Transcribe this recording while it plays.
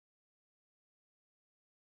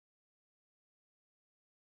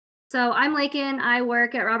So I'm Lakin. I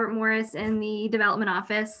work at Robert Morris in the development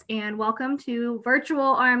office, and welcome to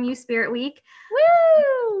virtual RMU Spirit Week.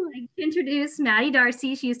 Woo! I'd like to introduce Maddie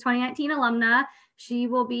Darcy. She's 2019 alumna. She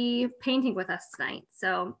will be painting with us tonight.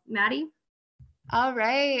 So Maddie. All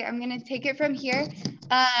right, I'm gonna take it from here.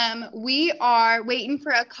 We are waiting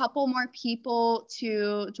for a couple more people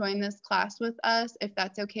to join this class with us, if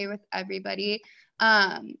that's okay with everybody.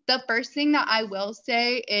 The first thing that I will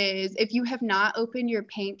say is if you have not opened your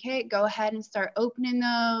paint kit, go ahead and start opening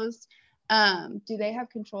those. Do they have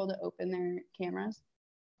control to open their cameras,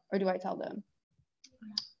 or do I tell them?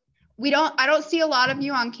 I don't see a lot of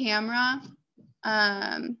you on camera.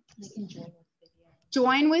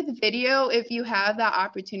 Join with video if you have that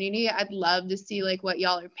opportunity. I'd love to see like what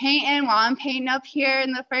y'all are painting while I'm painting up here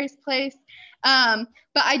in the first place.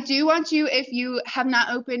 But I do want you, if you have not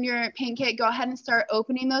opened your paint kit, go ahead and start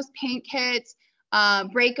opening those paint kits.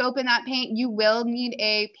 Break open that paint. You will need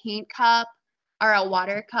a paint cup or a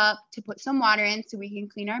water cup to put some water in so we can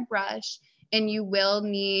clean our brush. And you will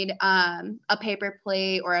need a paper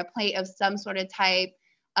plate or a plate of some sort of type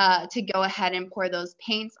to go ahead and pour those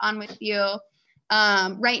paints on with you.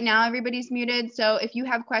 Right now, everybody's muted. So if you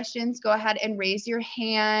have questions, go ahead and raise your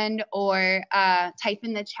hand or type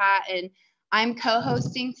in the chat. And I'm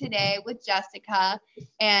co-hosting today with Jessica.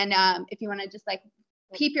 And if you want to just like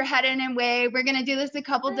peep your head in and wave, we're going to do this a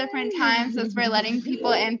couple different times as we're letting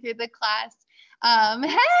people in through the class.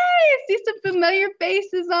 Hey, I see some familiar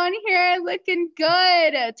faces on here looking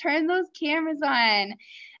good. Turn those cameras on.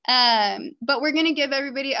 But we're going to give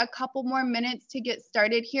everybody a couple more minutes to get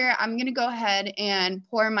started here. I'm going to go ahead and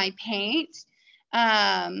pour my paint.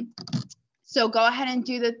 So go ahead and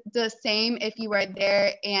do the same if you are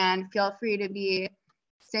there, and feel free to be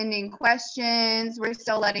sending questions. We're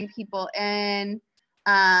still letting people in.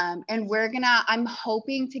 And I'm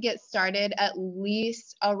hoping to get started at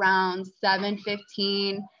least around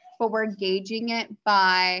 7:15, but we're gauging it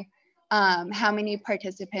by how many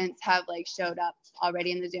participants have like showed up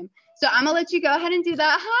already in the Zoom. So I'm gonna let you go ahead and do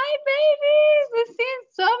that. Hi, babies. We're seeing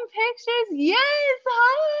some pictures. Yes,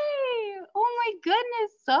 hi. Oh my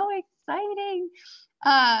goodness, so exciting.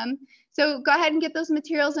 So go ahead and get those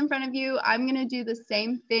materials in front of you. I'm gonna do the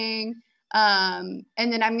same thing. And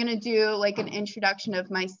then I'm gonna do like an introduction of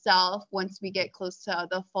myself once we get close to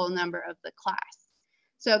the full number of the class.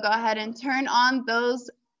 So go ahead and turn on those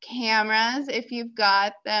cameras if you've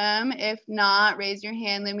got them. If not, raise your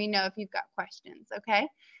hand. Let me know if you've got questions, okay?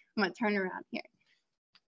 I'm gonna turn around here.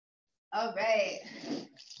 All right.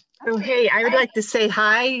 Oh, hey, I would like to say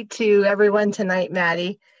hi to everyone tonight,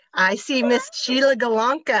 Maddie. I see Miss Sheila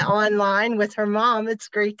Galanka online with her mom. It's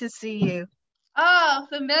great to see you. Oh,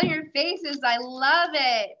 familiar faces. I love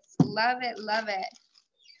it. Love it, love it.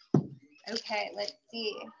 Okay, let's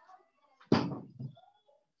see.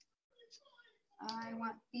 I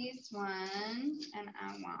want these ones, and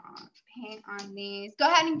I want paint on these. Go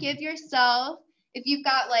ahead and give yourself, if you've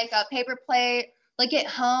got like a paper plate, like at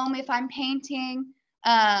home, if I'm painting,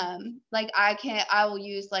 like I will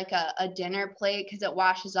use like a dinner plate because it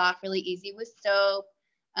washes off really easy with soap.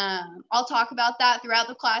 I'll talk about that throughout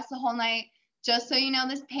the class the whole night. Just so you know,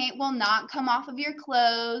 this paint will not come off of your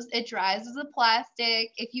clothes. It dries as a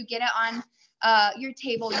plastic. If you get it on your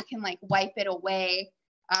table, you can like wipe it away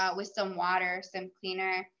with some water, some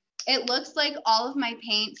cleaner. It looks like all of my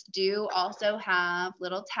paints do also have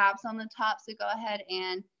little tabs on the top. So go ahead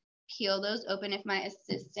and peel those open if my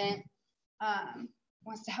assistant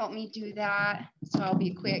wants to help me do that. So I'll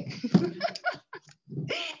be quick.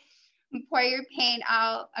 Pour your paint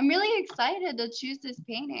out. I'm really excited to choose this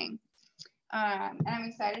painting. And I'm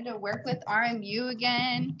excited to work with RMU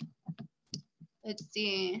again. Let's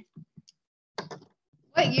see.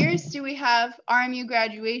 What years do we have RMU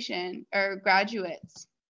graduation or graduates?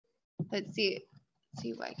 Let's see. Let's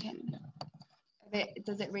see what I can.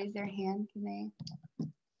 Does it raise their hand? Can they?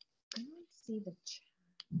 I don't see the chat.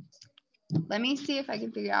 Let me see if I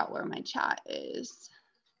can figure out where my chat is.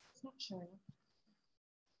 It's not sure.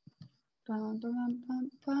 Bum, bum, bum,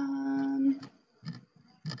 bum.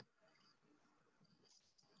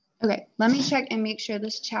 Okay, let me check and make sure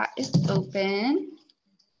this chat is open.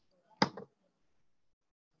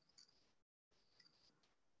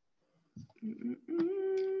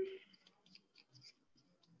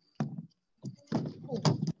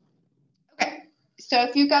 Okay, so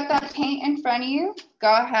if you've got that paint in front of you,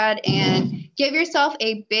 go ahead and give yourself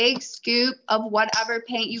a big scoop of whatever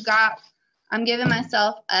paint you got. I'm giving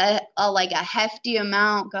myself a hefty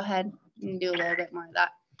amount. Go ahead and do a little bit more of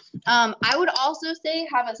that. I would also say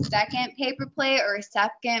have a second paper plate or a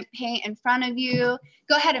second paint in front of you.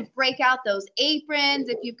 Go ahead and break out those aprons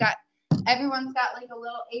if you've got Everyone's got like a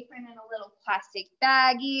little apron and a little plastic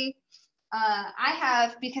baggie. I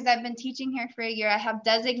have, because I've been teaching here for a year, I have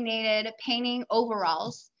designated painting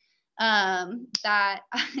overalls that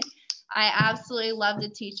I absolutely love to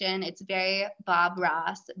teach in. It's very Bob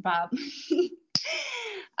Ross,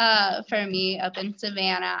 for me up in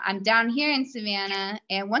Savannah. I'm down here in Savannah,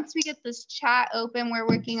 and once we get this chat open, we're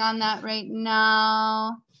working on that right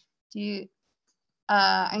now.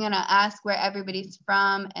 I'm gonna ask where everybody's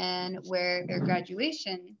from and where their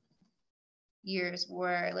graduation years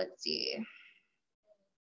were. Let's see.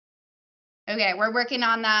 Okay, we're working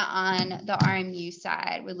on that on the RMU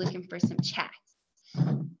side. We're looking for some chats.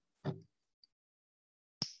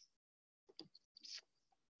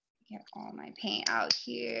 Get all my paint out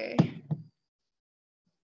here.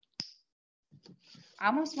 I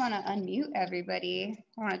almost want to unmute everybody.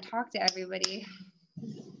 I want to talk to everybody.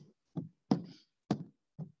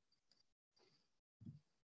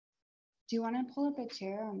 Do you want to pull up a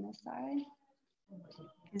chair on this side?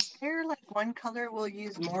 Is there like one color we'll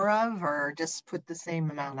use more of, or just put the same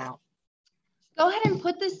amount out? Go ahead and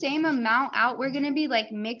put the same amount out. We're going to be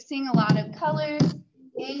like mixing a lot of colors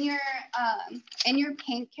in your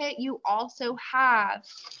paint kit. You also have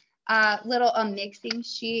a mixing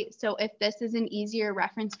sheet. So if this is an easier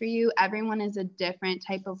reference for you, everyone is a different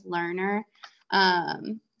type of learner.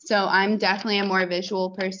 So I'm definitely a more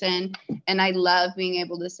visual person, and I love being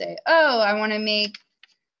able to say, oh, I want to make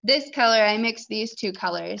this color, I mix these two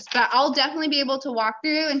colors. But I'll definitely be able to walk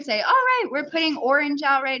through and say, all right, we're putting orange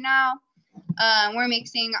out right now. We're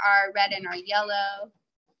mixing our red and our yellow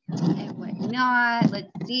and whatnot. Let's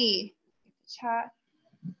see. Chat.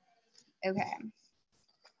 Okay.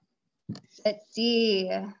 Let's see.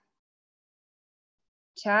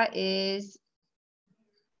 Chat is,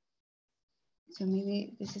 so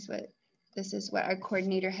maybe this is what our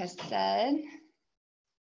coordinator has said.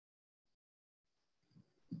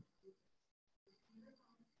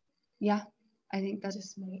 Yeah, I think that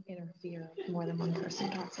just might interfere if more than one person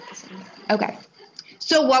talks at the same time. Okay.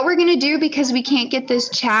 So what we're gonna do, because we can't get this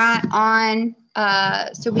chat on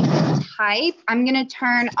so we can type, I'm gonna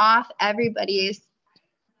turn off everybody's,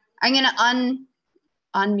 I'm gonna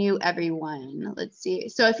unmute everyone. Let's see.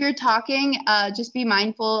 So if you're talking, just be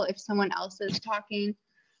mindful if someone else is talking.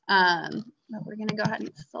 But we're gonna go ahead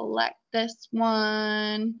and select this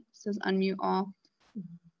one. It says unmute all.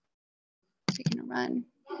 It's gonna run.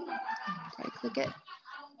 Try to click it.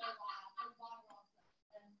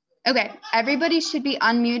 Okay, everybody should be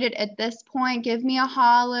unmuted at this point. Give me a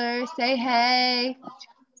holler, say hey.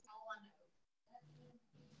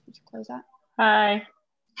 Did you close that? Hi.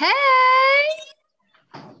 Hey!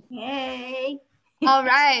 Hey. All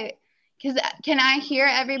right. Can I hear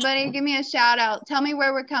everybody? Give me a shout out. Tell me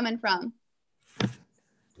where we're coming from.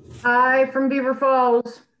 Hi, from Beaver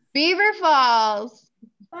Falls. Beaver Falls.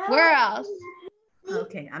 Where else?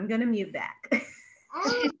 Okay, I'm gonna mute back.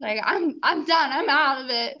 She's like, I'm done. I'm out of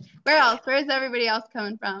it. Where else? Where's everybody else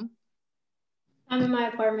coming from? I'm in my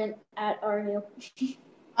apartment at RMU.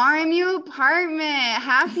 RMU apartment.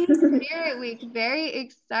 Happy Spirit Week. Very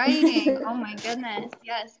exciting. Oh my goodness.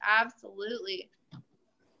 Yes, absolutely.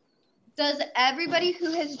 Does everybody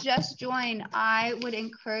who has just joined, I would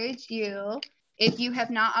encourage you, if you have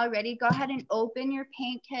not already, go ahead and open your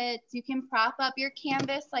paint kits. You can prop up your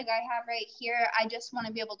canvas like I have right here. I just want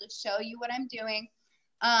to be able to show you what I'm doing.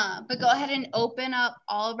 But go ahead and open up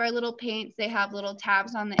all of our little paints. They have little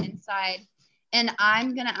tabs on the inside. And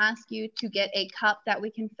I'm going to ask you to get a cup that we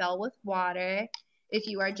can fill with water if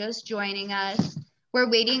you are just joining us. We're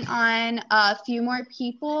waiting on a few more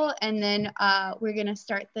people, and then we're going to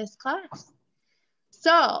start this class.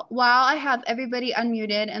 So while I have everybody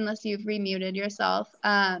unmuted, unless you've remuted yourself,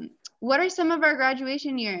 what are some of our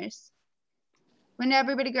graduation years? When did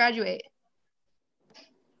everybody graduate?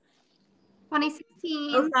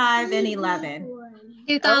 2016. 05 and 11.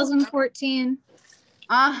 2014.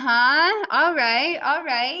 Uh-huh. All right. All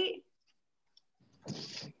right.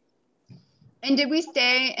 And did we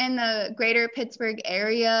stay in the greater Pittsburgh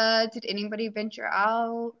area? Did anybody venture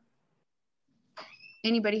out?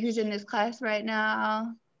 Anybody who's in this class right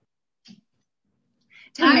now?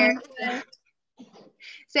 Tamara.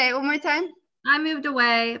 Say it one more time. I moved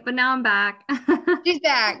away, but now I'm back. She's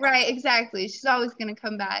back. Right, exactly. She's always going to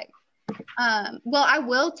come back. Well, I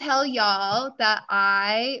will tell y'all that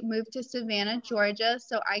I moved to Savannah, Georgia,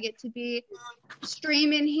 so I get to be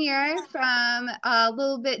streaming here from a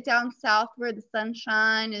little bit down south where the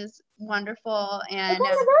sunshine is wonderful, and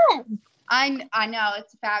I know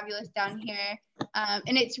it's fabulous down here,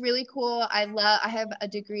 and it's really cool. I have a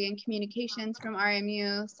degree in communications from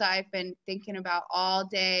RMU, so I've been thinking about all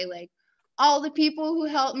day, like, all the people who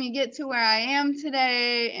helped me get to where I am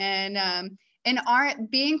today, and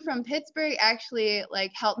being from Pittsburgh actually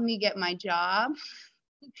like helped me get my job,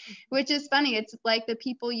 which is funny. It's like the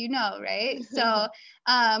people you know, right? So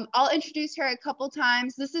I'll introduce her a couple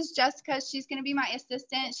times. This is Jessica. She's going to be my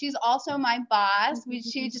assistant. She's also my boss.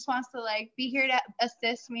 She just wants to like be here to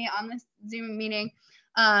assist me on this Zoom meeting.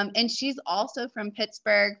 And she's also from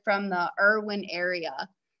Pittsburgh, from the Irwin area.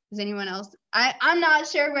 Is anyone else? I'm not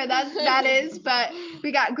sure where that is, but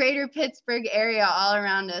we got greater Pittsburgh area all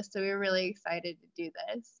around us. So we're really excited to do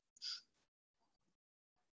this.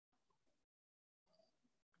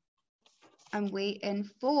 I'm looking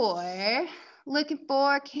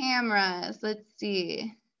for cameras. Let's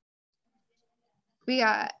see. We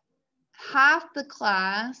got half the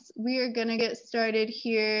class. We are gonna get started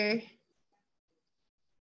here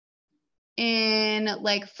in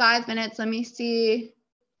like 5 minutes. Let me see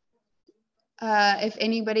if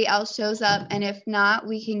anybody else shows up, and if not,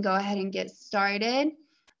 we can go ahead and get started.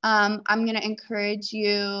 I'm gonna encourage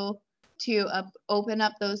you to open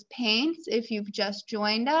up those paints if you've just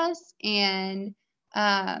joined us, and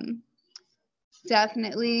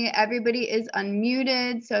definitely everybody is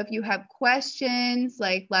unmuted, so if you have questions,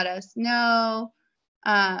 like, let us know.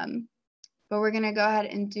 But we're gonna go ahead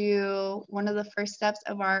and do one of the first steps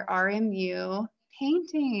of our RMU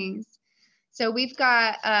paintings. So we've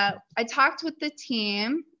got, I talked with the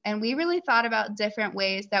team, and we really thought about different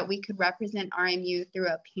ways that we could represent RMU through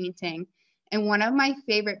a painting. And one of my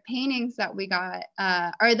favorite paintings that we got,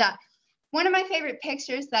 one of my favorite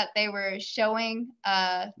pictures that they were showing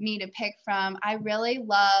me to pick from, I really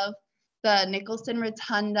love the Nicholson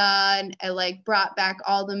Rotunda, and it like brought back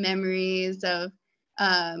all the memories of,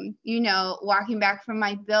 you know, walking back from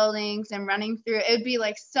my buildings and running through. It'd be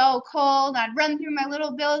like so cold. I'd run through my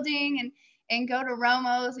little building and go to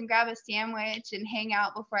Romo's and grab a sandwich and hang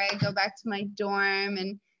out before I go back to my dorm.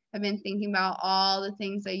 And I've been thinking about all the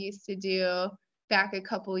things I used to do back a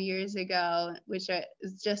couple years ago, which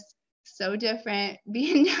is just so different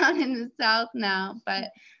being down in the South now.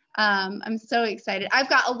 But I'm so excited. I've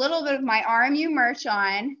got a little bit of my RMU merch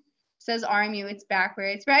on. It says RMU, it's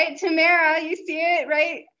backwards, right? Tamara, you see it,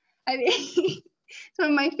 right? I mean, it's one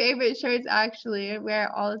of my favorite shirts, actually. I wear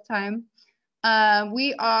it all the time.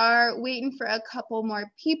 We are waiting for a couple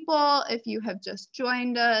more people if you have just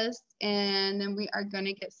joined us, and then we are going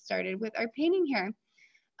to get started with our painting here.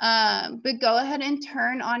 But go ahead and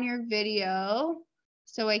turn on your video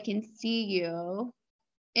so I can see you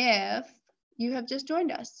if you have just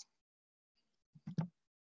joined us.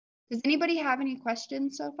 Does anybody have any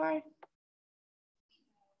questions so far?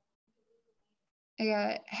 I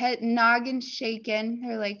got head noggin shaking.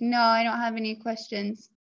 They're like, no, I don't have any questions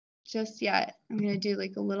just yet. I'm gonna do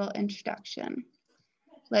like a little introduction.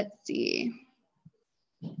 Let's see.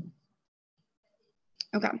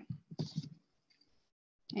 Okay.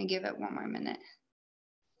 I give it one more minute.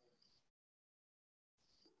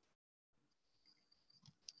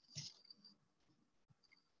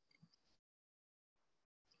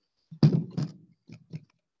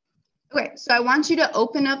 Okay, so I want you to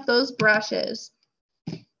open up those brushes.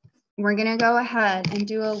 We're gonna go ahead and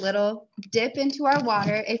do a little dip into our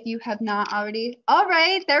water if you have not already. All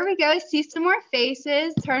right, there we go. See some more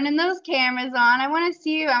faces. Turning those cameras on. I wanna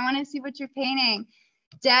see you. I wanna see what you're painting.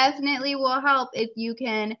 Definitely will help if you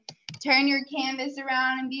can turn your canvas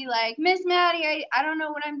around and be like, Miss Maddie, I don't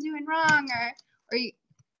know what I'm doing wrong, or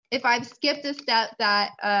if I've skipped a step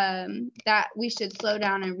that that we should slow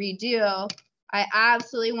down and redo. I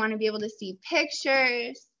absolutely want to be able to see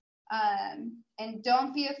pictures, and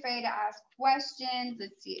don't be afraid to ask questions.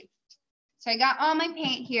 Let's see. So I got all my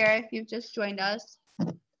paint here if you've just joined us.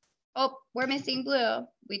 Oh, we're missing blue.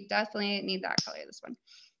 We definitely need that color, this one.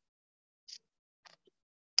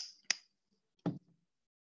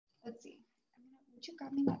 Let's see. Would you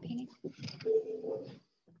grab me that painting?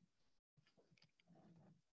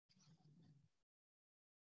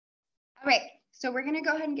 All right, so we're gonna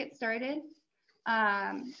go ahead and get started.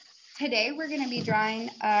 Today we're going to be drawing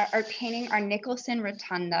or painting our Nicholson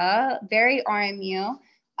Rotunda, very RMU.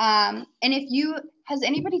 And has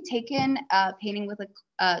anybody taken painting with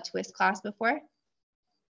a twist class before?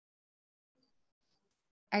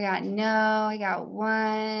 I got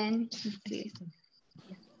one. Let's see.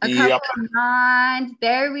 A couple of nods.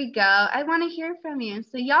 There we go. I want to hear from you.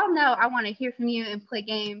 So y'all know I want to hear from you and play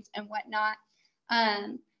games and whatnot.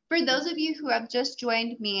 For those of you who have just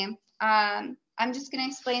joined me, I'm just going to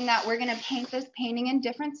explain that we're going to paint this painting in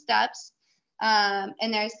different steps.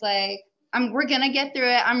 And there's like, we're going to get through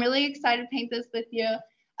it. I'm really excited to paint this with you.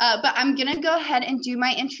 But I'm going to go ahead and do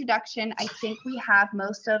my introduction. I think we have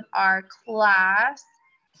most of our class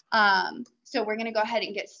So we're gonna go ahead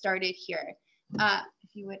and get started here.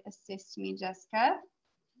 If you would assist me, Jessica.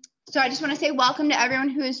 So I just want to say welcome to everyone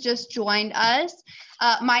who has just joined us.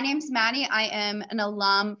 My name's Maddie. I am an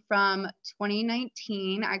alum from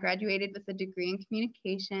 2019. I graduated with a degree in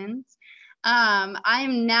communications. I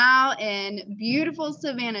am now in beautiful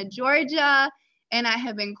Savannah, Georgia, and I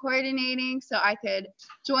have been coordinating so I could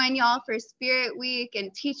join y'all for Spirit Week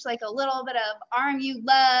and teach like a little bit of RMU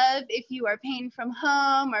love if you are paying from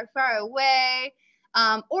home or far away.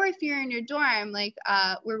 Or if you're in your dorm, like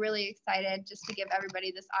we're really excited just to give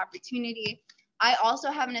everybody this opportunity. I also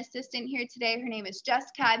have an assistant here today. Her name is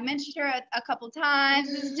Jessica. I've mentioned her a couple times.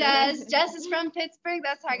 This is Jess. Jess is from Pittsburgh.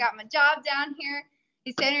 That's how I got my job down here.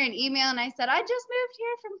 I sent her an email and I said, I just moved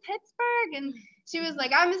here from Pittsburgh. And she was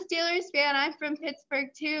like, I'm a Steelers fan. I'm from Pittsburgh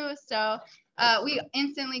too. So we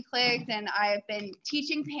instantly clicked and I've been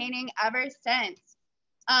teaching painting ever since.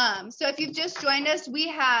 So if you've just joined us, we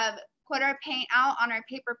have put our paint out on our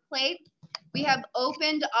paper plate. We have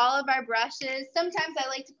opened all of our brushes. Sometimes I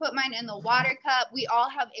like to put mine in the water cup. We all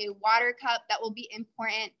have a water cup that will be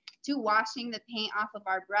important to washing the paint off of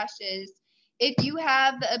our brushes. If you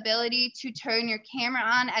have the ability to turn your camera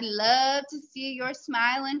on, I'd love to see your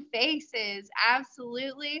smiling faces.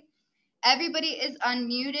 Absolutely. Everybody is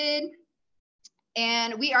unmuted.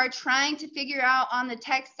 And we are trying to figure out on the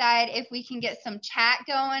tech side if we can get some chat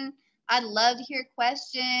going. I'd love to hear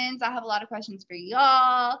questions. I have a lot of questions for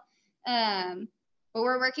y'all. But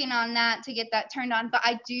we're working on that to get that turned on. But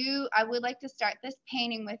I would like to start this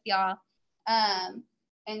painting with y'all.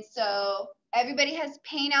 And so everybody has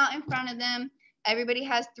paint out in front of them. Everybody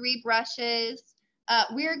has 3 brushes.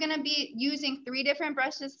 We're going to be using 3 different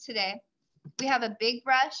brushes today. We have a big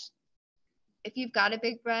brush. If you've got a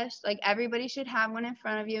big brush, like everybody should have one in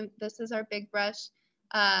front of you. This is our big brush.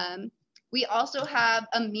 We also have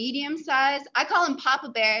a medium size. I call him Papa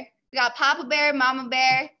Bear. We got Papa Bear, Mama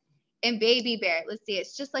Bear, and Baby Bear. Let's see.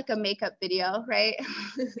 It's just like a makeup video, right?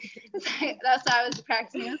 That's how I was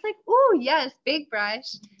practicing. I was like, ooh, yes, big brush,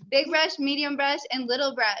 medium brush, and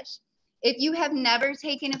little brush. If you have never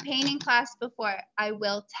taken a painting class before, I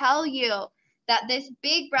will tell you that this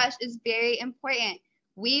big brush is very important.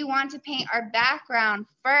 We want to paint our background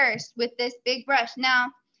first with this big brush. Now,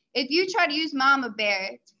 if you try to use Mama Bear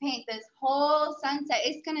to paint this whole sunset,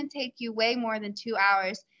 it's going to take you way more than 2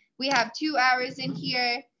 hours. We have 2 hours in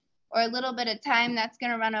here, or a little bit of time that's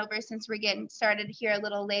going to run over since we're getting started here a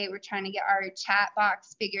little late. We're trying to get our chat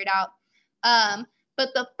box figured out. But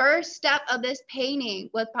the first step of this painting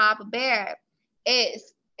with Papa Bear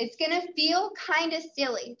is it's going to feel kind of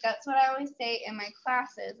silly. That's what I always say in my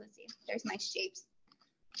classes. Let's see, there's my shapes.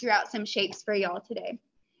 Drew out some shapes for y'all today.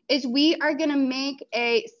 Is we are going to make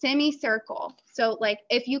a semicircle. So like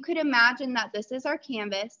if you could imagine that this is our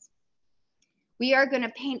canvas, we are going to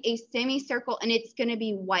paint a semicircle and it's going to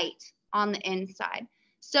be white on the inside.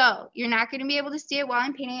 So you're not going to be able to see it while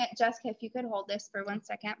I'm painting it. Jessica, if you could hold this for 1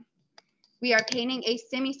 second. We are painting a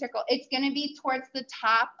semicircle. It's going to be towards the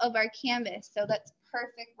top of our canvas. So that's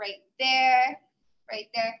perfect right there, right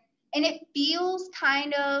there. And it feels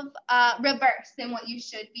kind of reverse than what you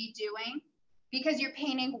should be doing because you're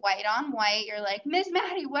painting white on white. You're like, Miss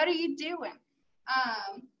Maddie, what are you doing?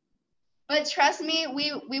 But trust me,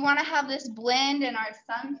 we want to have this blend in our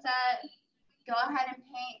sunset. Go ahead and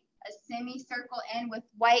paint a semicircle in with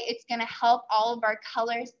white. It's going to help all of our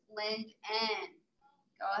colors blend in.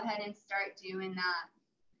 Go ahead and start doing that.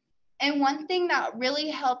 And one thing that really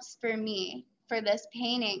helps for me for this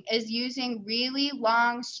painting is using really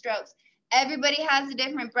long strokes. Everybody has a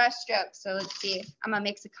different brush stroke. So let's see, I'm gonna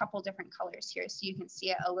mix a couple different colors here so you can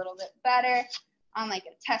see it a little bit better on like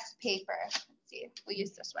a test paper. Let's see, we'll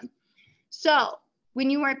use this one. So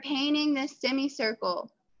when you are painting this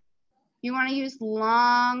semicircle, you wanna use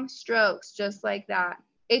long strokes just like that.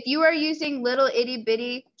 If you are using little itty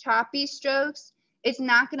bitty choppy strokes, it's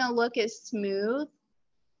not gonna look as smooth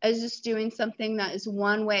as just doing something that is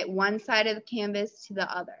one way, one side of the canvas to the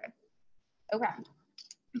other. Okay,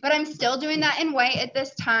 but I'm still doing that in white at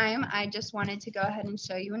this time. I just wanted to go ahead and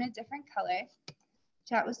show you in a different color.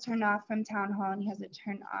 Chat was turned off from town hall and he has it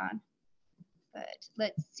turned on. But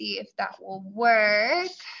let's see if that will work.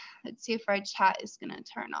 Let's see if our chat is gonna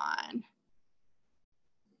turn on.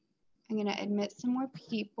 I'm gonna admit some more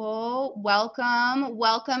people. Welcome,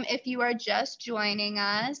 welcome. If you are just joining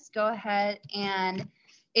us, go ahead and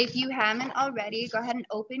if you haven't already, go ahead and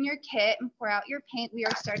open your kit and pour out your paint. We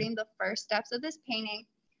are starting the first steps of this painting.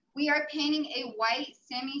 We are painting a white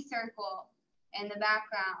semicircle in the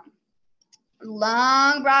background.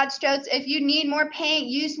 Long, broad strokes. If you need more paint,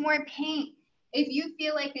 use more paint. If you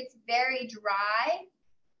feel like it's very dry,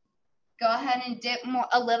 Go ahead and dip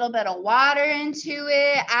a little bit of water into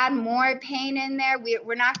it. Add more paint in there.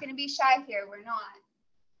 We're not going to be shy here. We're not.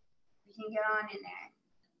 We can get on in there.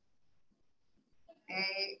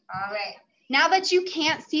 Okay. All right. Now that you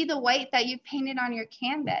can't see the white that you've painted on your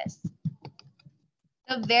canvas,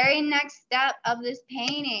 the very next step of this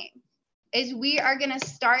painting is we are going to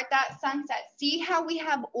start that sunset. See how we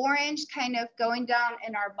have orange kind of going down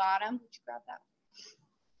in our bottom? Would you grab that?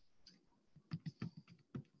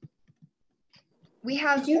 We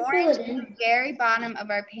have orange in the very bottom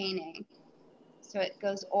of our painting. So it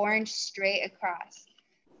goes orange straight across.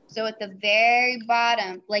 So at the very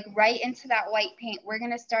bottom, like right into that white paint, we're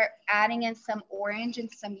going to start adding in some orange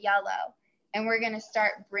and some yellow. And we're going to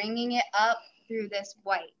start bringing it up through this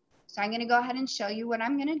white. So I'm going to go ahead and show you what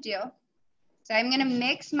I'm going to do. So I'm going to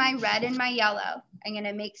mix my red and my yellow. I'm going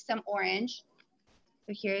to make some orange.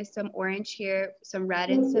 So here's some orange here, some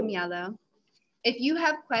red and some yellow. If you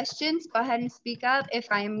have questions, go ahead and speak up. If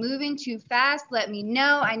I am moving too fast, let me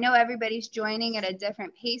know. I know everybody's joining at a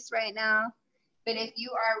different pace right now. But if you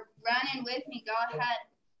are running with me, go ahead.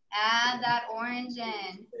 Add that orange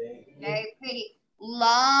in. Very pretty.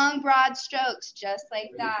 Long, broad strokes, just like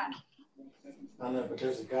that. I know, but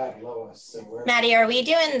there's a guy below us. So Maddie, are we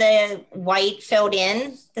doing the white filled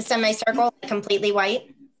in, the semicircle, completely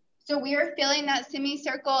white? So we are filling that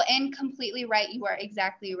semicircle in completely right. You are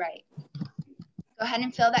exactly right. Go ahead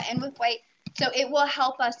and fill that in with white. So it will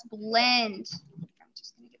help us blend. I'm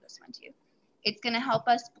just going to give this one to you. It's going to help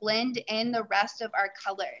us blend in the rest of our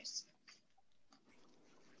colors.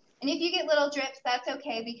 And if you get little drips, that's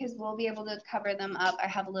okay because we'll be able to cover them up. I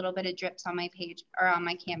have a little bit of drips on my page or on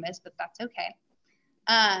my canvas, but that's okay.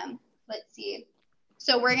 Let's see.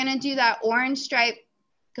 So we're going to do that orange stripe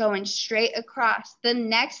going straight across. The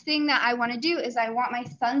next thing that I want to do is I want my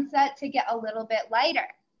sunset to get a little bit lighter.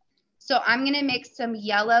 So I'm going to mix some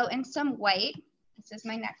yellow and some white. This is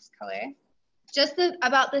my next color. Just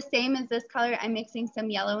about the same as this color, I'm mixing some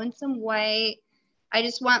yellow and some white. I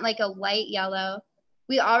just want like a light yellow.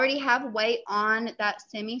 We already have white on that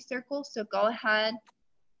semicircle, so go ahead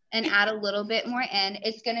and add a little bit more in.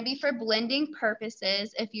 It's going to be for blending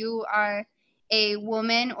purposes. If you are a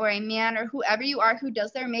woman or a man or whoever you are who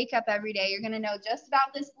does their makeup every day, you're going to know just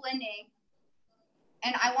about this blending.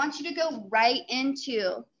 And I want you to go right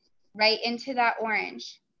into that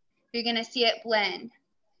orange. You're going to see it blend.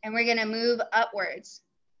 And we're going to move upwards,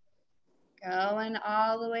 going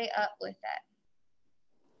all the way up with it.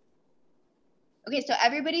 Okay, so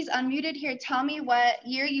everybody's unmuted here. Tell me what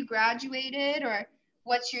year you graduated or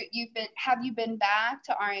have you been back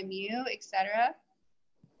to RMU, etc.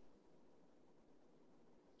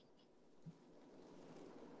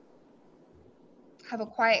 Have a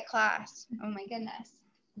quiet class. Oh my goodness.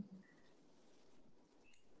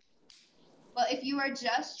 Well, if you are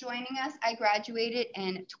just joining us, I graduated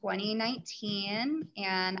in 2019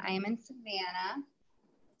 and I am in Savannah.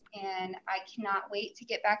 And I cannot wait to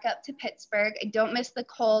get back up to Pittsburgh. I don't miss the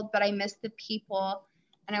cold, but I miss the people.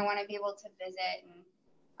 And I want to be able to visit and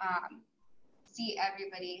see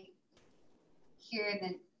everybody here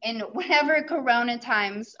in whenever Corona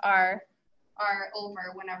times are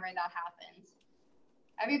over, whenever that happens.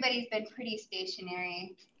 Everybody's been pretty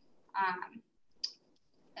stationary,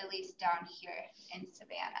 at least down here in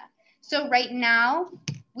Savannah. So right now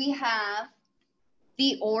we have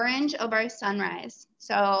the orange of our sunrise.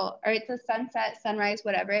 So, or it's a sunset, sunrise,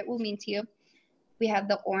 whatever it will mean to you. We have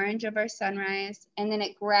the orange of our sunrise, and then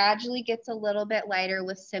it gradually gets a little bit lighter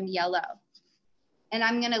with some yellow. And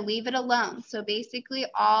I'm gonna leave it alone. So basically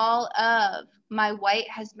all of my white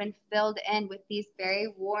has been filled in with these very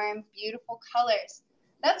warm, beautiful colors.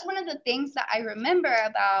 That's one of the things that I remember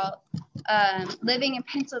about living in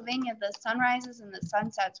Pennsylvania. The sunrises and the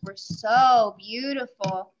sunsets were so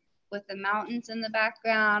beautiful with the mountains in the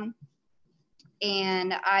background.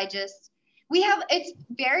 And it's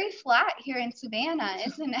very flat here in Savannah,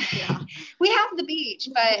 isn't it? Yeah. We have the beach,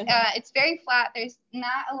 but it's very flat. There's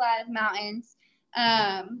not a lot of mountains.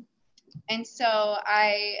 And so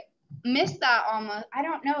I miss that almost. I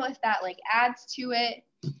don't know if that like adds to it.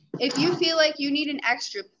 If you feel like you need an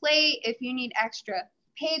extra plate, if you need extra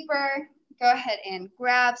paper, go ahead and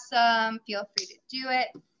grab some. Feel free to do it.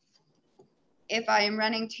 If I am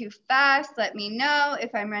running too fast, let me know.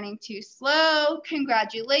 If I'm running too slow,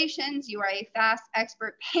 congratulations. You are a fast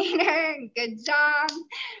expert painter. Good job.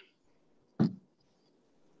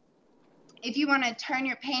 If you want to turn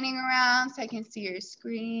your painting around so I can see your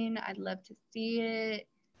screen, I'd love to see it.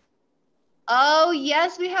 Oh,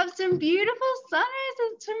 yes, we have some beautiful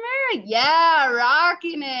sunrises tomorrow. Yeah,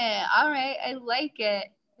 rocking it. All right, I like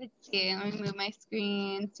it. Let's see. Let me move my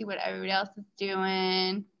screen, see what everybody else is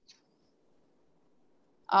doing.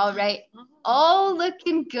 All right. Oh,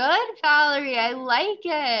 looking good, Valerie. I like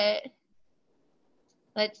it.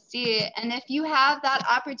 Let's see. And if you have that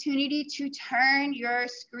opportunity to turn your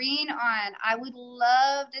screen on, I would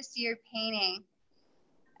love to see your painting.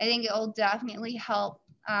 I think it will definitely help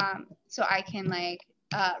so I can like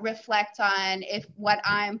reflect on if what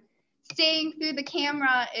I'm saying through the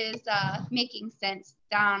camera is making sense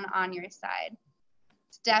down on your side.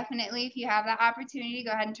 So definitely, if you have that opportunity,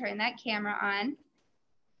 go ahead and turn that camera on.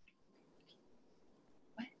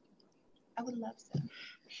 What? I would love so.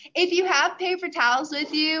 If you have paper towels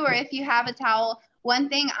with you, or if you have a towel, one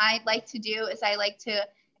thing I like to do is I like to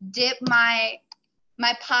dip my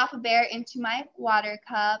Papa Bear into my water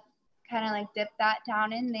cup, kind of like dip that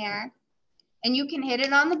down in there. And you can hit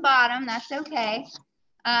it on the bottom, that's okay.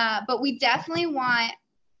 But we definitely want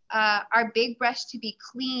our big brush to be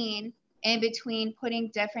clean in between putting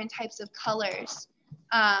different types of colors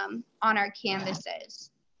on our canvases.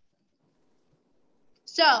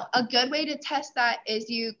 So a good way to test that is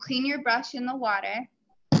you clean your brush in the water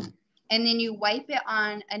and then you wipe it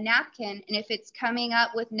on a napkin. And if it's coming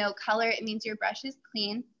up with no color, it means your brush is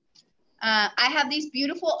clean. I have these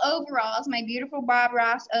beautiful overalls, my beautiful Bob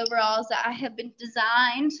Ross overalls that I have been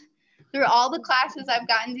designed through all the classes I've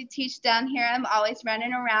gotten to teach down here. I'm always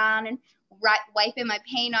running around and wiping my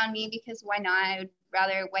paint on me because why not? I would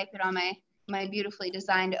rather wipe it on my beautifully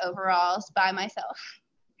designed overalls by myself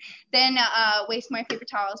than waste more paper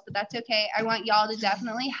towels, but that's okay. I want y'all to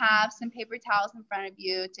definitely have some paper towels in front of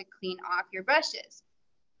you to clean off your brushes.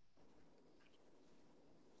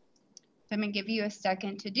 So I'm gonna give you a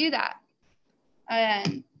second to do that.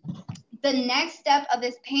 The next step of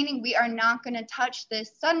this painting, we are not gonna touch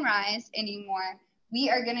this sunrise anymore. We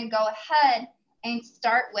are gonna go ahead and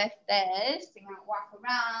start with this. I'm gonna walk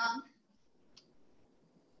around.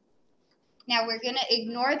 Now we're gonna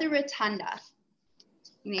ignore the rotunda.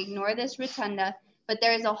 You can ignore this rotunda, but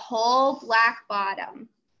there's a whole black bottom.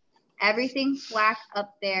 Everything's black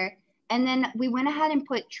up there. And then we went ahead and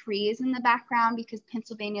put trees in the background because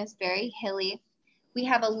Pennsylvania is very hilly. We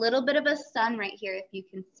have a little bit of a sun right here, if you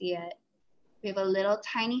can see it. We have a little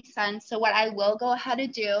tiny sun. So what I will go ahead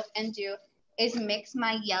and do is mix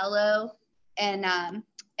my yellow and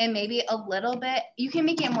maybe a little bit. You can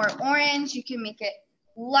make it more orange. You can make it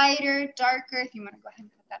lighter, darker. If you want to go ahead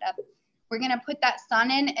and put that up. We're going to put that sun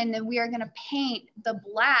in, and then we are going to paint the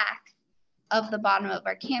black of the bottom of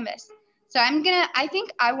our canvas. So I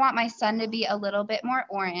think I want my sun to be a little bit more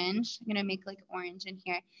orange. I'm going to make like orange in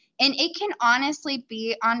here. And it can honestly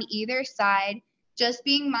be on either side, just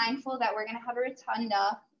being mindful that we're going to have a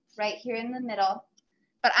rotunda right here in the middle.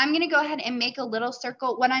 But I'm going to go ahead and make a little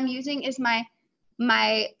circle. What I'm using is my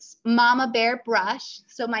Mama Bear brush,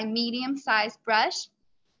 so my medium-sized brush.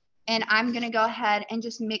 And I'm going to go ahead and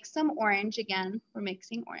just mix some orange again. We're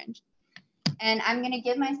mixing orange. And I'm going to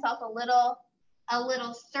give myself a little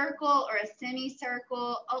circle or a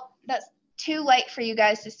semicircle. Oh, that's too light for you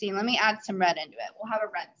guys to see. Let me add some red into it. We'll have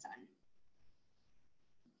a red sun.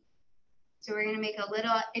 So we're going to make a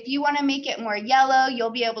little, if you want to make it more yellow,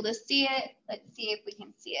 you'll be able to see it. Let's see if we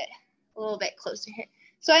can see it a little bit closer here.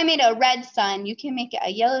 So I made a red sun. You can make it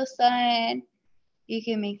a yellow sun. You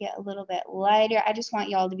can make it a little bit lighter. I just want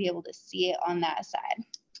y'all to be able to see it on that side.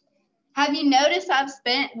 Have you noticed I've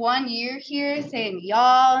spent 1 year here saying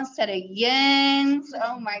y'all instead of yins?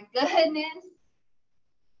 Oh my goodness.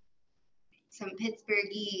 Some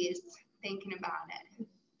Pittsburghese thinking about it.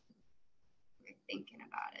 We're thinking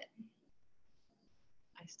about it.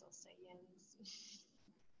 I still say yins.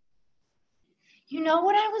 You know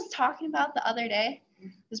what I was talking about the other day?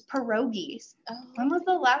 It was pierogies. Oh. When was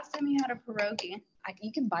the last time you had a pierogi?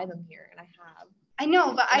 You can buy them here, and I have. I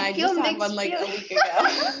know, but I feel just had one like a week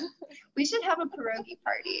ago. We should have a pierogi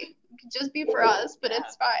party. It could just be for us, but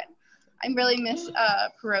it's fine. I really miss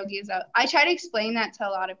pierogies out. I try to explain that to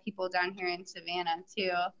a lot of people down here in Savannah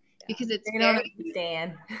too, because it's they don't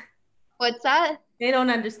understand. What's that? They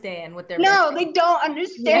don't understand what they're No, they don't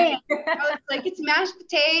understand. Yeah. It's like it's mashed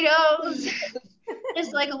potatoes,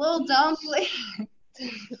 just like a little dumpling.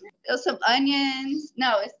 Some onions.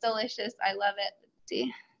 No, it's delicious. I love it. Let's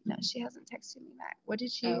see. No, she hasn't texted me back. What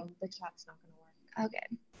did she? Oh, the chat's not gonna work.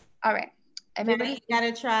 Okay. All right. Everybody, you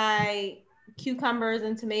gotta try cucumbers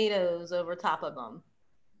and tomatoes over top of them.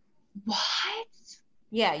 What?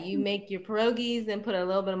 Yeah, you make your pierogies and put a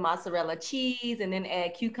little bit of mozzarella cheese and then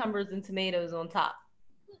add cucumbers and tomatoes on top.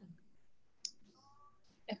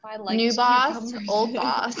 If I like new boss, old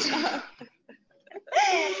boss.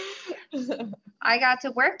 I got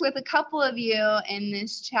to work with a couple of you in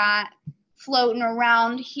this chat floating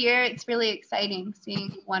around here. It's really exciting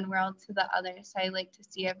seeing one world to the other. So I like to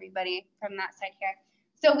see everybody from that side here.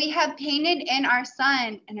 So we have painted in our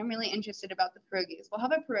sun, and I'm really interested about the pierogies. We'll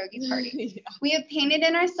have a pierogi party. Yeah. We have painted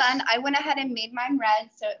in our sun. I went ahead and made mine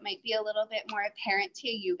red, so it might be a little bit more apparent to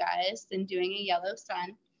you guys than doing a yellow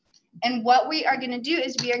sun. And what we are going to do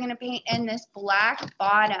is we are going to paint in this black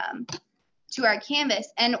bottom to our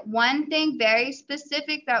canvas. And one thing very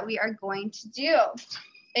specific that we are going to do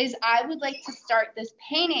is I would like to start this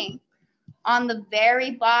painting on the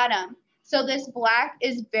very bottom. So this black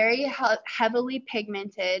is very heavily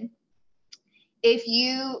pigmented. If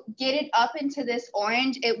you get it up into this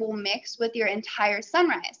orange, it will mix with your entire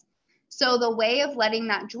sunrise. So the way of letting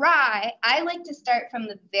that dry, I like to start from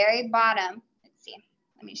the very bottom. Let's see,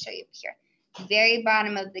 let me show you here. Very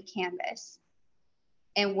bottom of the canvas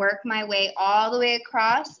and work my way all the way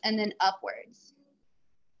across and then upwards.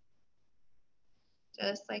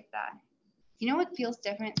 Just like that. You know what feels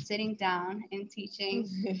different? Sitting down and teaching.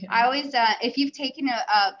 I always, if you've taken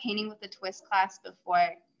a painting with a twist class before,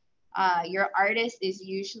 your artist is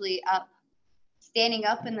usually standing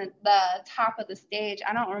up in the top of the stage.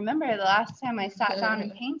 I don't remember the last time I sat down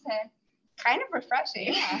and painted. Kind of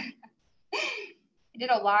refreshing. Yeah. I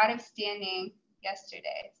did a lot of standing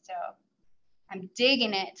yesterday, so I'm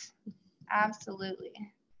digging it. Absolutely.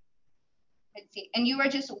 Let's see. And you are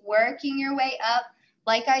just working your way up.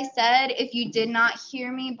 Like I said, if you did not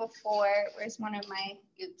hear me before, where's one of my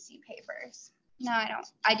oopsie papers? No, I don't.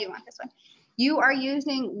 I do want this one. You are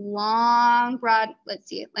using long, broad, let's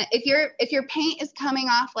see. If your paint is coming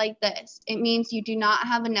off like this, it means you do not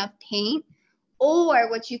have enough paint. Or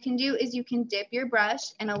what you can do is you can dip your brush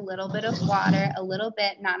in a little bit of water, a little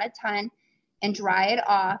bit, not a ton, and dry it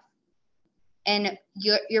off. And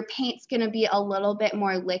your paint's gonna be a little bit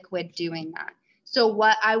more liquid doing that. So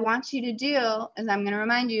what I want you to do is I'm going to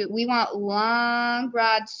remind you, we want long,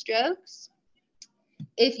 broad strokes.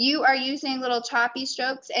 If you are using little choppy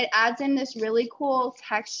strokes, it adds in this really cool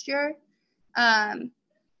texture, but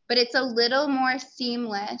it's a little more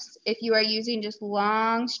seamless if you are using just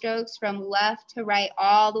long strokes from left to right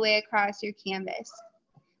all the way across your canvas.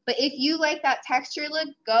 But if you like that texture look,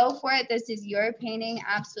 go for it. This is your painting.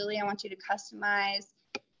 Absolutely. I want you to customize.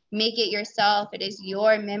 Make it yourself. It is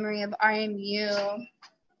your memory of RMU.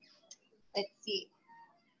 Let's see.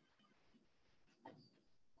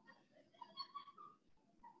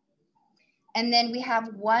 And then we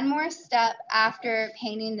have one more step after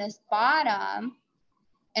painting this bottom.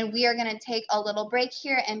 And we are going to take a little break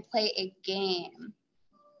here and play a game.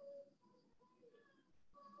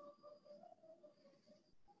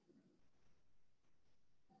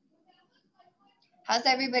 How's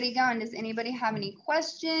everybody going? Does anybody have any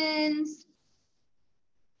questions?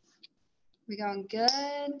 We going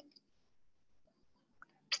good?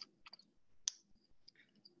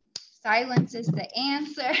 Silence is the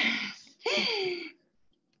answer.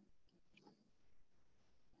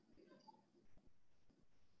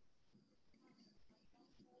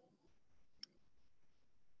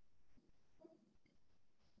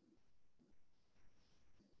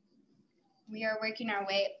 We are working our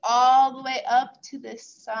way all the way up to the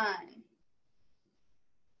sun.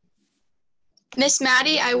 Miss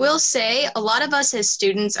Maddie, I will say a lot of us as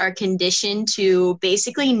students are conditioned to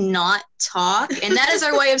basically not talk, and that is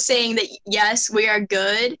our way of saying that, yes, we are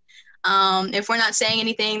good. If we're not saying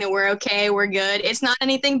anything, then we're okay, we're good. It's not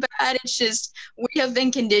anything bad. It's just we have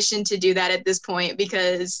been conditioned to do that at this point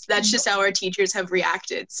because that's just how our teachers have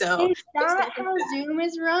reacted. So is that how Zoom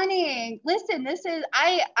is running? Listen,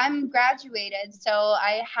 I'm graduated, so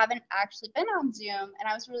I haven't actually been on Zoom, and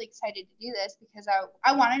I was really excited to do this because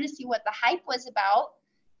I wanted to see what the hype was about.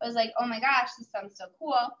 I was like, oh my gosh, this sounds so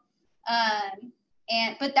cool.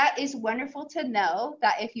 But that is wonderful to know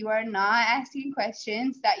that if you are not asking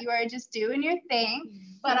questions, that you are just doing your thing.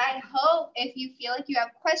 But I hope if you feel like you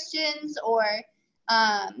have questions or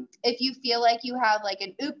if you feel like you have like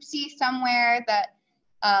an oopsie somewhere that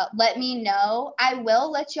let me know. I will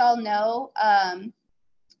let y'all know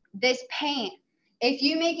this paint. If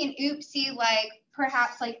you make an oopsie like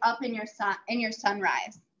perhaps like up in your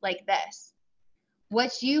sunrise like this,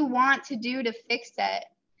 what you want to do to fix it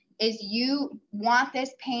is you want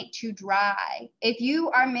this paint to dry. If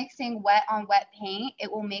you are mixing wet on wet paint,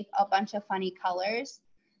 it will make a bunch of funny colors.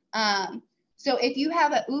 So if you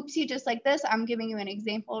have an oopsie just like this, I'm giving you an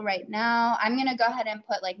example right now. I'm gonna go ahead and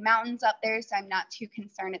put like mountains up there, so I'm not too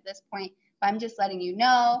concerned at this point, but I'm just letting you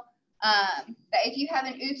know that if you have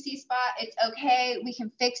an oopsie spot, it's okay, we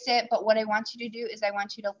can fix it, but what I want you to do is I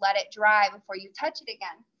want you to let it dry before you touch it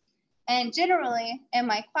again. And generally in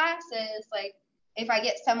my classes, like if I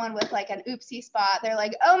get someone with like an oopsie spot, they're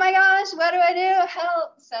like, oh my gosh, what do I do?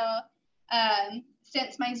 Help. So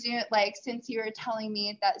since my Zoom, like since you were telling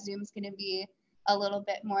me that Zoom's gonna be a little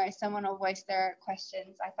bit more. Someone will voice their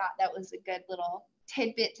questions. I thought that was a good little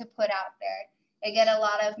tidbit to put out there. I get a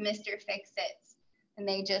lot of Mr. Fix-Its, and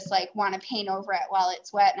they just like want to paint over it while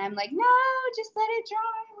it's wet. And I'm like, no, just let it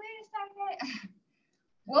dry. Wait a second.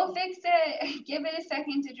 We'll fix it. Give it a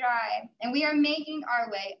second to dry. And we are making our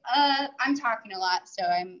way up. I'm talking a lot, so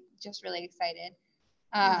I'm just really excited.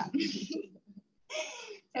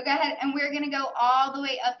 So go ahead, and we're going to go all the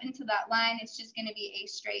way up into that line. It's just going to be a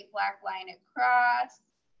straight black line across.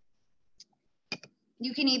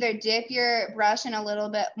 You can either dip your brush in a little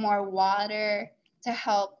bit more water to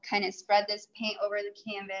help kind of spread this paint over the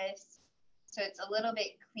canvas so it's a little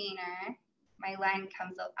bit cleaner. My line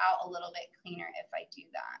comes out a little bit cleaner if I do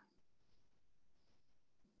that.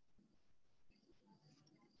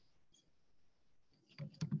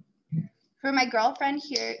 For my girlfriend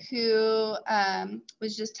here who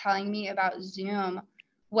was just telling me about Zoom,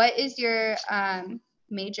 what is your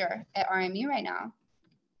major at RMU right now?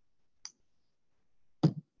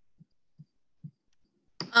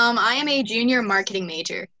 I am a junior marketing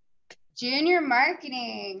major. Junior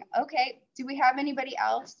marketing. Okay. Do we have anybody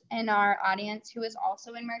else in our audience who is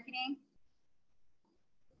also in marketing?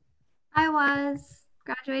 I was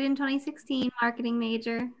graduated in 2016, marketing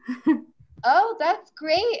major. Oh, that's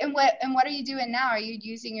great. And what are you doing now? Are you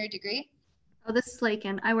using your degree? Oh, this is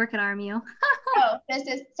Lakin. I work at RMU. Oh,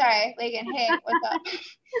 sorry, Lakin. Hey, what's up?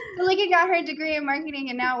 So Lakin got her degree in marketing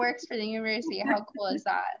and now works for the university. How cool is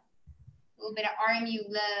that? A little bit of RMU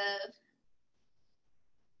love.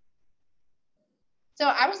 So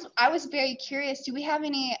I was very curious, do we have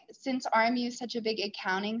any, since RMU is such a big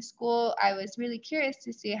accounting school, I was really curious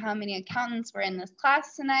to see how many accountants were in this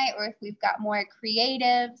class tonight, or if we've got more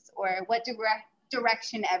creatives, or what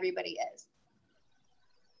direction everybody is.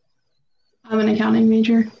 I'm an accounting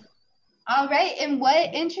major. All right, and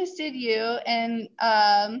what interested you in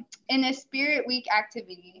the Spirit Week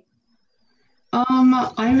activity?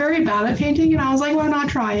 I'm very bad at painting, and I was like, why not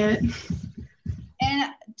try it?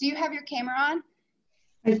 And do you have your camera on?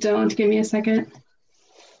 I don't. Give me a second.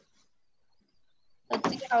 Let's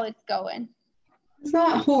see how it's going. It's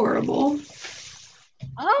not horrible.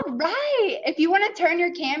 All right. If you want to turn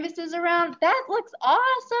your canvases around, that looks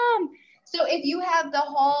awesome. So if you have the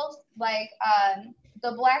whole, like,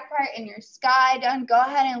 the black part in your sky done, go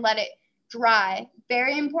ahead and let it dry.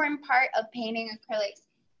 Very important part of painting acrylics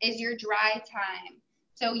is your dry time.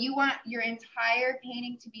 So you want your entire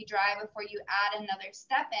painting to be dry before you add another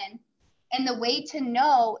step in. And the way to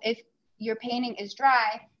know if your painting is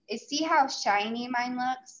dry is see how shiny mine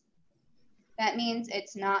looks. That means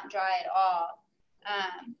it's not dry at all.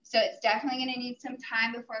 So it's definitely going to need some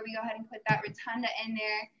time before we go ahead and put that rotunda in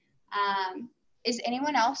there. Is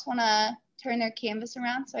anyone else want to turn their canvas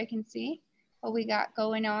around so I can see what we got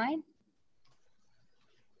going on?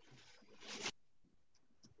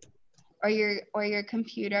 Or your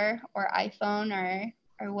computer or iPhone or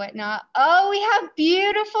whatnot. Oh, we have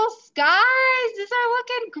beautiful skies. These are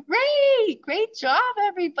looking great. Great job,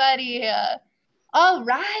 everybody. All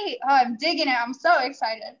right. Oh, I'm digging it. I'm so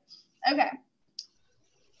excited. Okay.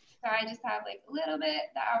 So I just have like a little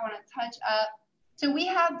bit that I want to touch up. So we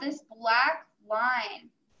have this black line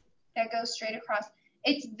that goes straight across.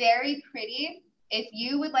 It's very pretty. If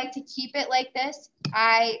you would like to keep it like this,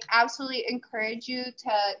 I absolutely encourage you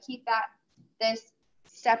to keep this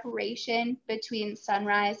separation between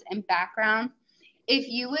sunrise and background. If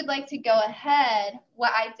you would like to go ahead,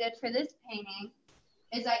 what I did for this painting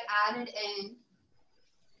is I added in,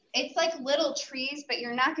 it's like little trees, but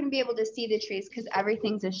you're not going to be able to see the trees because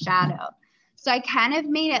everything's a shadow. So I kind of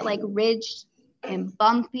made it like ridged and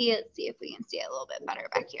bumpy. Let's see if we can see it a little bit better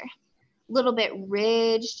back here. A little bit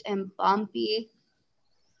ridged and bumpy.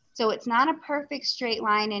 So it's not a perfect straight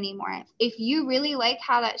line anymore. If you really like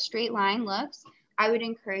how that straight line looks, I would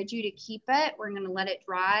encourage you to keep it. We're going to let it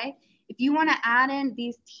dry. If you want to add in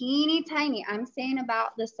these teeny tiny, I'm saying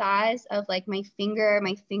about the size of like my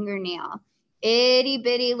fingernail, itty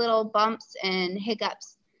bitty little bumps and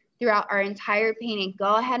hiccups throughout our entire painting,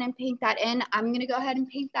 go ahead and paint that in. I'm going to go ahead and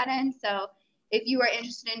paint that in. So if you are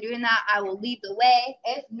interested in doing that, I will lead the way.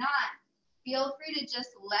 If not, feel free to just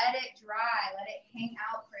let it dry, let it hang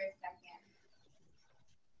out for a second.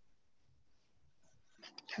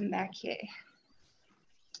 Come back here.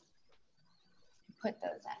 Put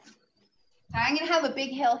those in. So I'm going to have a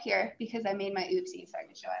big hill here because I made my oopsie so I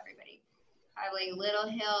can show everybody. I have like a little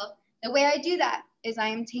hill. The way I do that is I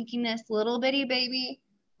am taking this little bitty baby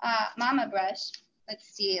mama brush. Let's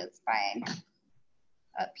see, let's find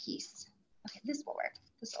a piece. Okay, this will work.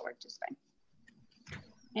 This will work just fine.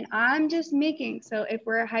 And I'm just making, so if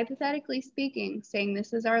we're hypothetically speaking, saying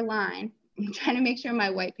this is our line, I'm trying to make sure my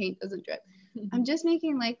white paint doesn't drip. I'm just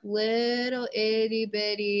making like little itty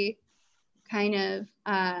bitty kind of,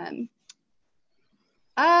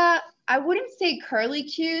 I wouldn't say curly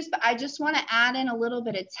cues, but I just want to add in a little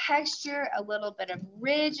bit of texture, a little bit of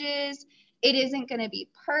ridges. It isn't going to be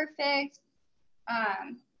perfect.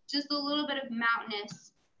 Just a little bit of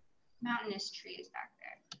mountainous trees back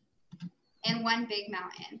there. And one big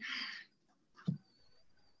mountain.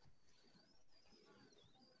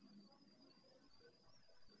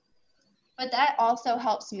 But that also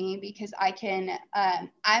helps me because I can,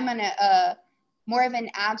 I'm more of an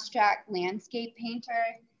abstract landscape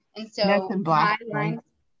painter. And so that's in black, my lines, right?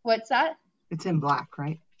 What's that? It's in black,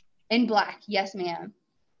 right? In black, yes, ma'am.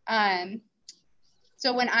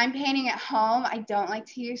 So when I'm painting at home, I don't like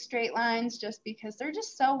to use straight lines just because they're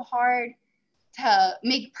just so hard to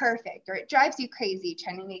make perfect, or it drives you crazy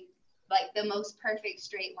trying to make like the most perfect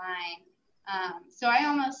straight line. So I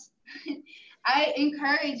almost, I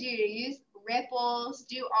encourage you to use ripples,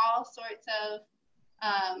 do all sorts of,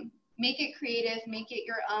 make it creative, make it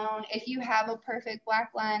your own. If you have a perfect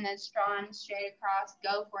black line that's drawn straight across,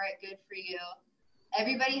 go for it, good for you.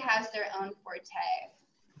 Everybody has their own forte.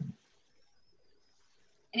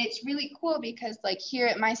 And it's really cool because like here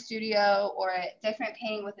at my studio or at Different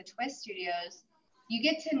Painting with a Twist Studios, you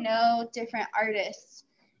get to know different artists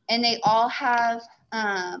and they all have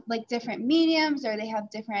like different mediums, or they have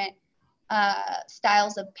different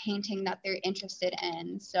styles of painting that they're interested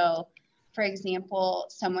in. So for example,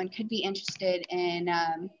 someone could be interested in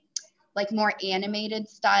like more animated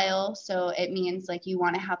style. So it means like you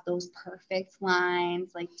want to have those perfect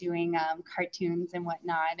lines, like doing cartoons and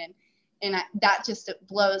whatnot. And that just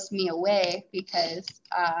blows me away because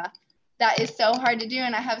that is so hard to do.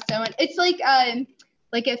 And I have so much, it's like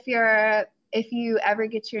if you ever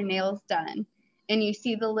get your nails done and you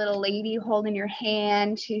see the little lady holding your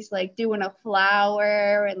hand, she's like doing a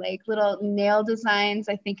flower or like little nail designs.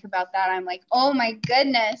 I think about that. I'm like, oh my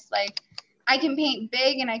goodness, like I can paint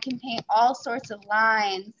big and I can paint all sorts of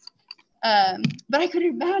lines. But I could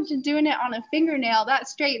imagine doing it on a fingernail that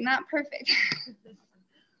straight and that perfect.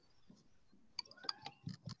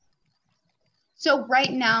 So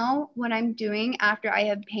right now, what I'm doing after I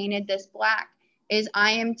have painted this black is I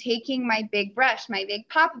am taking my big brush, my big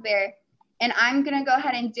Papa Bear, and I'm gonna go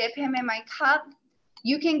ahead and dip him in my cup.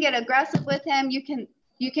 You can get aggressive with him. You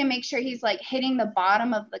can make sure he's like hitting the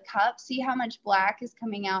bottom of the cup. See how much black is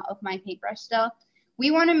coming out of my paintbrush still? We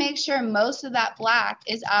wanna make sure most of that black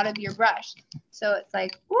is out of your brush. So it's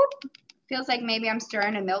like, whoop, feels like maybe I'm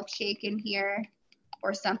stirring a milkshake in here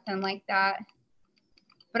or something like that.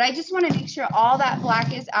 But I just want to make sure all that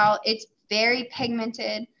black is out. It's very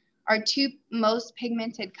pigmented. Our two most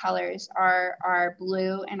pigmented colors are our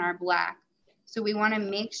blue and our black. So we want to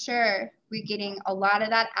make sure we're getting a lot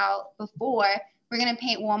of that out before we're going to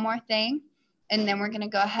paint one more thing. And then we're going to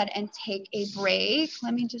go ahead and take a break.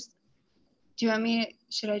 Let me just, do you want me to,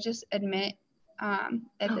 should I just admit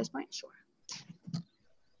at this point? Sure.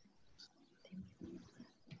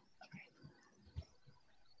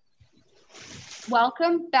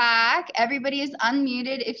 Welcome back. Everybody is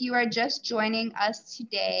unmuted if you are just joining us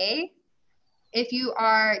today. If you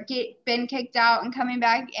are been kicked out and coming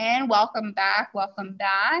back in, welcome back, welcome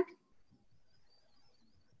back.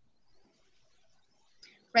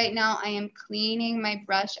 Right now I am cleaning my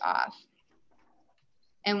brush off.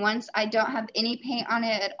 And once I don't have any paint on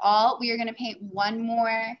it at all, we are gonna paint one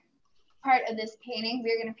more part of this painting.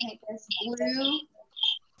 We're gonna paint this blue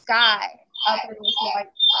sky up in this white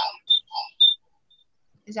spot.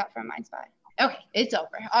 Is that from my spot? Okay, it's over.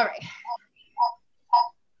 All right.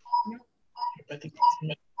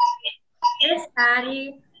 Miss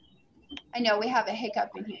Patty. I know we have a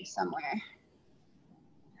hiccup in here somewhere.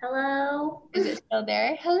 Hello. Is it still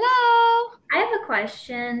there? Hello. I have a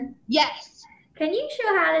question. Yes. Can you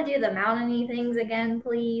show how to do the mountainy things again,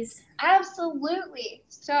 please? Absolutely.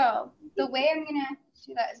 So the way I'm gonna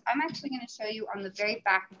do that is I'm actually gonna show you on the very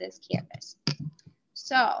back of this canvas.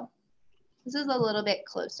 So this is a little bit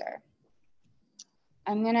closer.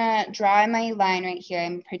 I'm gonna draw my line right here.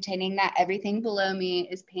 I'm pretending that everything below me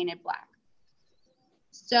is painted black.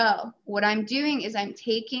 So what I'm doing is I'm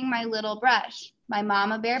taking my little brush, my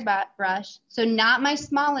Mama Bear brush, so not my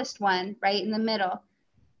smallest one, right in the middle,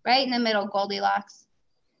 Goldilocks.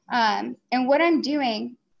 And what I'm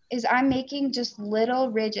doing is I'm making just little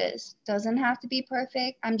ridges. Doesn't have to be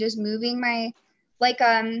perfect. I'm just moving my, like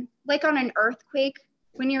on an earthquake.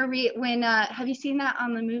 When have you seen that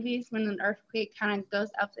on the movies when an earthquake kind of goes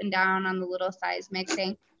up and down on the little seismic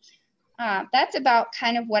thing? That's about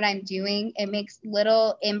kind of what I'm doing. It makes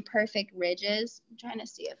little imperfect ridges. I'm trying to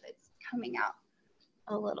see if it's coming out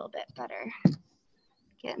a little bit better.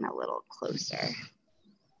 getting a little closer.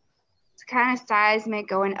 It's kind of seismic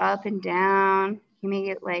going up and down. You make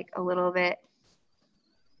it like a little bit.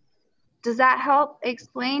 Does that help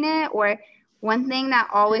explain it? Or one thing that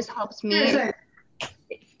always helps me is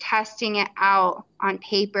testing it out on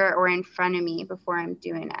paper or in front of me before I'm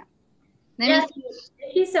doing it. Yes,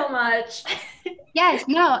 thank you so much. Yes,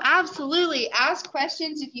 no, absolutely. Ask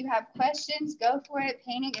questions. If you have questions, go for it.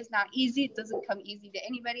 Painting is not easy. It doesn't come easy to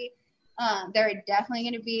anybody. There are definitely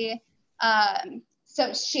going to be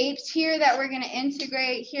some shapes here that we're going to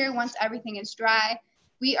integrate here once everything is dry.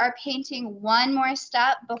 We are painting one more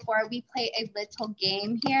step before we play a little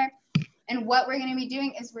game here. And what we're going to be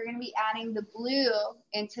doing is we're going to be adding the blue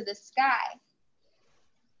into the sky.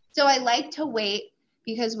 So I like to wait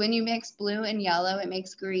because when you mix blue and yellow, it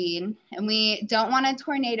makes green. And we don't want a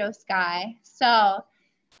tornado sky. So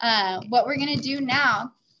what we're going to do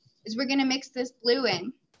now is we're going to mix this blue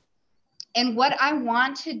in. And what I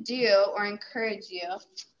want to do or encourage you,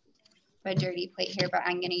 a dirty plate here, but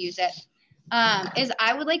I'm going to use it, is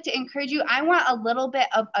I would like to encourage you, I want a little bit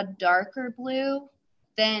of a darker blue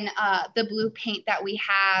than the blue paint that we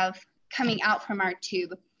have coming out from our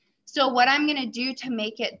tube. So what I'm going to do to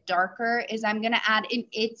make it darker is I'm going to add an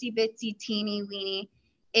itsy bitsy teeny weeny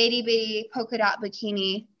itty bitty polka dot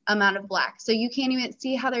bikini amount of black. So you can't even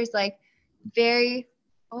see how there's like very,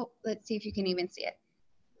 oh, let's see if you can even see it.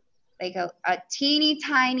 Like a teeny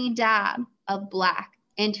tiny dab of black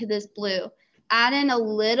into this blue. Add in a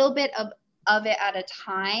little bit of it at a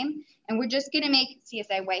time. And we're just gonna make, see as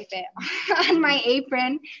I wipe it on my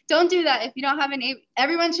apron. Don't do that if you don't have an apron.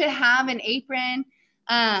 Everyone should have an apron.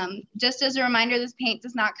 Just as a reminder, this paint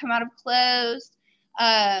does not come out of clothes.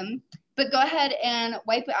 But go ahead and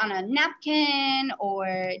wipe it on a napkin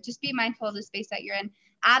or just be mindful of the space that you're in.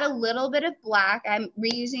 Add a little bit of black. I'm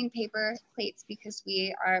reusing paper plates because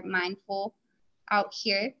we are mindful out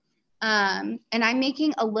here. And I'm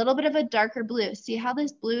making a little bit of a darker blue. See how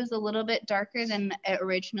this blue is a little bit darker than it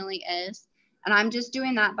originally is? And I'm just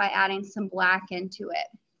doing that by adding some black into it.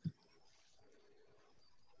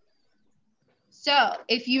 So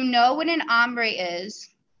if you know what an ombre is,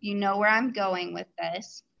 you know where I'm going with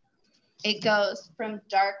this. It goes from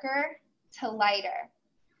darker to lighter.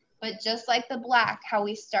 But just like the black, how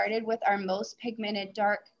we started with our most pigmented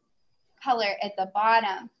dark color at the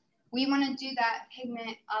bottom, we want to do that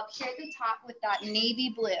pigment up here at the top with that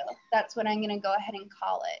navy blue. That's what I'm going to go ahead and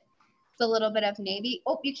call it. It's a little bit of navy.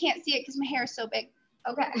 Oh, you can't see it because my hair is so big.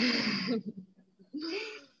 Okay.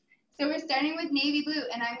 So we're starting with navy blue,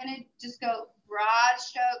 and I'm going to just go broad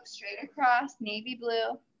stroke straight across navy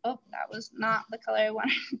blue. Oh, that was not the color I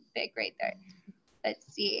wanted. Big right there.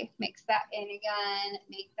 Let's see, mix that in again,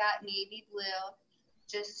 make that navy blue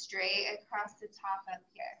just straight across the top up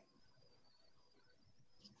here.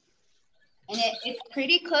 And it's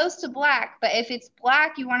pretty close to black, but if it's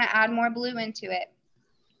black, you want to add more blue into it.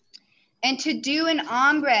 And to do an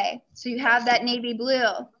ombre, so you have that navy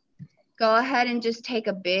blue, go ahead and just take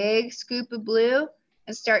a big scoop of blue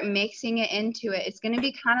and start mixing it into it. It's going to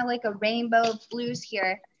be kind of like a rainbow of blues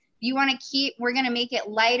here. You want to keep, we're going to make it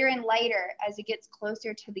lighter and lighter as it gets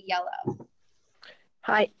closer to the yellow.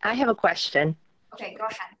 Hi, I have a question. Okay, go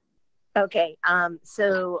ahead. Okay,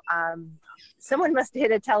 someone must have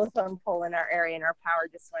hit a telephone pole in our area and our power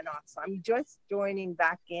just went off. So I'm just joining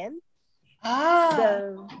back in.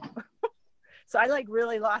 So I like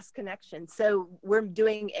really lost connection. So we're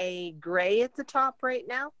doing a gray at the top right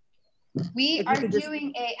now? We are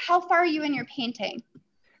doing how far are you in your painting?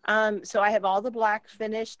 So I have all the black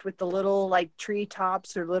finished with the little like tree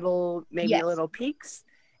tops or little, maybe little peaks.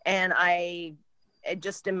 And I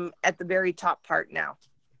just am at the very top part now.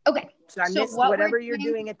 Okay. So I missed whatever you're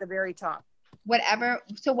doing at the very top.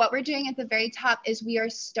 So what we're doing at the very top is we are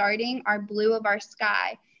starting our blue of our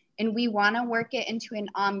sky and we want to work it into an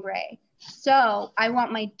ombre. So I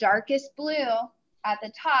want my darkest blue at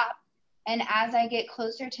the top. And as I get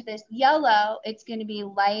closer to this yellow, it's going to be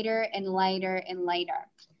lighter and lighter and lighter.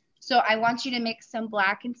 So I want you to mix some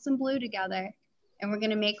black and some blue together. And we're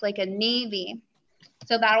going to make like a navy.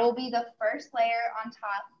 So that will be the first layer on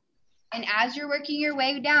top. And as you're working your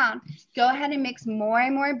way down, go ahead and mix more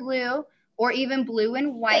and more blue or even blue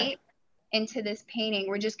and white into this painting.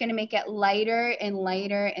 We're just going to make it lighter and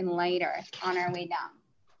lighter and lighter on our way down.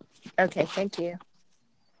 Okay, thank you.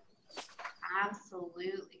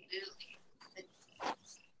 Absolutely.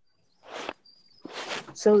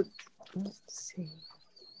 So let's see.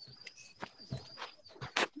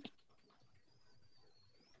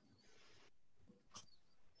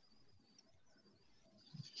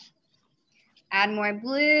 Add more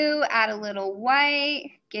blue, add a little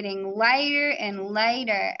white, getting lighter and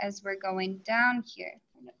lighter as we're going down here.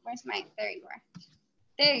 Where's my, there you are.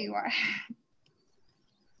 There you are.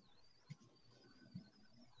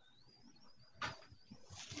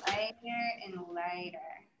 Lighter and lighter.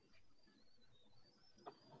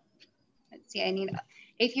 Let's see,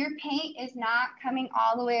 if your paint is not coming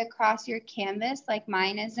all the way across your canvas, like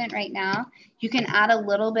mine isn't right now, you can add a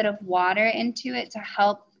little bit of water into it to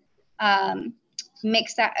help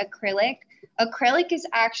mix that acrylic. Acrylic is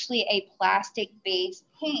actually a plastic-based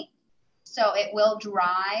paint, so it will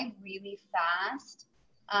dry really fast.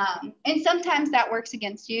 And sometimes that works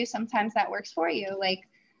against you, sometimes that works for you. Like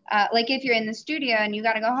if you're in the studio and you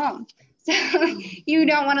gotta go home. So you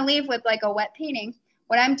don't wanna leave with like a wet painting.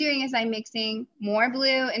 What I'm doing is I'm mixing more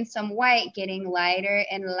blue and some white, getting lighter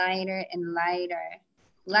and lighter and lighter.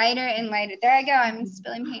 Lighter and lighter. There I go, I'm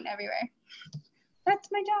spilling paint everywhere. That's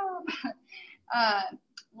my job.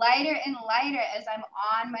 Lighter and lighter as I'm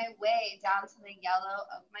on my way down to the yellow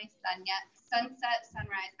of my sunset,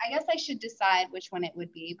 sunrise. I guess I should decide which one it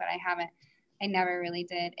would be, but I haven't. I never really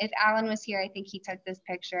did. If Alan was here, I think he took this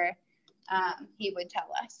picture. He would tell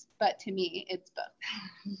us, but to me, it's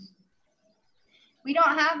both. We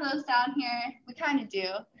don't have those down here. We kind of do.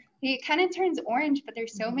 It kind of turns orange, but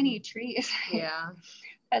there's so many trees. Yeah.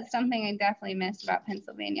 That's something I definitely missed about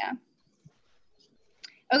Pennsylvania.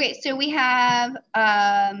 Okay, so we have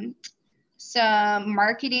some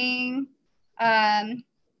marketing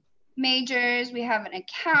majors. We have an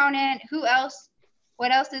accountant. Who else?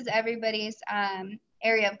 What else is everybody's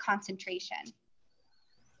area of concentration?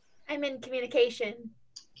 I'm in communication.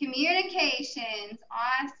 Communications,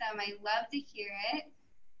 awesome. I love to hear it.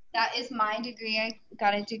 That is my degree. I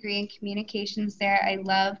got a degree in communications there. I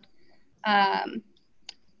loved,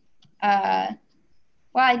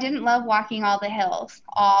 well, I didn't love walking all the hills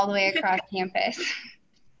all the way across campus.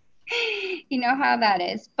 You know how that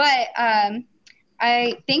is. But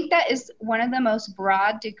I think that is one of the most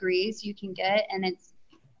broad degrees you can get. And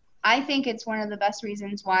I think it's one of the best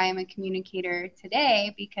reasons why I'm a communicator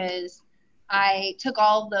today, because I took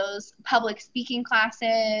all those public speaking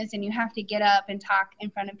classes, and you have to get up and talk in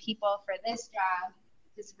front of people for this job.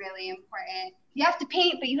 It's really important. You have to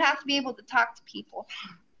paint, but you have to be able to talk to people.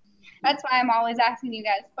 That's why I'm always asking you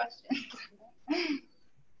guys questions.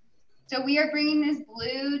 So we are bringing this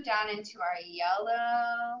blue down into our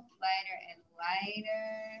yellow, lighter and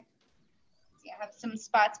lighter. See, I have some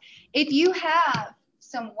spots. If you have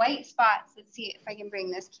some white spots, let's see if I can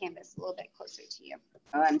bring this canvas a little bit closer to you.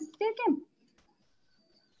 Oh, I'm sticking.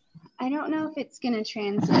 I don't know if it's gonna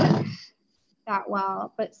translate that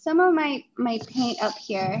well, but some of my paint up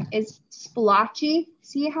here is splotchy.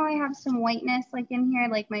 See how I have some whiteness like in here,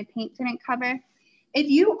 like my paint didn't cover? If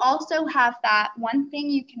you also have that, one thing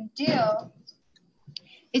you can do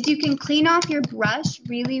is you can clean off your brush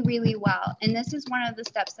really, really well. And this is one of the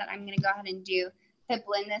steps that I'm gonna go ahead and do to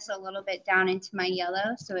blend this a little bit down into my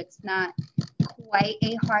yellow so it's not quite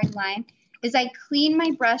a hard line. Is I clean my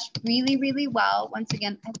brush really, really well. Once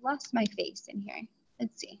again, I've lost my face in here.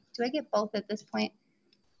 Let's see, do I get both at this point?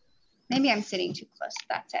 Maybe I'm sitting too close,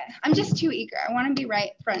 that's it. I'm just too eager, I wanna be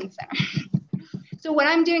right front and center. So what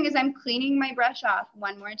I'm doing is I'm cleaning my brush off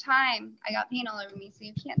one more time. I got paint all over me, so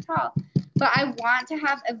you can't tell. But I want to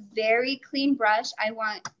have a very clean brush.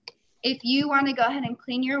 If you wanna go ahead and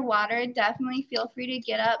clean your water, definitely feel free to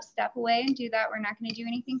get up, step away and do that. We're not gonna do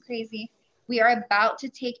anything crazy. We are about to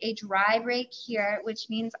take a dry break here, which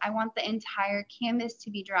means I want the entire canvas to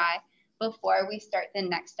be dry before we start the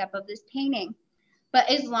next step of this painting. But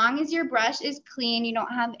as long as your brush is clean, you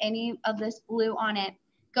don't have any of this blue on it,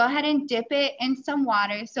 go ahead and dip it in some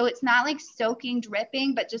water. So it's not like soaking,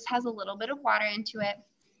 dripping, but just has a little bit of water into it.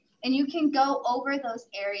 And you can go over those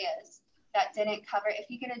areas that didn't cover. If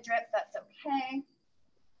you get a drip, that's okay.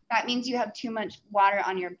 That means you have too much water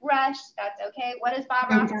on your brush. That's okay. What does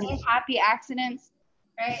Bob Ross say? Happy accidents,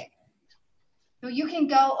 right? So you can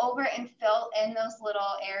go over and fill in those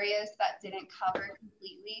little areas that didn't cover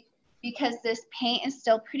completely, because this paint is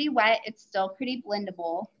still pretty wet. It's still pretty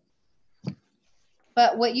blendable.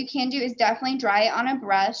 But what you can do is definitely dry it on a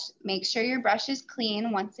brush. Make sure your brush is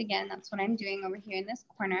clean. Once again, that's what I'm doing over here in this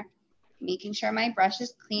corner. Making sure my brush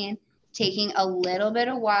is clean, taking a little bit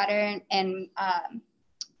of water and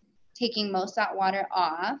taking most of that water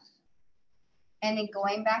off, and then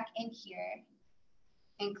going back in here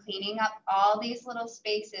and cleaning up all these little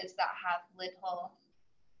spaces that have little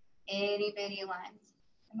itty bitty lines.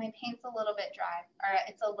 And my paint's a little bit dry, or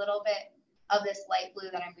it's a little bit of this light blue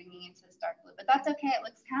that I'm bringing into this dark blue, but that's okay. It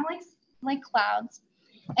looks kind of like clouds.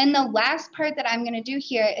 And the last part that I'm gonna do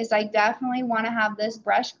here is I definitely wanna have this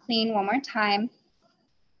brush clean one more time,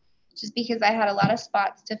 just because I had a lot of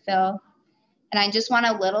spots to fill. And I just want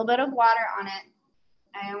a little bit of water on it.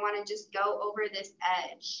 I want to just go over this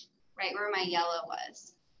edge, right where my yellow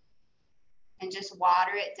was, and just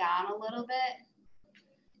water it down a little bit.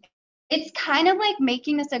 It's kind of like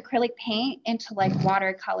making this acrylic paint into like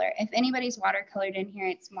watercolor. If anybody's watercolored in here,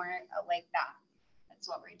 it's more like that. That's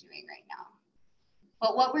what we're doing right now.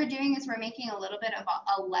 But what we're doing is we're making a little bit of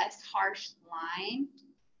a less harsh line.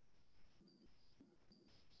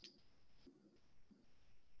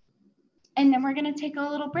 And then we're gonna take a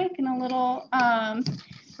little break and a little,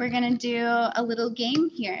 we're gonna do a little game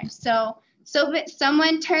here. So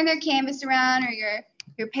someone turn their canvas around or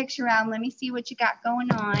your picture around. Let me see what you got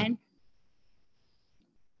going on.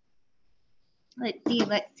 Let's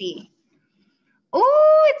see.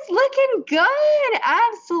 Oh, it's looking good.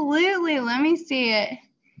 Absolutely. Let me see it.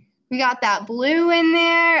 We got that blue in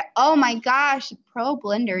there. Oh my gosh, Pro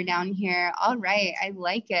Blender down here. All right, I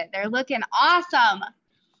like it. They're looking awesome.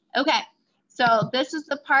 Okay, so this is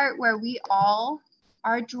the part where we all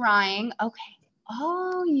are drawing. Okay.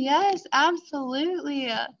 Oh, yes,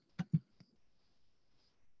 absolutely.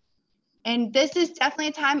 And this is definitely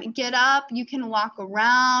a time to get up. You can walk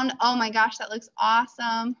around. Oh my gosh, that looks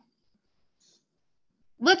awesome.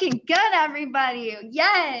 Looking good, everybody.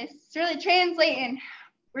 Yes, it's really translating.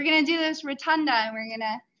 We're gonna do this rotunda, and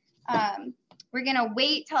we're gonna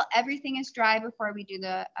wait till everything is dry before we do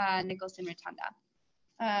the Nicholson rotunda.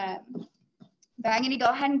 But I'm gonna go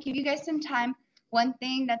ahead and give you guys some time. One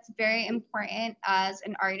thing that's very important as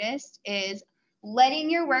an artist is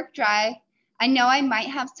letting your work dry. I know I might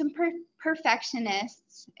have some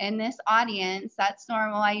perfectionists in this audience. That's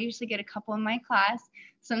normal. I usually get a couple in my class.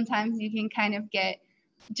 Sometimes you can kind of get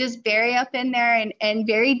just very up in there and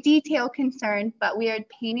very detail concerned, but we are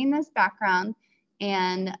painting this background,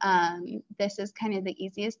 and this is kind of the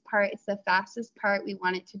easiest part. It's the fastest part. We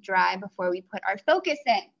want it to dry before we put our focus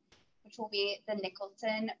in, which will be the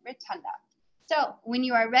Nicholson rotunda. So when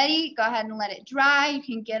you are ready, go ahead and let it dry. You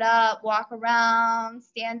can get up, walk around,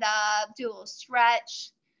 stand up, do a little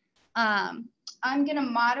stretch. I'm gonna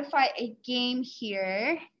modify a game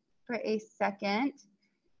here for a second,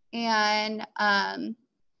 and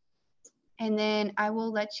then I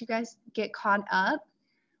will let you guys get caught up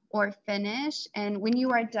or finish. And when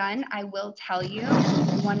you are done, I will tell you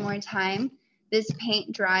one more time, this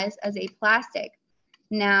paint dries as a plastic.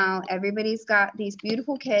 Now, everybody's got these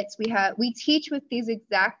beautiful kits. We teach with these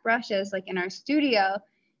exact brushes like in our studio,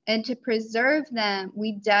 and to preserve them,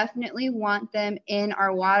 we definitely want them in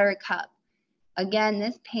our water cup. Again,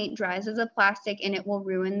 this paint dries as a plastic and it will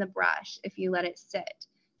ruin the brush if you let it sit.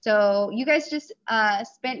 So you guys just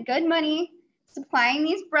spent good money supplying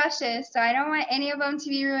these brushes, so I don't want any of them to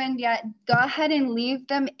be ruined yet. Go ahead and leave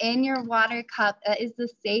them in your water cup. That is the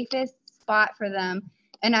safest spot for them.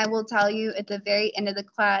 And I will tell you at the very end of the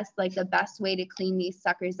class, like the best way to clean these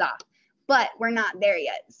suckers off. But we're not there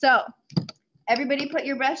yet. So everybody put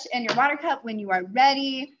your brush in your water cup when you are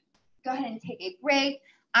ready. Go ahead and take a break.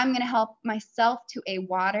 I'm gonna help myself to a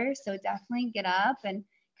water, so definitely get up and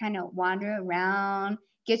kind of wander around,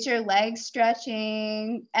 get your legs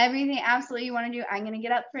stretching, everything absolutely you wanna do. I'm gonna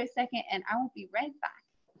get up for a second and I will be right back.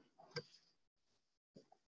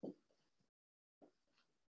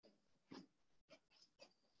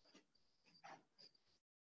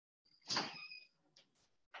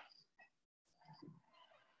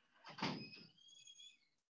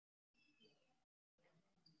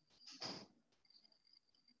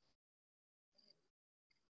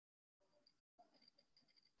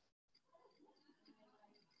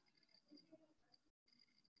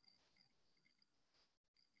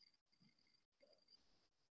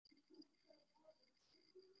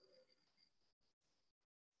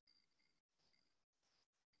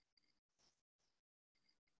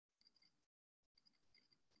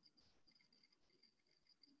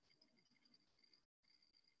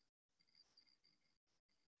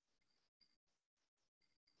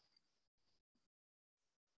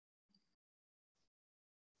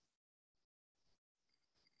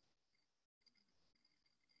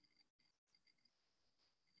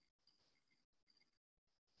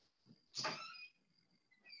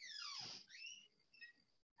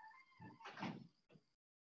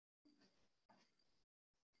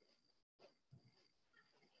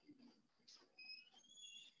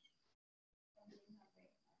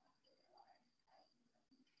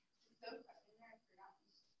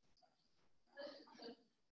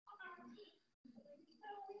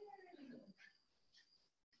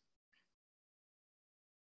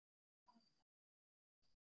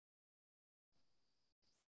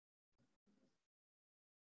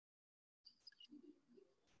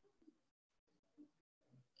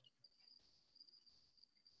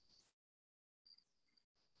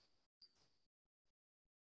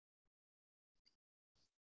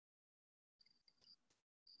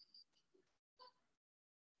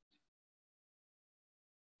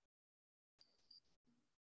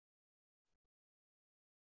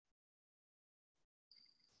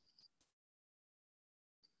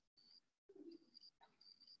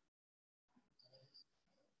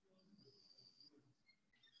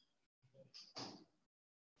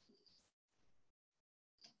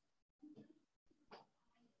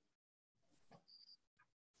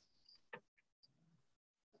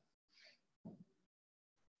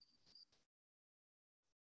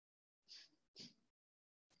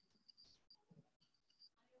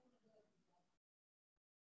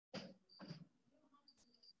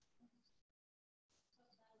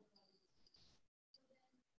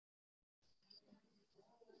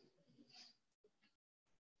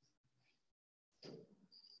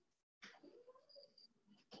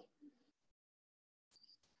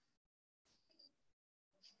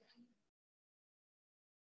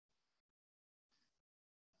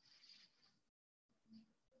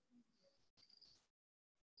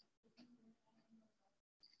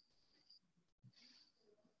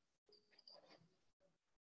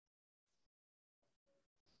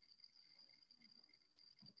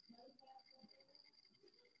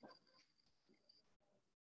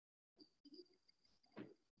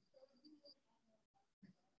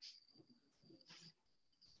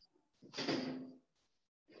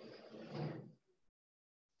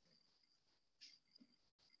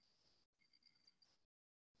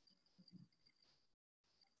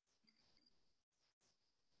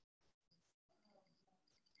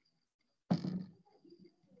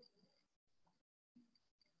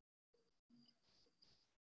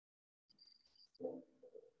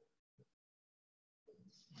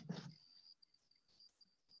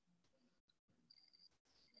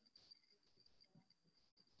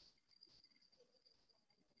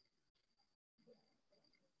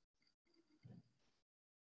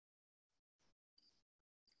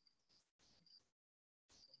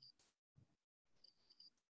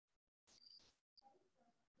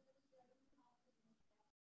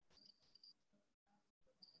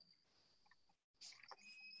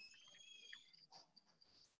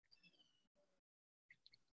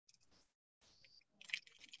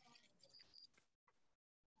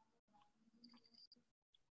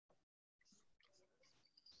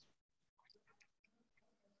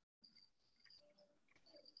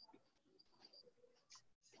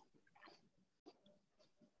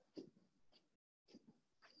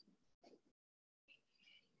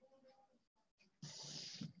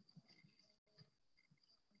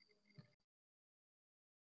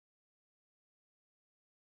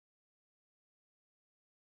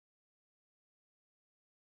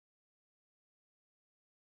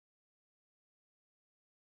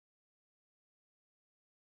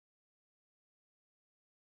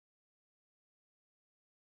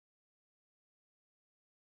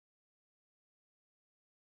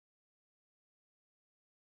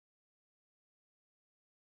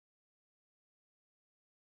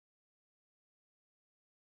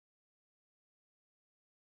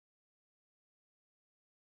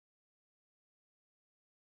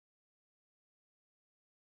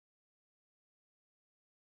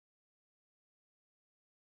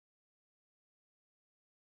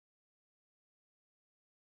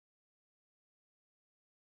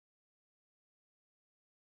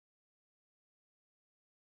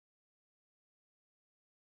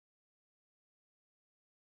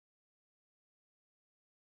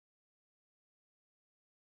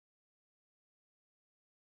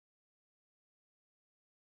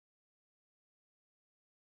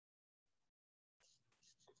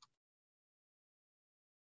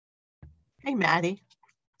 Hey, Maddie,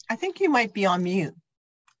 I think you might be on mute.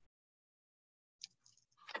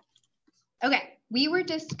 Okay, we were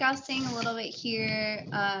discussing a little bit here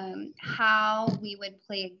how we would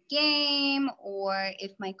play a game or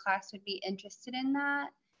if my class would be interested in that.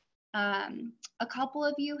 A couple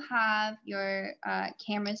of you have your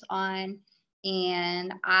cameras on,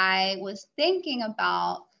 and I was thinking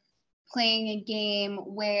about playing a game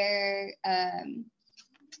where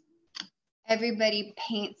everybody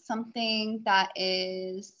paints something that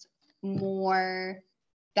is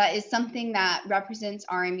something that represents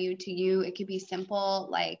RMU to you. It could be simple,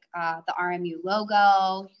 like the RMU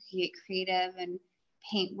logo. You can get creative and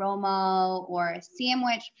paint Romo or a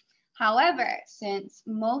sandwich. However, since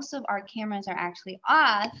most of our cameras are actually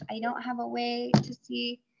off, I don't have a way to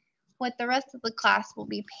see what the rest of the class will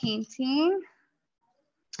be painting.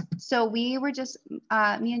 So we were just,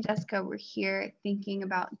 me and Jessica were here thinking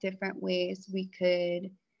about different ways we could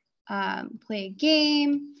play a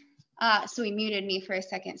game. So we muted me for a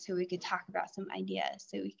second so we could talk about some ideas,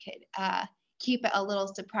 so we could keep it a little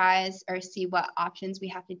surprise or see what options we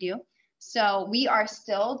have to do. So we are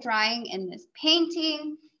still drawing in this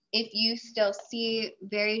painting. If you still see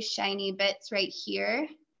very shiny bits right here,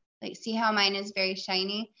 like see how mine is very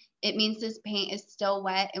shiny, it means this paint is still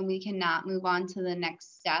wet and we cannot move on to the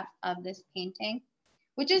next step of this painting.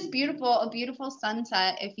 which is beautiful, a beautiful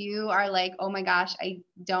sunset. If you are like, oh my gosh, I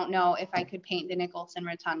don't know if I could paint the Nicholson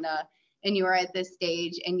Rotunda, and you are at this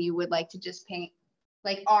stage and you would like to just paint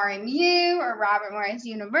like RMU or Robert Morris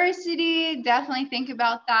University, definitely think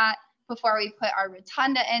about that before we put our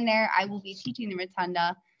rotunda in there. I will be teaching the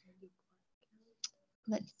rotunda.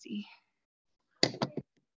 Let's see.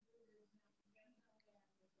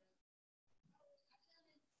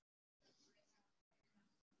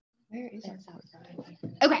 Where is it?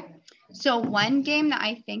 Okay, so one game that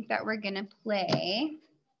I think that we're gonna play,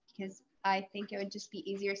 because I think it would just be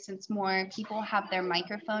easier since more people have their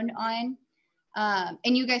microphone on,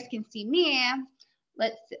 and you guys can see me.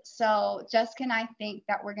 So Jessica and I think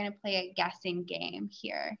that we're gonna play a guessing game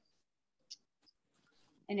here.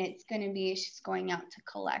 And it's going to be, she's going out to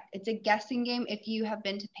collect. It's a guessing game. If you have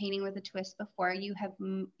been to Painting with a Twist before, you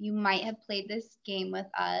might have played this game with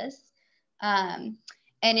us. And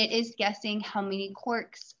it is guessing how many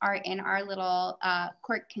corks are in our little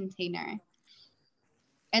cork container.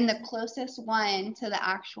 And the closest one to the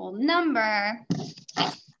actual number,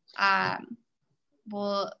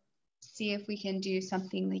 we'll see if we can do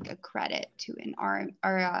something like a credit to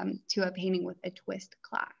to a Painting with a Twist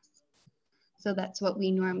class. So that's what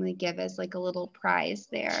we normally give as like a little prize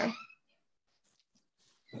there.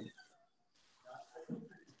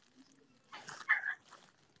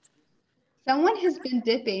 Someone has been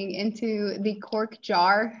dipping into the cork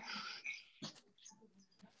jar.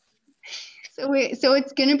 So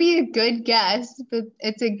it's going to be a good guess, but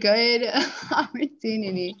it's a good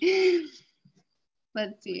opportunity.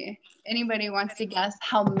 Let's see. Anybody wants to guess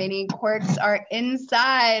how many corks are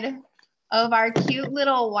inside of our cute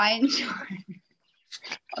little wine jar?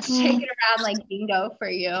 I'll shake it around like bingo for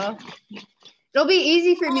you. It'll be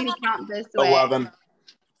easy for me to count this way. 11.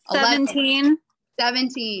 17.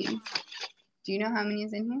 17. Do you know how many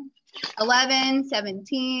is in here? 11,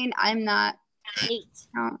 17. I'm not. 8.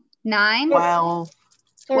 9. 12.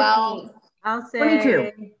 12. I'll say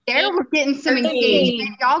 22. There we're getting some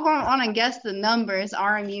engagement. Y'all gonna want to guess the numbers.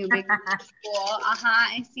 RMU, big school.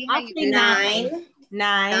 I see how you do that.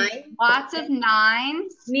 9. Lots of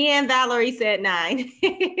 9s. Me and Valerie said 9.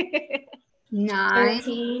 9.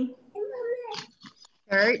 13.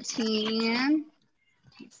 13.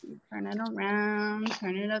 Let's see, turn it around,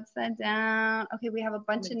 turn it upside down. Okay, we have a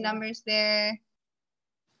bunch of numbers there.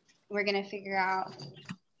 We're gonna figure out.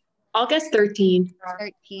 I'll guess 13.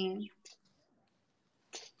 13.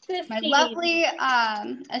 15. My lovely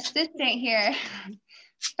assistant here,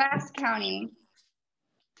 fast counting.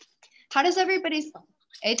 How does everybody's?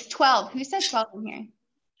 It's 12. Who said 12 in here?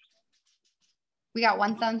 We got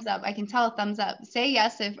one thumbs up. I can tell a thumbs up. Say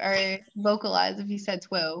yes or vocalize if you said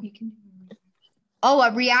 12. Oh,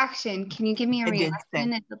 a reaction. Can you give me a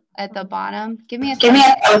reaction at the bottom? Give me a thumbs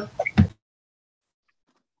up.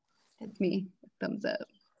 That's me. Thumbs up.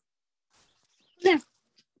 Yeah.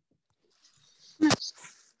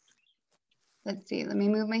 Let's see. Let me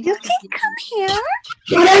move my. You can come here.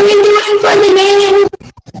 What are you doing for the name?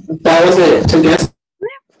 That was it. To guess.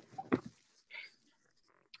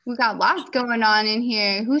 We got lots going on in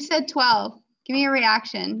here. Who said 12? Give me a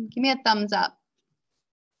reaction. Give me a thumbs up.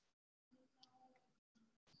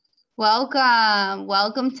 Welcome.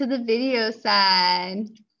 Welcome to the video side.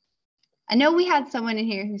 I know we had someone in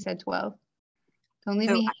here who said 12. Don't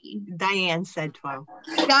leave me hanging. Diane said 12.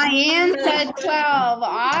 Diane said 12.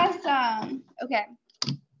 Awesome. Okay.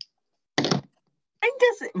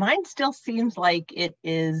 Mine still seems like it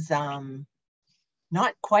is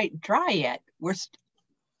not quite dry yet.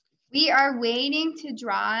 We are waiting to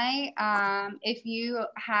dry. If you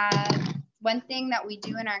have one thing that we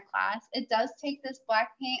do in our class, it does take this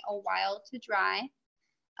black paint a while to dry.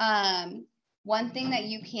 One thing that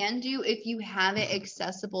you can do if you have it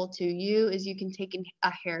accessible to you is you can take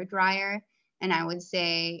a hair dryer. And I would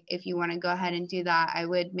say if you want to go ahead and do that, I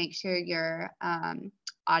would make sure your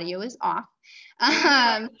audio is off.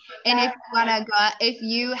 And if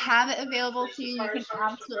you have it available to you, you can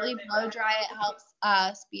absolutely blow dry. It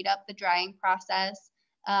helps speed up the drying process.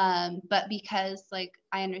 But because like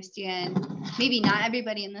I understand maybe not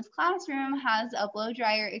everybody in this classroom has a blow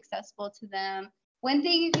dryer accessible to them. One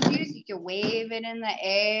thing you can do is you can wave it in the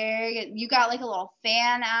air. You got like a little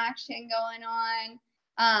fan action going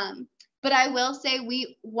on. But I will say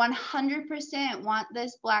we 100% want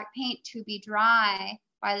this black paint to be dry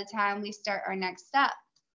by the time we start our next step.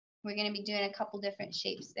 We're going to be doing a couple different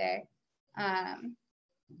shapes there.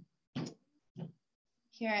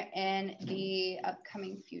 Here in the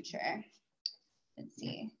upcoming future. Let's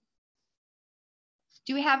see.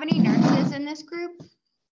 Do we have any nurses in this group?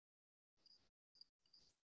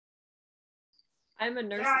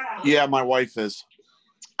 Yeah, my wife is.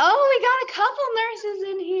 Oh, we got a couple nurses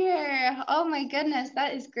in here. Oh my goodness,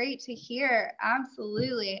 that is great to hear.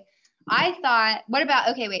 Absolutely. I thought, what about,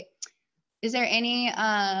 okay, wait. Is there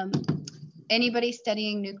anybody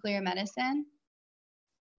studying nuclear medicine?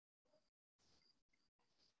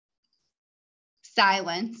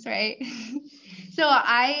 Silence, right? So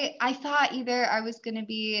I thought either I was going to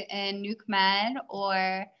be in nuke med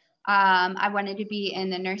or I wanted to be in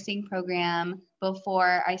the nursing program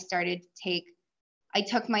before I started to I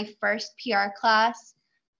took my first PR class.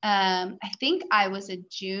 I think I was a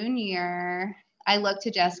junior. I looked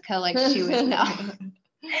to Jessica like she would know.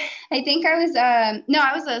 I think I was, no,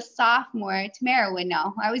 I was a sophomore. Tamara would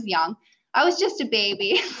know. I was young. I was just a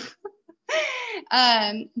baby.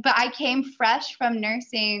 But I came fresh from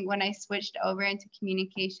nursing when I switched over into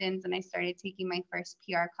communications and I started taking my first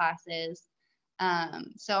PR classes.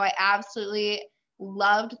 So I absolutely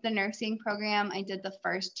loved the nursing program. I did the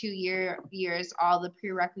first 2 years, all the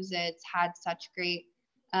prerequisites, had such great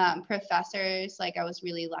professors. Like I was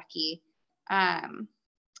really lucky. And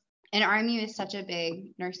RMU is such a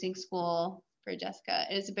big nursing school for Jessica.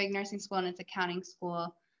 It is a big nursing school and it's a accounting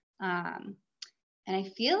school. And I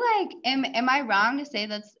feel like, am I wrong to say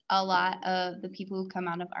that's a lot of the people who come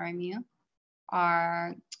out of RMU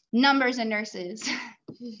are numbers and nurses?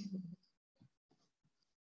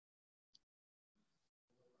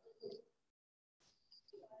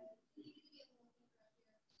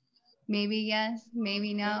 Maybe yes,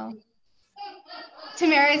 maybe no.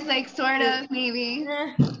 Tamara's like sort of, maybe.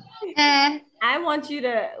 I want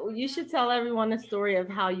you should tell everyone the story of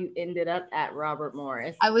how you ended up at Robert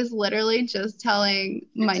Morris. I was literally just telling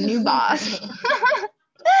my new boss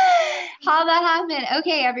how that happened.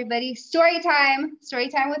 Okay, everybody, story time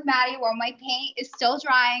with Maddie while my paint is still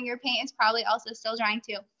drying. Your paint is probably also still drying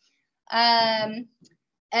too.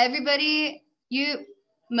 Everybody,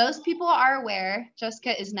 most people are aware,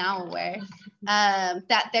 Jessica is now aware,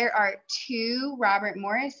 that there are 2 Robert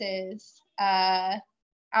Morrises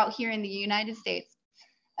out here in the United States.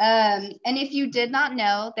 And if you did not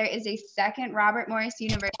know, there is a second Robert Morris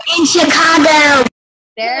University in Chicago.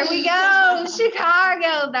 There we go,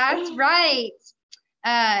 Chicago, that's right.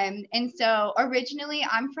 And so originally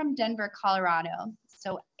I'm from Denver, Colorado.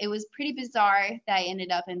 So it was pretty bizarre that I ended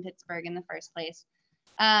up in Pittsburgh in the first place.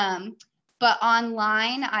 But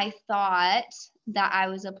online, I thought that I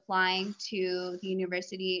was applying to the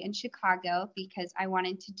university in Chicago because I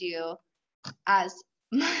wanted to do as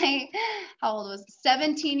my, how old was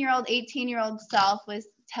 17-year-old, 18-year-old self was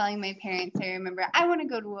telling my parents, I remember, I want to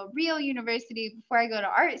go to a real university before I go to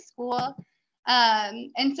art school.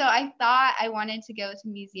 And so I thought I wanted to go to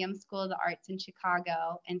Museum School of the Arts in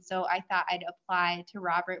Chicago. And so I thought I'd apply to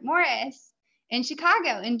Robert Morris in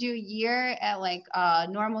Chicago and do a year at like a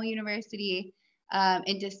normal university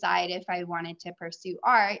and decide if I wanted to pursue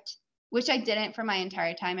art, which I didn't for my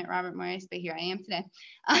entire time at Robert Morris, but here I am today.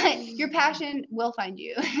 Your passion will find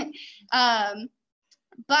you.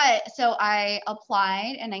 But so I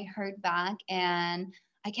applied and I heard back and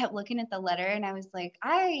I kept looking at the letter and I was like,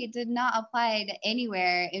 I did not apply to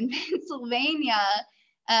anywhere in Pennsylvania.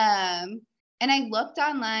 And I looked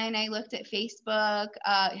online, I looked at Facebook,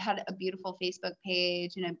 it had a beautiful Facebook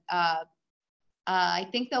page and I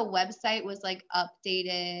think the website was like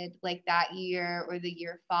updated like that year or the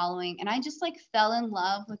year following. And I just like fell in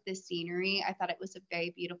love with the scenery. I thought it was a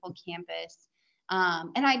very beautiful campus.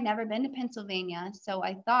 And I'd never been to Pennsylvania. So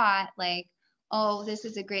I thought like, oh, this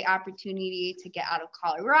is a great opportunity to get out of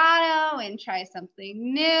Colorado and try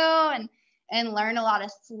something new and learn a lot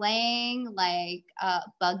of slang like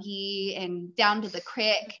buggy and down to the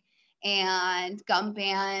crick and gum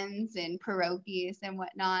bands and pierogies and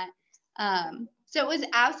whatnot. So it was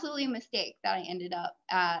absolutely a mistake that I ended up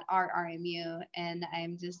at our RMU, and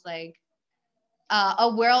I'm just like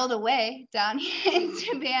a world away down here in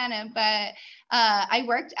Savannah. But I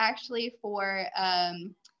worked actually for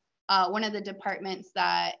one of the departments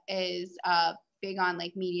that is big on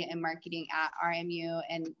like media and marketing at RMU,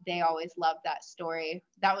 and they always loved that story.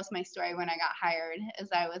 That was my story when I got hired, as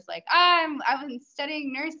I was like, I was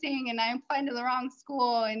studying nursing and I applied to the wrong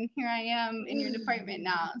school, and here I am in your department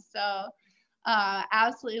now. So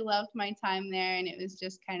absolutely loved my time there, and it was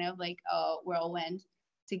just kind of like a whirlwind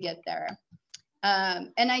to get there.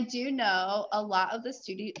 And I do know a lot of the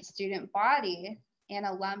student body and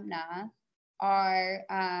alumna are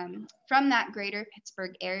from that greater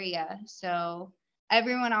Pittsburgh area. So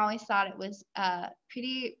everyone always thought it was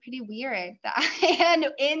pretty weird that I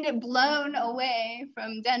had blown away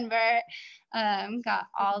from Denver, got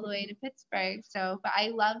all the way to Pittsburgh. So, but I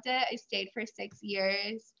loved it. I stayed for 6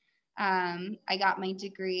 years. I got my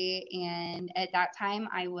degree, and at that time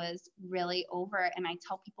I was really over it. And I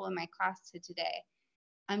tell people in my class to today,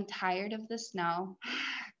 I'm tired of the snow.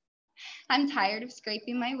 I'm tired of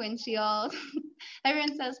scraping my windshield.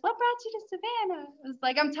 Everyone says, what brought you to Savannah? I was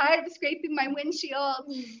like, I'm tired of scraping my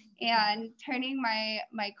windshield and turning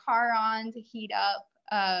my car on to heat up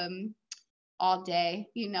all day,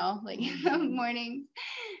 you know, like in the morning.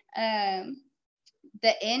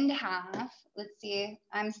 The end half, let's see,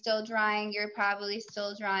 I'm still drying. You're probably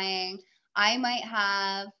still drying. I might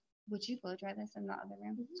have, would you blow dry this in the other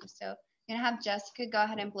room? Just so I'm gonna have Jessica go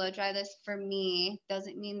ahead and blow dry this for me.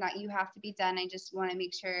 Doesn't mean that you have to be done. I just want to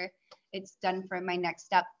make sure it's done for my next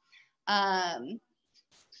step. I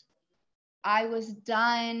was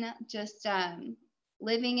done just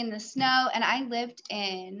living in the snow, and I lived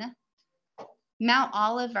in Mount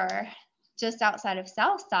Oliver, just outside of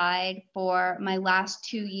Southside, for my last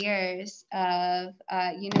 2 years of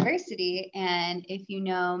university. And if you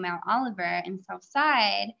know Mount Oliver and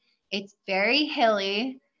Southside, it's very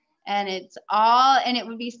hilly, and it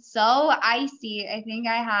would be so icy. I think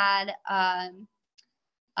I had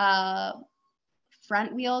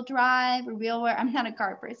front wheel drive or I'm not a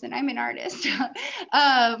car person, I'm an artist.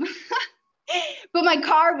 But my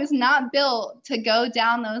car was not built to go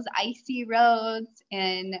down those icy roads.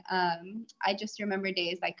 And I just remember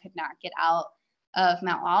days I could not get out of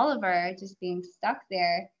Mount Oliver, just being stuck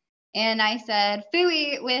there. And I said,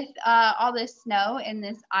 phooey with all this snow and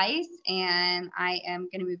this ice, and I am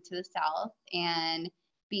going to move to the south and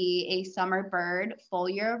be a summer bird full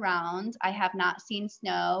year round. I have not seen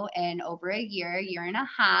snow in over a year and a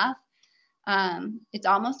half. It's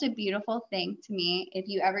almost a beautiful thing to me. If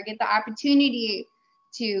you ever get the opportunity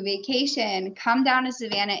to vacation, come down to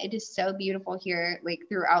Savannah. It is so beautiful here, like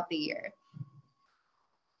throughout the year.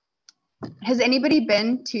 Has anybody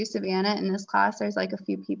been to Savannah in this class? There's like a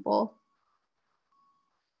few people.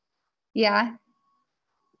 Yeah,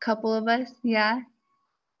 a couple of us, yeah.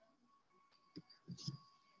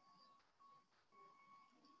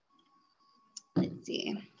 Let's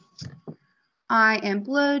see. I am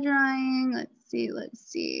blow drying. Let's see.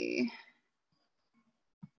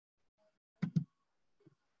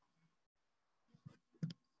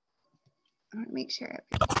 I want to make sure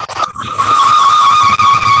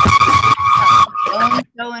everything's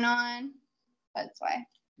going on. That's why.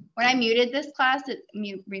 When I muted this class, it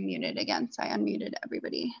remuted again, so I unmuted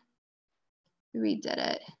everybody. Redid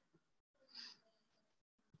it.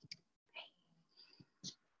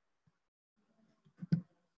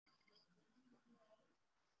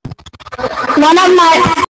 One of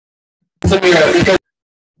my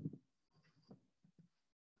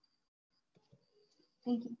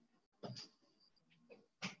Thank you.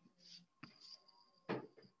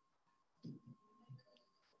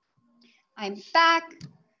 I'm back.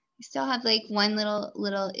 I still have like one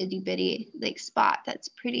little itty bitty like spot that's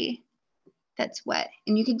pretty, that's wet.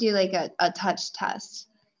 And you can do like a touch test.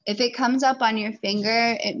 If it comes up on your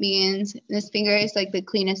finger, it means this finger is like the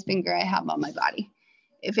cleanest finger I have on my body.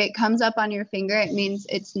 If it comes up on your finger, it means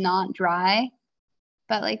it's not dry.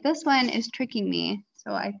 But like this one is tricking me.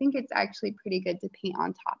 So I think it's actually pretty good to paint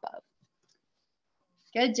on top of.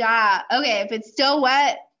 Good job. Okay, if it's still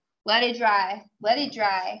wet, let it dry. Let it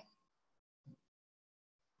dry.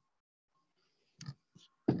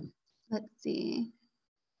 Let's see.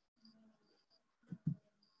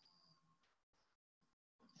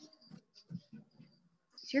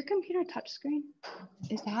 Is your computer touchscreen?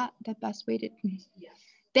 Is that the best way to? Yes.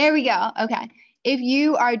 There we go. Okay. If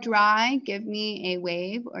you are dry, give me a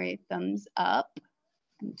wave or a thumbs up.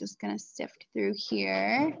 I'm just going to sift through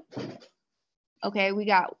here. Okay, we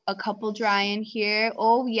got a couple dry in here.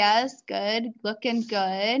 Oh, yes. Good. Looking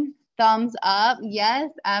good. Thumbs up.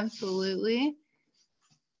 Yes, absolutely.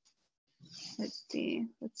 Let's see.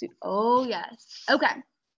 Let's see. Oh, yes. Okay.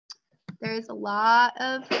 There's a lot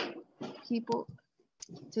of people.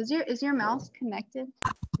 Is your mouse connected?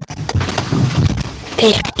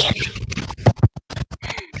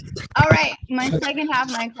 All right, my second half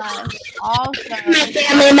of my class. Also, my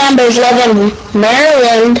family members live in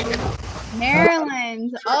Maryland.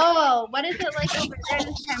 Maryland. Oh, what is it like over there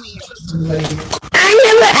this time of year? I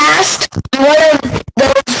never asked one of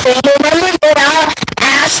those family members, but I'll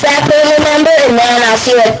ask that family member and then I'll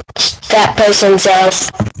see what that person says.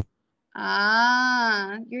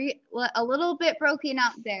 Ah, you're a little bit broken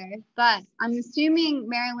up there, but I'm assuming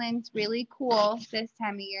Maryland's really cool this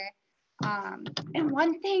time of year. And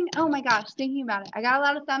one thing, oh my gosh, thinking about it, I got a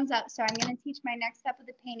lot of thumbs up, so I'm going to teach my next step of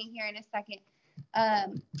the painting here in a second.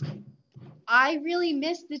 I really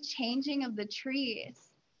miss the changing of the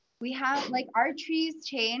trees. We have like our trees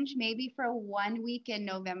change maybe for 1 week in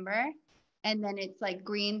November, and then it's like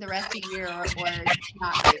green the rest of the year or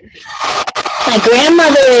not green. My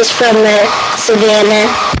grandmother is from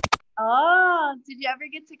Savannah. Oh, did you ever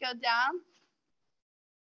get to go down?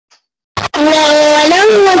 No, I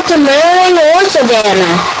never went to Maryland or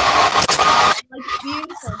Savannah. Like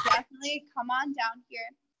beautiful. Definitely come on down here.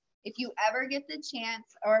 If you ever get the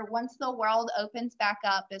chance, or once the world opens back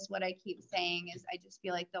up, is what I keep saying, is I just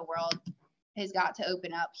feel like the world has got to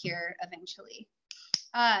open up here eventually.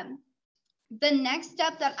 The next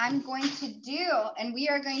step that I'm going to do, and we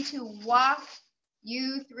are going to walk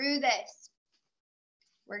you through this.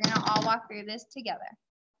 We're going to all walk through this together.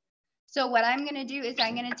 So what I'm going to do is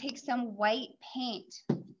I'm going to take some white paint.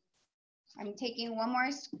 I'm taking one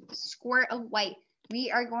more squirt of white.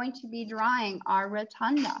 We are going to be drawing our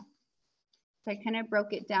rotunda. So I kind of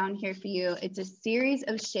broke it down here for you. It's a series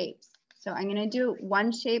of shapes. So I'm going to do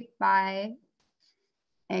one shape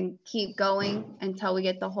and keep going until we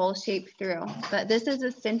get the whole shape through. But this is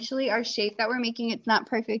essentially our shape that we're making. It's not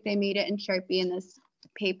perfect. I made it in Sharpie and this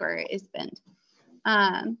paper is bent.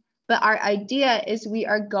 But our idea is we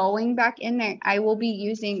are going back in there. I will be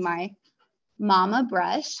using my mama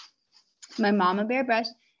brush, my mama bear brush,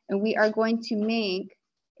 and we are going to make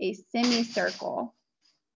a semicircle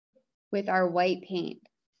with our white paint.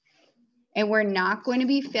 And we're not going to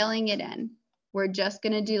be filling it in. We're just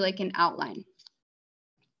going to do like an outline.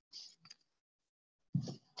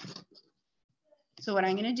 So what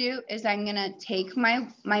I'm going to do is I'm going to take my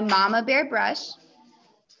mama bear brush,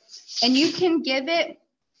 and you can give it,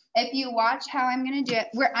 if you watch how I'm going to do it,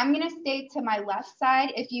 where I'm going to stay to my left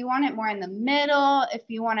side. If you want it more in the middle, if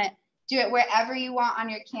you want to do it wherever you want on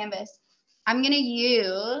your canvas, I'm going to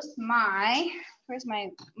use where's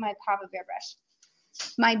my Papa Bear brush?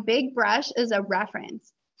 My big brush is a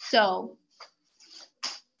reference. So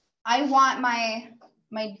I want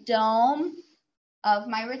my dome of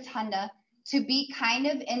my rotunda to be kind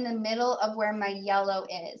of in the middle of where my yellow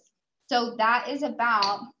is. So that is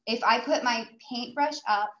about, if I put my paintbrush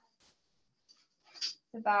up,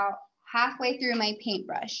 it's about halfway through my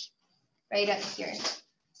paintbrush, right up here.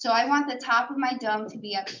 So I want the top of my dome to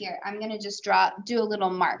be up here. I'm gonna just do a little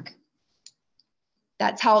mark.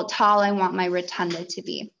 That's how tall I want my rotunda to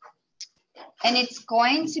be. And it's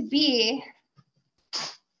going to be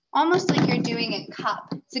almost like you're doing a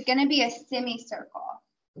cup. It's gonna be a semicircle.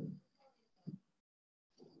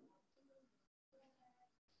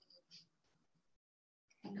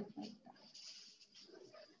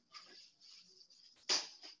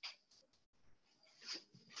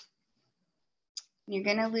 You're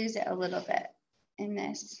gonna lose it a little bit in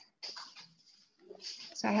this.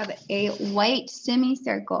 So I have a white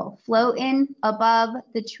semicircle floating above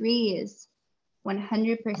the trees,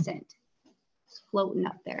 100%. It's floating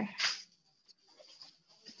up there.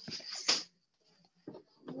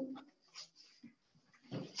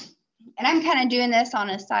 And I'm kind of doing this on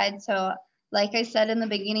a side. So like I said in the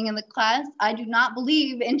beginning of the class, I do not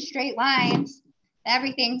believe in straight lines.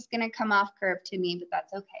 Everything's gonna come off curved to me, but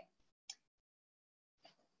that's okay.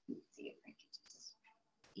 Let's see if I can just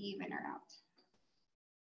even her out.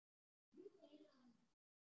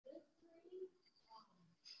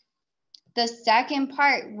 The second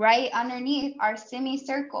part right underneath our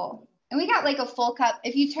semicircle. And we got like a full cup.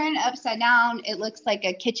 If you turn it upside down, it looks like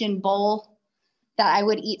a kitchen bowl that I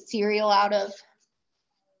would eat cereal out of.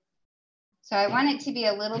 So I want it to be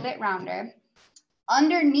a little bit rounder.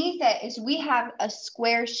 Underneath it is we have a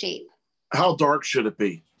square shape. How dark should it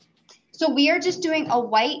be? So we are just doing a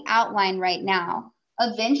white outline right now.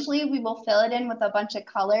 Eventually we will fill it in with a bunch of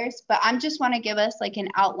colors, but I just want to give us like an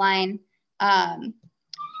outline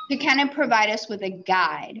to kind of provide us with a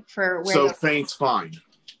guide for where. So faint's fine.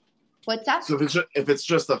 What's that? So if it's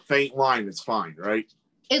just a faint line, it's fine, right?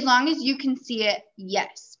 As long as you can see it,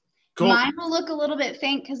 yes. Cool. Mine will look a little bit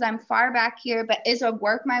faint because I'm far back here, but as I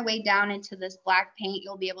work my way down into this black paint,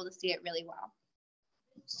 you'll be able to see it really well.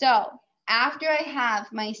 So after I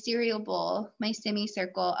have my cereal bowl, my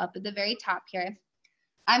semicircle up at the very top here,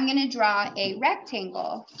 I'm going to draw a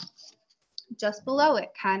rectangle just below it,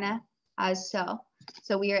 kind of as so.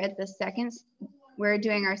 So we are at the second, we're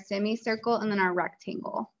doing our semicircle and then our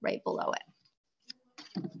rectangle right below it.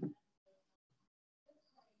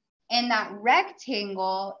 And that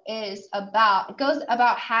rectangle is it goes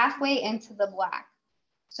about halfway into the black.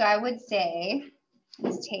 So I would say,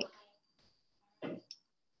 let's take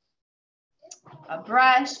a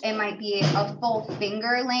brush. It might be a full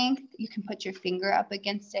finger length. You can put your finger up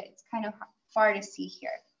against it. It's kind of far to see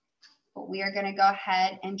here. But we are gonna go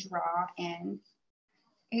ahead and draw in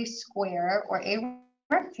a square or a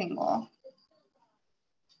rectangle.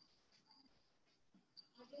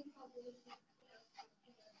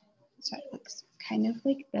 kind of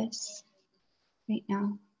like this right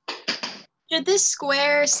now. Should this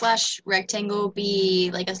square / rectangle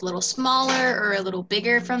be like a little smaller or a little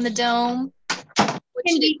bigger from the dome? It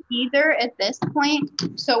can be either at this point.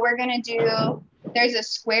 So we're gonna do, there's a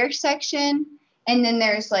square section and then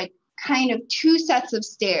there's like kind of 2 sets of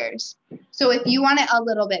stairs. So if you want it a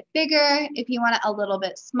little bit bigger, if you want it a little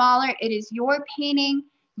bit smaller, it is your painting.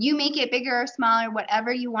 You make it bigger or smaller,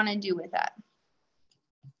 whatever you want to do with it.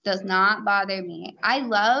 Does not bother me. I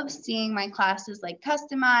love seeing my classes like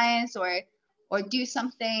customize or do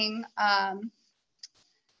something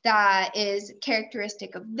that is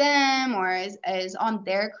characteristic of them or is on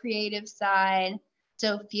their creative side.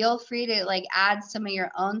 So feel free to like add some of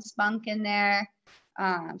your own spunk in there.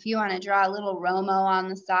 If you want to draw a little Romo on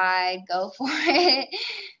the side, go for it,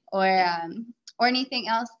 or anything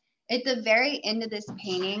else. At the very end of this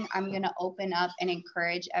painting, I'm going to open up and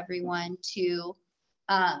encourage everyone to,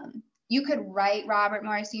 you could write Robert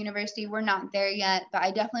Morris University. We're not there yet, but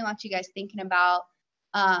I definitely want you guys thinking about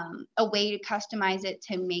a way to customize it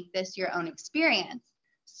to make this your own experience.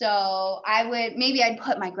 So I'd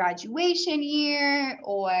put my graduation year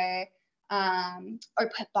or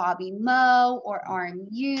put Bobby Moe or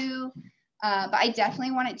RMU. But I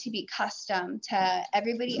definitely want it to be custom to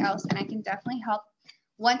everybody else, and I can definitely help.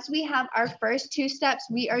 Once we have our first 2 steps,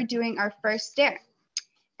 we are doing our first stair.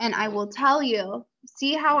 And I will tell you,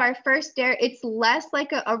 see how our first stair, it's less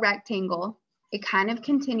like a rectangle. It kind of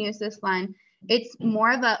continues this line. It's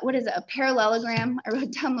more of a, what is it, a parallelogram? I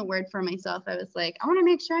wrote down the word for myself. I was like, I want to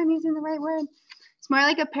make sure I'm using the right word. It's more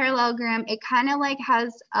like a parallelogram. It kind of like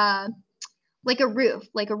has like a roof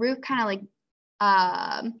kind of like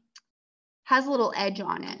has a little edge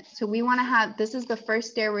on it. So we want to have, this is the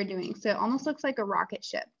first stair we're doing. So it almost looks like a rocket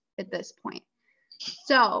ship at this point.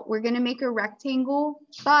 So we're going to make a rectangle,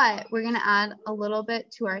 but we're going to add a little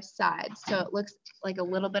bit to our sides. So it looks like a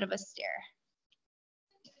little bit of a stair.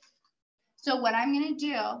 So what I'm going to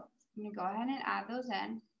do, I'm going to go ahead and add those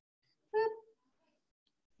in. Boop.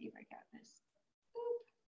 See if I got this.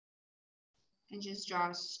 Boop. And just draw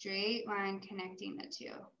a straight line connecting the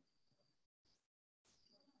 2.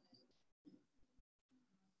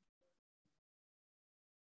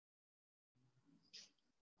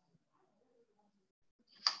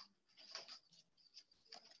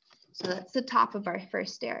 So that's the top of our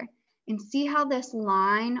first stair. And see how this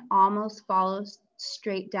line almost follows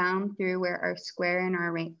straight down through where our square and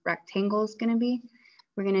our rectangle is going to be.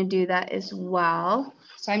 We're going to do that as well.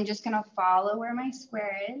 So I'm just going to follow where my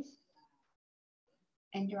square is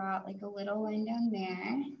and draw out like a little line down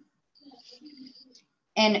there.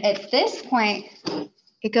 And at this point,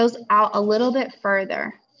 it goes out a little bit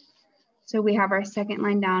further. So we have our second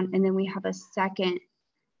line down, and then we have a second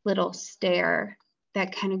little stair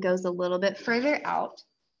that kind of goes a little bit further out.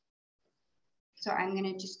 So I'm going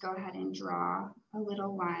to just go ahead and draw a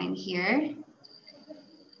little line here.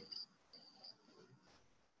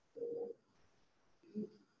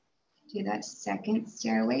 Do that second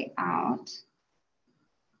stairway out.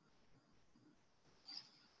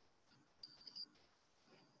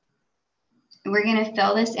 And we're going to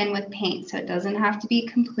fill this in with paint, so it doesn't have to be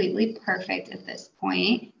completely perfect at this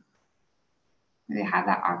point. We have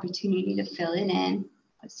that opportunity to fill it in,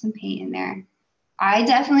 put some paint in there. I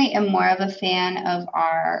definitely am more of a fan of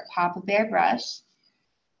our Papa Bear brush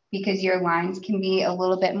because your lines can be a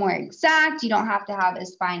little bit more exact. You don't have to have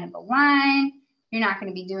as fine of a line. You're not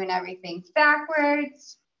going to be doing everything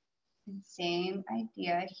backwards. And same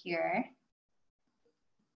idea here.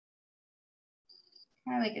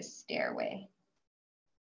 Kind of like a stairway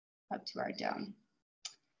up to our dome.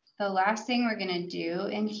 The last thing we're going to do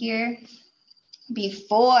in here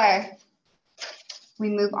before we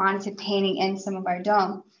move on to painting in some of our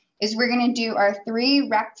dome is we're going to do our 3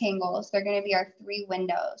 rectangles. They're going to be our 3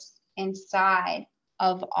 windows inside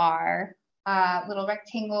of our little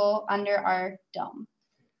rectangle under our dome.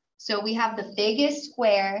 So we have the biggest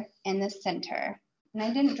square in the center. And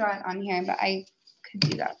I didn't draw it on here, but I could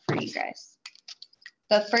do that for you guys.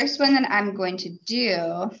 The first one that I'm going to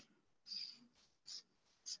do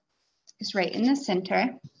is right in the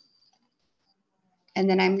center. And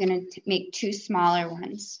then I'm going to make 2 smaller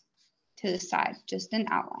ones to the side, just an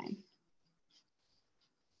outline.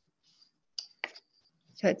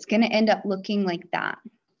 So it's going to end up looking like that.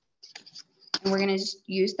 And we're going to just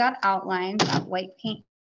use that outline, that white paint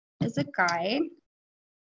as a guide.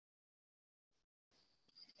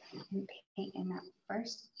 And paint in that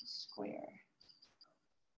first square.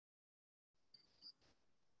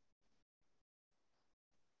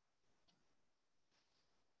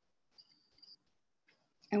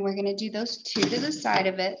 And we're going to do those 2 to the side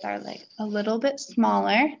of it that are like a little bit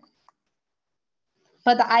smaller.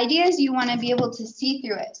 But the idea is you want to be able to see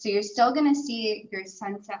through it. So you're still going to see your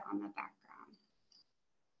sunset on the background.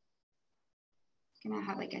 It's going to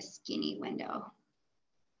have like a skinny window.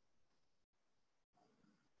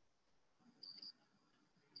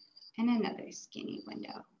 And another skinny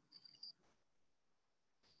window.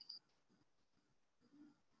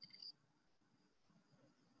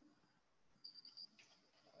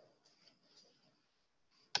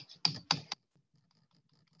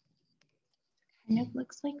 Kind of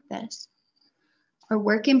looks like this. Our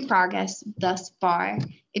work in progress thus far.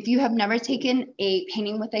 If you have never taken a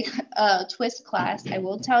painting with a twist class, I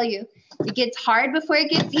will tell you, it gets hard before it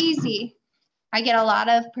gets easy. I get a lot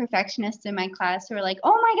of perfectionists in my class who are like,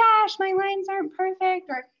 oh my gosh, my lines aren't perfect,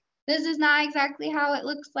 or this is not exactly how it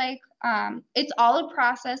looks like. It's all a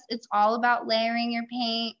process. It's all about layering your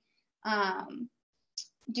paint,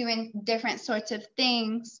 doing different sorts of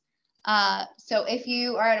things. So if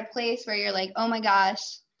you are at a place where you're like, oh my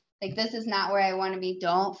gosh, like this is not where I want to be,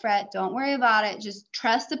 don't fret, don't worry about it. Just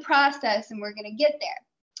trust the process and we're going to get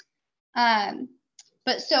there.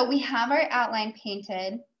 But so we have our outline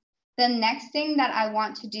painted. The next thing that I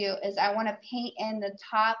want to do is I want to paint in the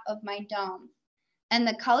top of my dome. And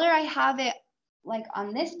the color I have it like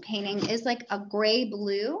on this painting is like a gray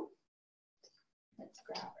blue. Let's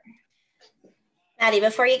grab her. Maddie,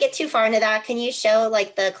 before you get too far into that, can you show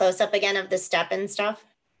like the close up again of the step and stuff?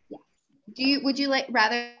 Yeah. Would you like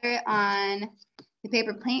rather on the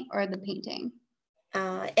paper plate or the painting?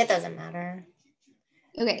 It doesn't matter.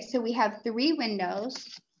 Okay, so we have 3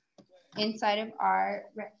 windows inside of our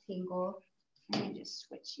rectangle. Let me just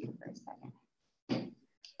switch you for a second.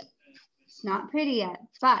 It's not pretty yet,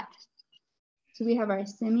 but so we have our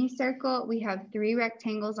semicircle, we have 3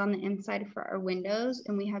 rectangles on the inside for our windows,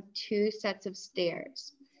 and we have 2 sets of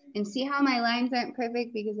stairs. And see how my lines aren't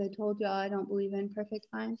perfect because I told y'all I don't believe in perfect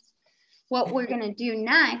lines? What we're gonna do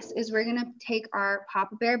next is we're gonna take our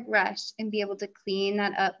Papa Bear brush and be able to clean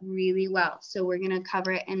that up really well. So we're gonna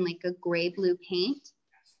cover it in like a gray blue paint.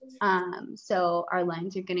 So our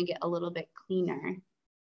lines are gonna get a little bit cleaner.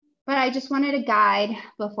 But I just wanted a guide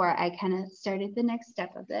before I kind of started the next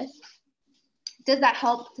step of this. Does that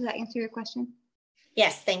help? Does that answer your question?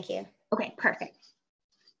 Yes, thank you. Okay, perfect.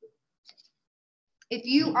 If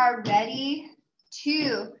you are ready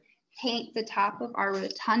to paint the top of our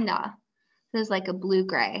rotunda, this is like a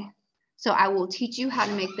blue-gray. So I will teach you how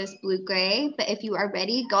to make this blue-gray, but if you are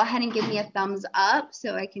ready, go ahead and give me a thumbs up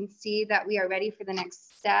so I can see that we are ready for the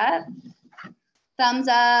next step. Thumbs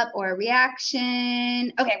up or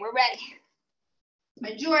reaction. Okay, we're ready.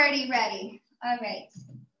 Majority ready. All right.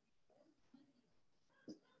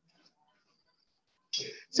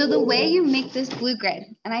 So the way you make this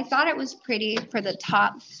blue-gray, and I thought it was pretty for the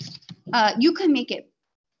top, you could make it,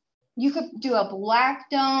 you could do a black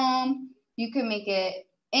dome, you could make it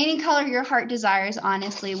any color your heart desires,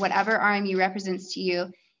 honestly, whatever RMU represents to you.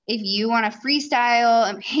 If you want to freestyle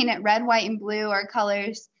and paint it red, white, and blue or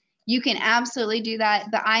colors, you can absolutely do that.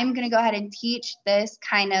 But I'm going to go ahead and teach this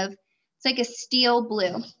kind of, it's like a steel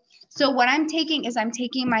blue. So what I'm taking is I'm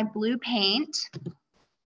taking my blue paint.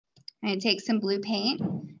 I'm going to take some blue paint,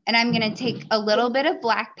 and I'm going to take a little bit of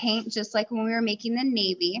black paint, just like when we were making the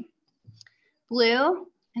navy. Blue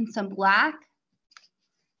and some black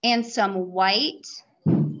and some white.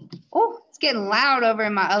 Oh, it's getting loud over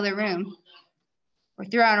in my other room. We're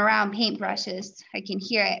throwing around paintbrushes. I can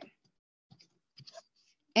hear it.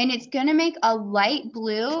 And it's going to make a light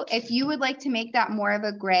blue. If you would like to make that more of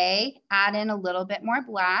a gray, add in a little bit more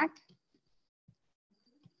black.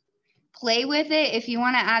 Play with it. If you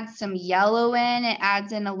want to add some yellow in, it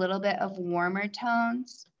adds in a little bit of warmer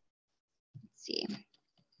tones. Let's see.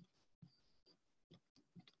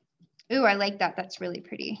 Ooh, I like that. That's really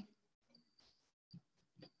pretty.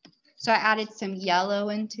 So I added some yellow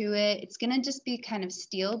into it. It's going to just be kind of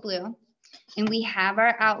steel blue. And we have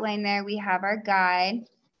our outline there. We have our guide.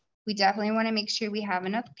 We definitely want to make sure we have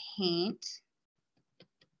enough paint.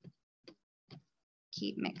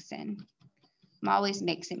 Keep mixing. I'm always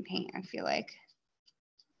mixing paint, I feel like.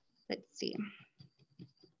 Let's see.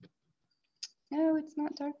 No, it's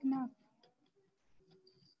not dark enough.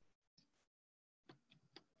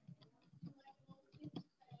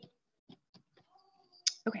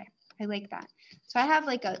 Okay, I like that. So I have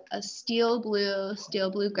like a steel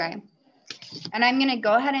blue gray. And I'm gonna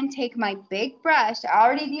go ahead and take my big brush. I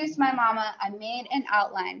already used my mama. I made an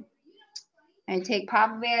outline. And take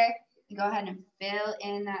Papa Bear and go ahead and fill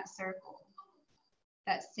in that circle,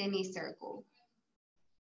 that semicircle.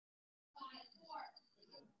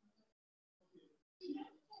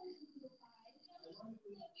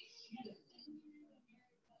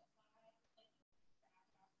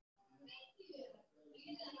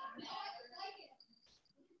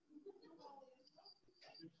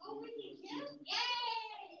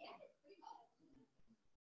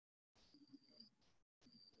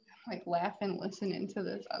 Like laughing, listening to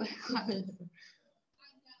this other class.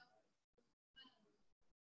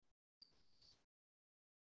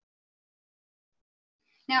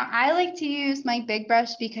 Now I like to use my big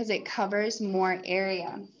brush because it covers more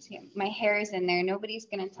area. See, my hair is in there. Nobody's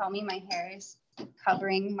gonna tell me my hair is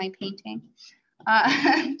covering my painting.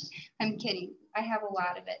 I'm kidding. I have a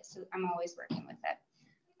lot of it, so I'm always working with it.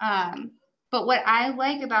 But what I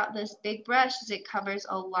like about this big brush is it covers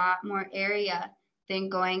a lot more area than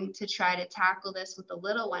going to try to tackle this with a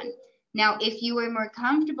little one. Now, if you were more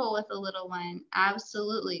comfortable with a little one,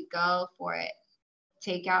 absolutely go for it.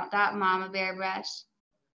 Take out that mama bear brush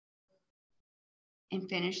and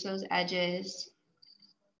finish those edges.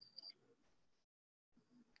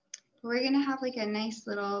 We're gonna have like a nice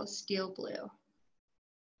little steel blue.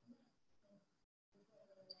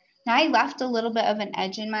 Now I left a little bit of an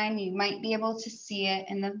edge in mine. You might be able to see it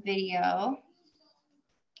in the video,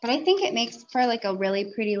 but I think it makes for like a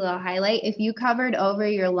really pretty little highlight. If you covered over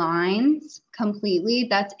your lines completely,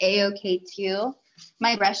 that's a-okay too.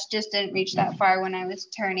 My brush just didn't reach that far when I was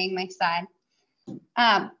turning my side.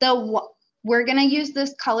 We're gonna use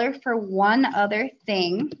this color for one other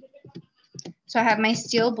thing. So I have my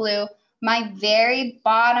steel blue. My very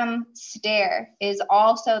bottom stair is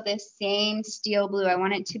also the same steel blue. I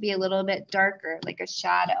want it to be a little bit darker, like a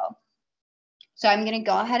shadow. So I'm gonna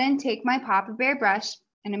go ahead and take my Papa Bear brush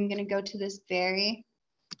and I'm gonna go to this very,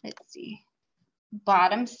 let's see,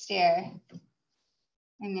 bottom stair.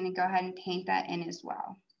 I'm gonna go ahead and paint that in as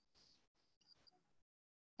well.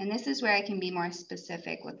 And this is where I can be more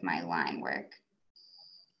specific with my line work.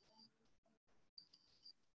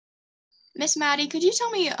 Miss Maddie, could you tell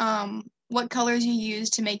me what colors you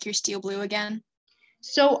used to make your steel blue again?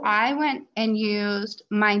 So I went and used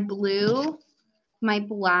my blue, my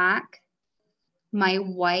black, my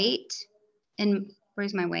white, and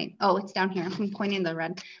where's my white? Oh, it's down here. I'm pointing the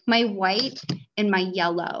red. My white and my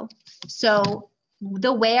yellow. So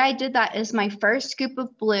the way I did that is my first scoop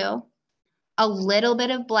of blue, a little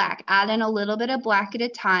bit of black, add in a little bit of black at a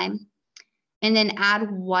time, and then add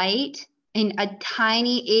white and a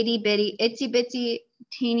tiny itty bitty, itsy bitsy,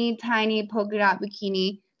 teeny tiny polka dot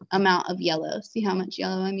bikini amount of yellow. See how much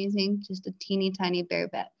yellow I'm using? Just a teeny tiny bare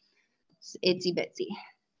bit. It's itsy bitsy.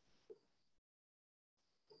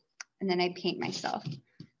 And then I paint myself,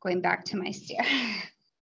 going back to my stair.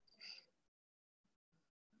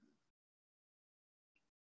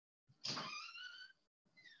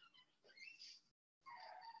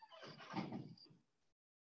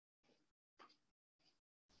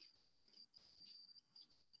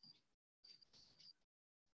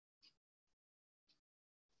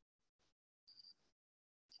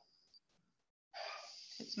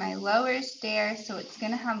 It's my lower stair, so it's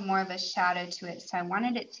gonna have more of a shadow to it. So I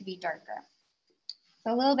wanted it to be darker. It's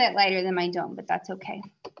a little bit lighter than my dome, but that's okay.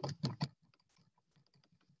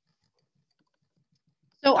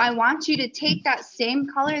 So I want you to take that same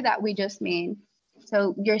color that we just made.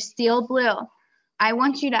 So your steel blue, I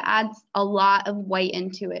want you to add a lot of white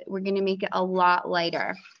into it. We're gonna make it a lot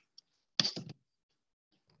lighter.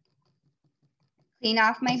 Clean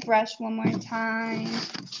off my brush one more time.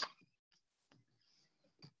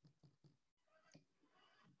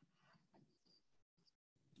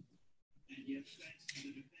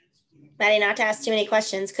 Maddie, not to ask too many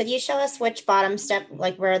questions, could you show us which bottom step,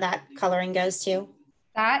 like where that coloring goes to?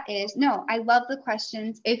 That is, no, I love the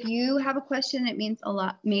questions. If you have a question, it means a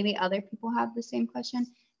lot. Maybe other people have the same question.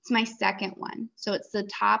 It's my second one. So it's the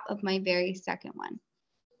top of my very second one.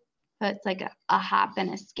 So it's like a hop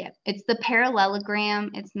and a skip. It's the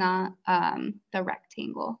parallelogram. It's not the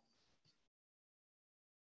rectangle.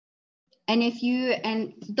 And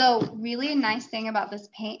the really nice thing about this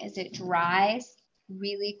paint is it dries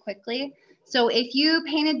really quickly. So if you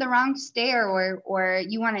painted the wrong stair or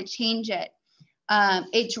you want to change it,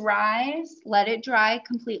 it dries, let it dry,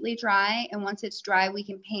 completely dry. And once it's dry, we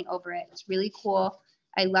can paint over it. It's really cool.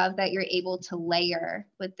 I love that you're able to layer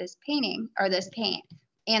with this painting or this paint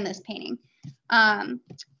and this painting.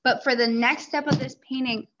 But for the next step of this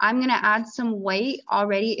painting, I'm going to add some white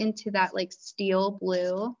already into that like steel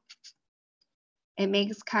blue. It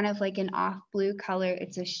makes kind of like an off blue color.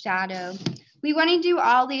 It's a shadow. We want to do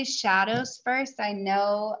all these shadows first. I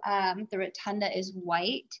know the rotunda is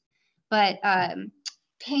white, but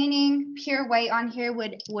painting pure white on here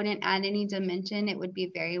wouldn't add any dimension. It would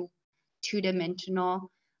be very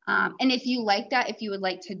two-dimensional. And if you like that, if you would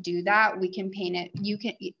like to do that, we can paint it. You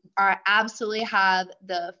can absolutely have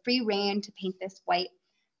the free reign to paint this white.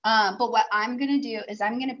 But what I'm going to do is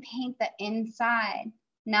I'm going to paint the inside,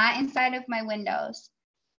 not inside of my windows.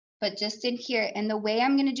 but just in here. And the way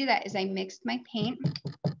I'm gonna do that is I mixed my paint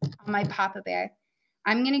on my Papa Bear.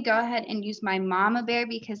 I'm gonna go ahead and use my Mama Bear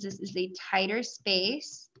because this is a tighter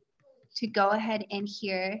space to go ahead in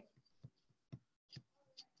here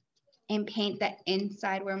and paint the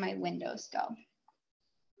inside where my windows go.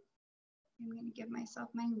 I'm gonna give myself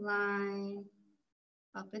my line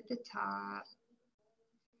up at the top.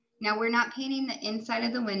 Now we're not painting the inside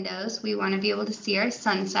of the windows. We wanna be able to see our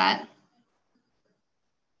sunset.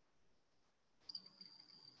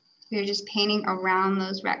 We're just painting around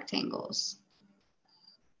those rectangles.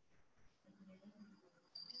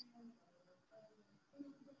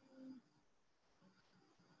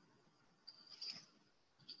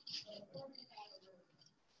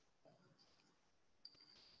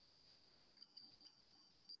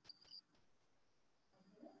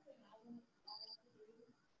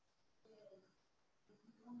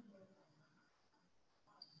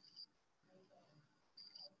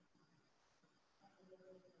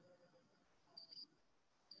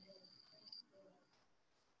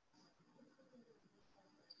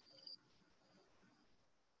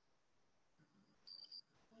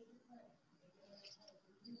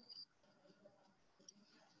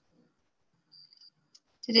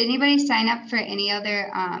 Did anybody sign up for any other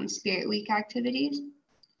Spirit Week activities?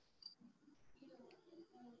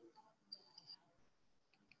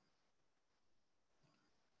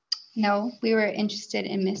 No, we were interested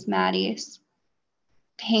in Miss Maddie's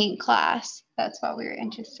paint class. That's what we were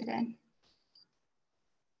interested in.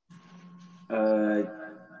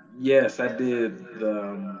 Yes, I did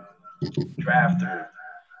the drafter.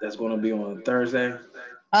 That's going to be on Thursday.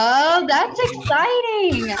 Oh, that's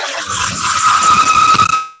exciting.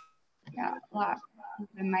 Got a lot of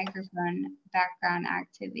the microphone background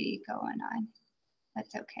activity going on.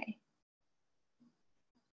 That's okay.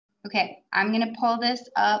 Okay, I'm gonna pull this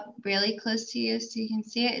up really close to you so you can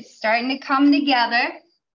see it. It's starting to come together.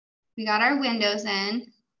 We got our windows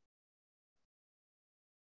in.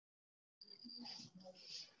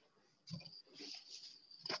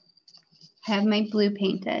 I have my blue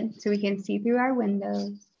painted so we can see through our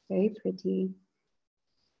windows. Very pretty.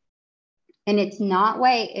 And it's not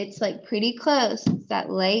white, it's like pretty close. It's that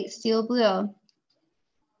light steel blue.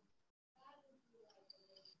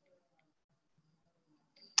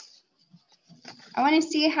 I want to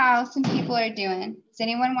see how some people are doing. Is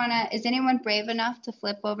anyone brave enough to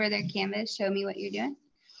flip over their canvas? Show me what you're doing.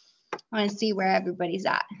 I want to see where everybody's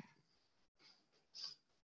at.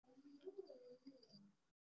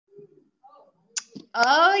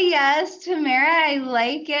 Oh yes, Tamara, I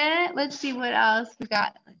like it. Let's see what else we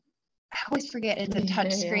got. I always forget it's a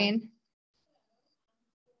touch screen.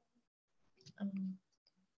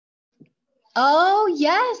 Oh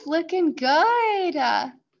yes, looking good.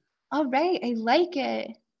 All right, I like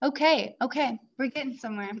it. Okay, we're getting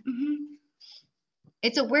somewhere.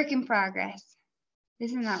 It's a work in progress.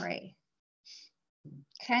 Isn't that right?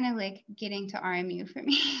 Kind of like getting to RMU for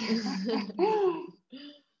me.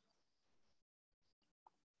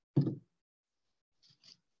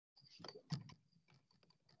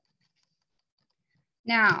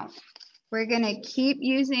 Now, we're gonna keep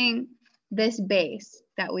using this base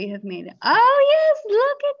that we have made. Oh yes,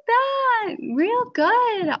 look at that. Real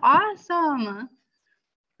good, awesome.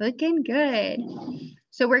 Looking good.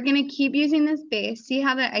 So we're gonna keep using this base. See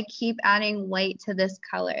how that I keep adding white to this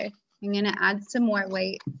color. I'm gonna add some more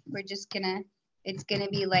white. We're just gonna, it's gonna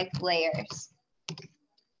be like layers.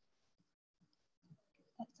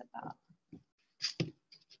 That's about.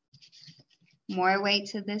 More white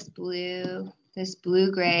to this blue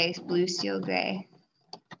gray, blue steel gray.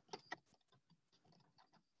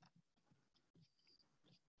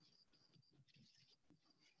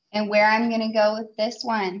 And where I'm gonna go with this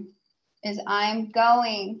one is I'm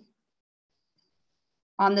going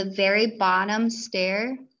on the very bottom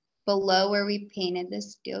stair below where we painted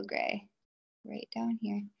this steel gray, right down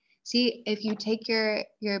here. See, if you take your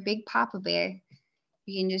big Papa Bear,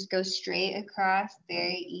 you can just go straight across,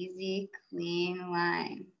 very easy, clean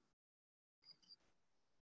line.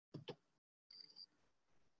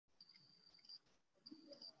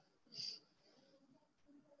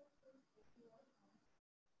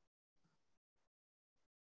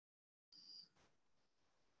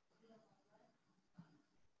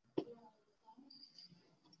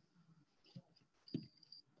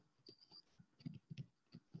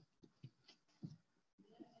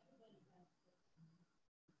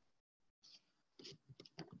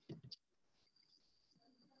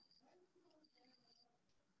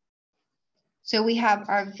 So we have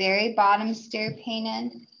our very bottom stair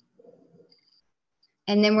painted.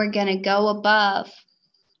 And then we're gonna go above,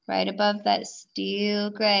 right above that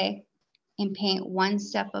steel gray. and paint one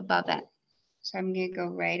step above it. So I'm gonna go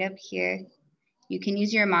right up here. You can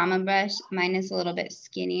use your mama brush. Mine is a little bit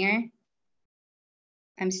skinnier.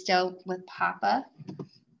 I'm still with Papa.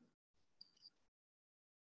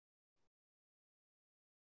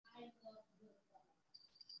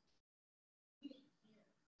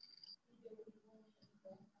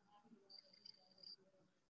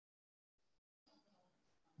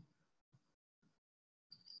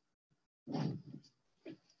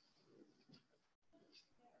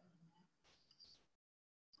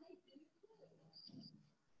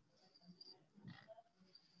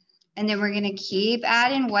 And then we're gonna keep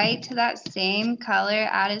adding white to that same color.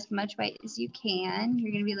 Add as much white as you can.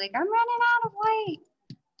 You're gonna be like, I'm running out of white.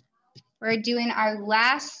 We're doing our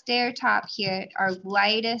last stair top here, our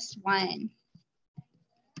lightest one.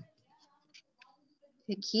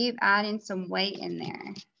 To keep adding some white in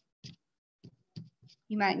there.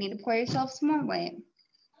 You might need to pour yourself some more white.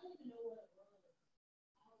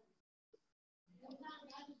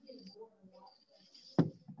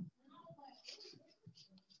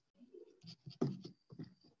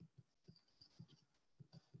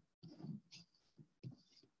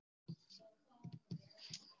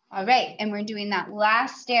 All right, and we're doing that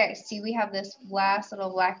last stair. See, we have this last little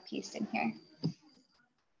black piece in here.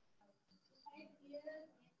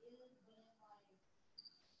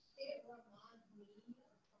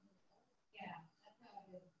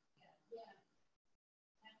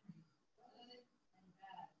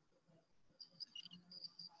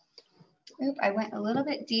 Oop, I went a little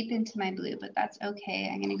bit deep into my blue, but that's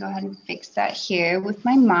okay. I'm gonna go ahead and fix that here with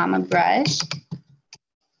my mama brush.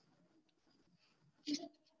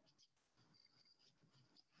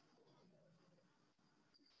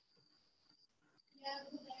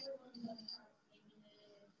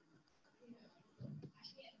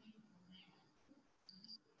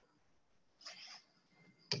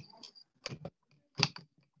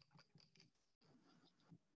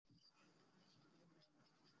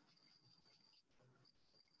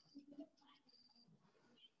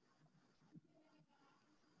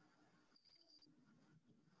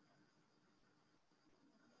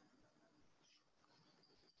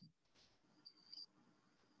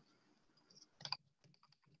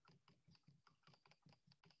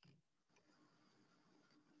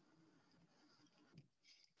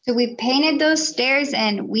 So we've painted those stairs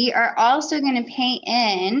in. We are also going to paint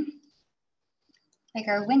in like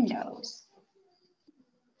our windows.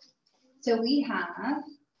 So we have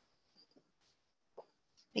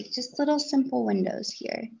like just little simple windows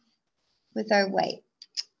here with our white.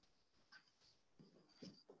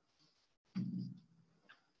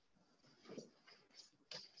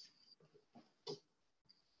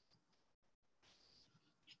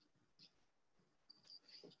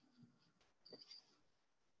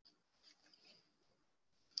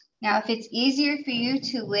 Now, if it's easier for you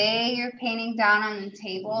to lay your painting down on the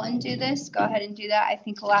table and do this, go ahead and do that. I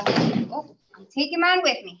think a lot of people, oh, I'm taking mine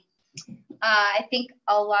with me. I think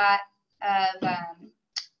a lot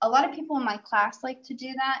of people in my class like to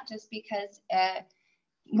do that just because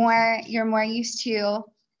you're more used to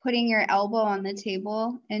putting your elbow on the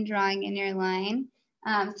table and drawing in your line.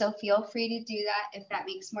 So feel free to do that if that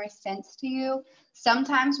makes more sense to you.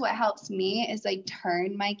 Sometimes what helps me is I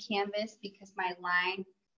turn my canvas because my line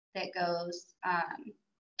that goes,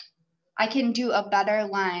 I can do a better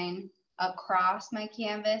line across my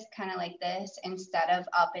canvas, kind of like this, instead of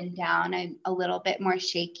up and down. I'm a little bit more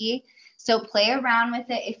shaky. So play around with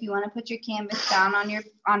it. If you want to put your canvas down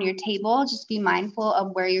on your table, just be mindful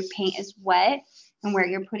of where your paint is wet and where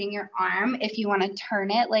you're putting your arm. If you want to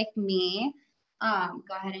turn it like me, go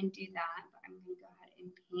ahead and do that. But I'm going to go ahead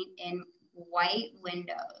and paint in white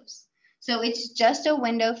windows. So it's just a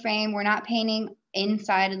window frame. We're not painting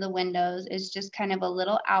inside of the windows. It's just kind of a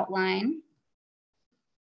little outline.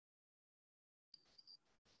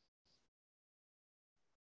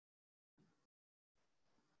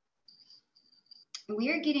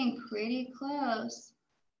 We are getting pretty close.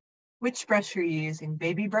 Which brush are you using,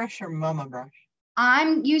 baby brush or mama brush?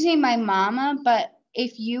 I'm using my mama, but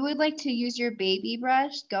if you would like to use your baby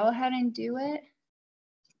brush, go ahead and do it.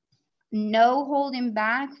 No holding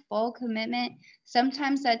back, full commitment.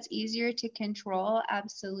 Sometimes that's easier to control,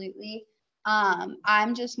 absolutely.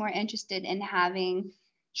 I'm just more interested in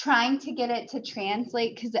trying to get it to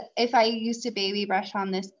translate, because if I used a baby brush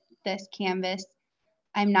on this canvas,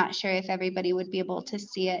 I'm not sure if everybody would be able to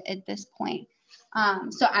see it at this point.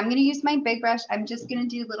 So I'm gonna use my big brush. I'm just gonna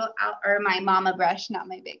do my mama brush, not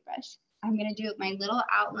my big brush. I'm gonna do my little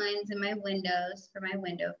outlines in my windows for my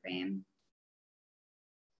window frame.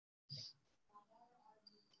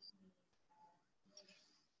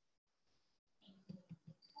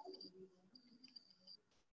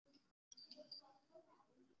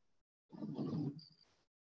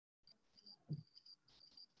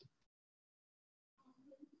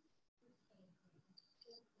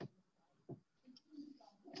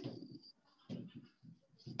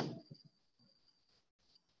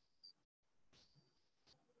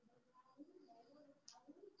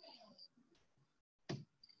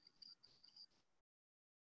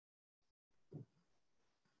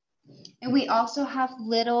 And we also have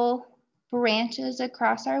little branches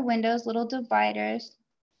across our windows, little dividers.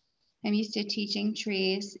 I'm used to teaching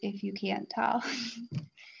trees, if you can't tell.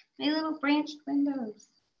 My little branched windows.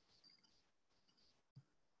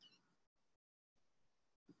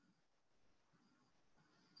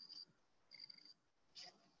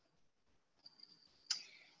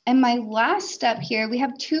 And my last step here, we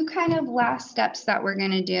have two kind of last steps that we're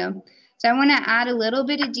gonna do. So I wanna add a little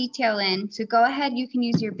bit of detail in. So go ahead, you can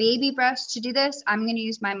use your baby brush to do this. I'm gonna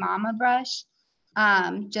use my mama brush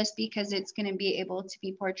just because it's gonna be able to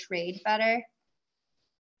be portrayed better.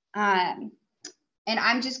 And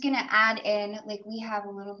I'm just gonna add in, like we have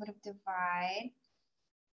a little bit of divide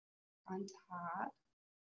on top.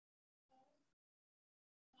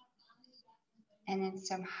 And then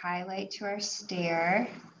some highlight to our stair.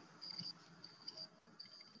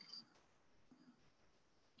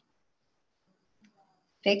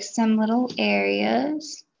 Fix some little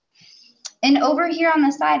areas. And over here on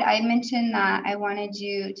the side, I mentioned that I wanted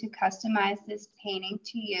you to customize this painting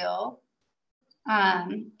to you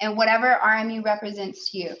and whatever RMU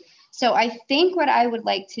represents to you. So I think what I would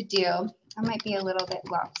like to do, I might be a little bit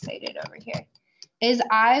lopsided over here, is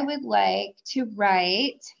I would like to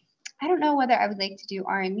write, I don't know whether I would like to do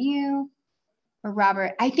RMU or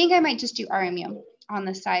Robert. I think I might just do RMU on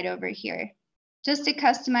the side over here. Just to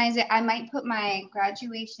customize it, I might put my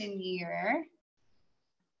graduation year,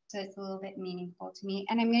 so it's a little bit meaningful to me.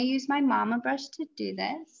 And I'm gonna use my mama brush to do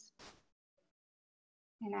this.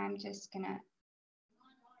 And I'm just gonna,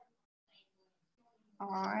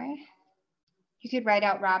 you could write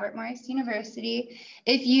out Robert Morris University.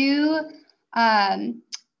 If you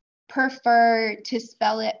prefer to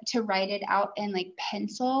spell it, to write it out in like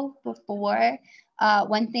pencil before,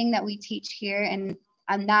 one thing that we teach here and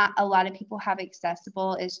not a lot of people have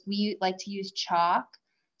accessible is we like to use chalk.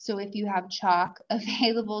 So if you have chalk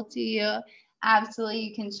available to you, absolutely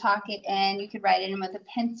you can chalk it in. You could write it in with a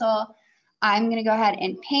pencil. I'm gonna go ahead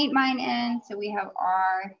and paint mine in. So we have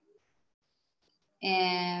R,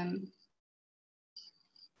 M,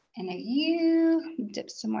 and a U. Dip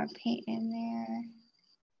some more paint in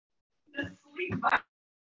there.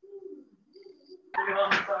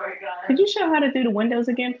 Could you show how to do the windows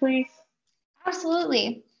again, please?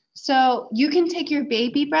 Absolutely. So you can take your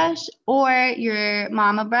baby brush or your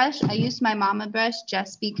mama brush. I used my mama brush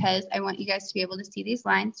just because I want you guys to be able to see these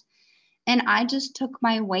lines. And I just took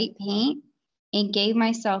my white paint and gave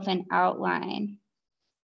myself an outline.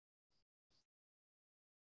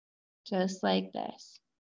 Just like this.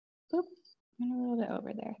 Oop, I'm a little bit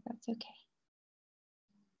over there. That's okay.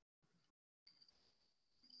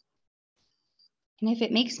 And if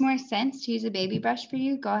it makes more sense to use a baby brush for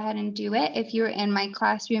you, go ahead and do it. If you're in my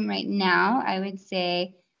classroom right now, I would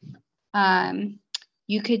say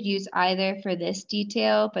you could use either for this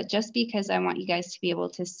detail, but just because I want you guys to be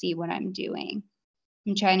able to see what I'm doing,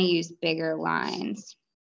 I'm trying to use bigger lines.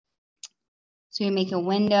 So we make a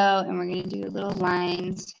window and we're gonna do little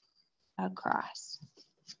lines across.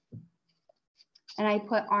 And I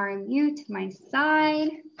put RMU to my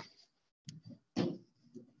side.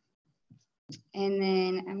 And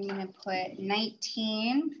then I'm gonna put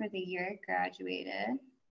 19 for the year it graduated.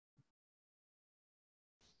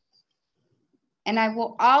 And I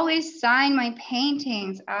will always sign my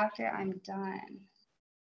paintings after I'm done.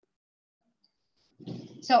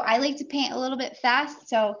 So I like to paint a little bit fast.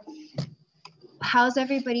 So how's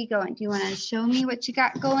everybody going? Do you wanna show me what you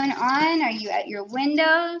got going on? Are you at your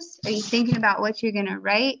windows? Are you thinking about what you're gonna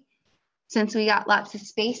write? Since we got lots of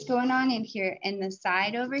space going on in here in the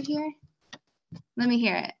side over here. Let me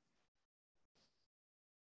hear it.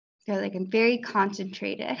 They're like, I'm very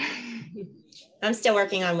concentrated. I'm still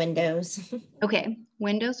working on windows. Okay,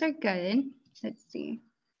 windows are good. Let's see.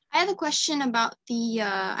 I have a question about the,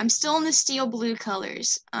 I'm still in the steel blue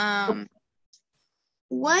colors.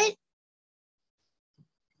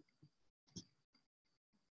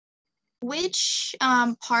 Which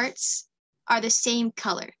parts are the same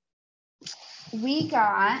color? We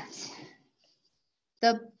got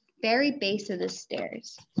the very base of the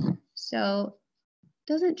stairs. So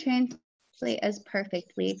it doesn't translate as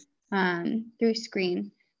perfectly through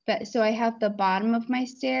screen. But so I have the bottom of my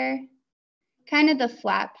stair, kind of the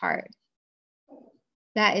flat part.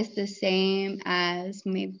 That is the same as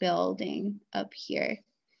my building up here.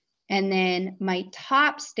 And then my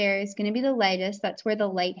top stair is gonna be the lightest. That's where the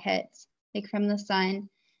light hits, like from the sun.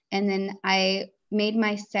 And then I made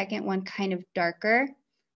my second one kind of darker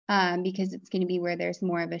because it's gonna be where there's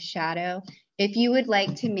more of a shadow. If you would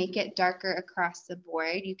like to make it darker across the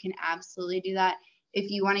board, you can absolutely do that.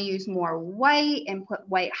 If you wanna use more white and put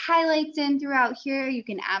white highlights in throughout here, you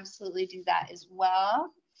can absolutely do that as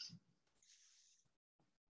well.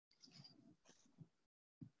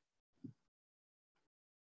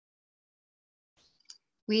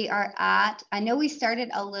 We are at, I know we started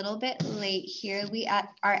a little bit late here. We are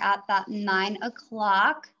at that 9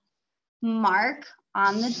 o'clock mark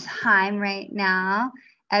on the time right now.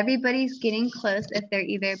 Everybody's getting close if they're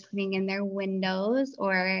either putting in their windows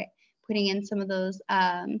or putting in some of those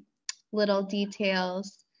little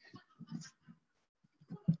details.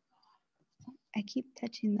 I keep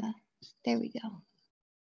touching the, there we go.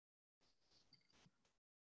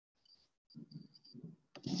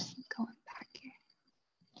 Going back here.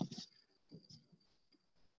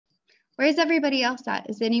 Where's everybody else at?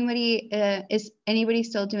 Is anybody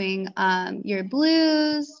still doing your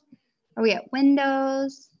blues? Are we at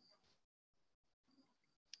windows?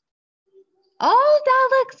 Oh, that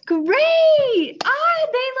looks great. Ah,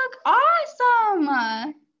 they look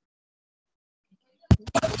awesome.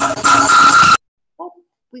 Oh,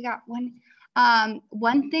 we got one.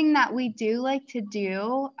 One thing that we do like to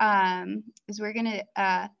do is we're gonna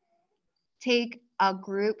take a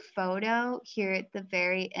group photo here at the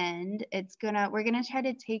very end. We're gonna try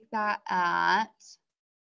to take that at,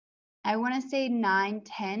 I want to say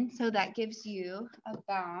 9:10. So that gives you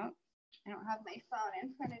about, I don't have my phone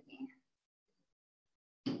in front of me,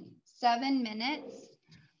 7 minutes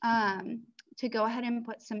to go ahead and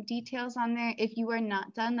put some details on there. If you are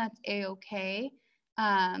not done, that's a-okay.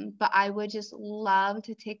 But I would just love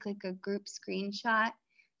to take like a group screenshot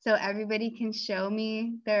so everybody can show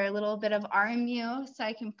me their little bit of RMU so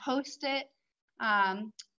I can post it.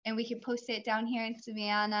 And we can post it down here in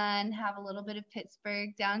Savannah and have a little bit of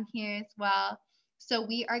Pittsburgh down here as well. So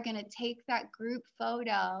we are gonna take that group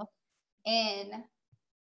photo in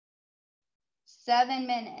 7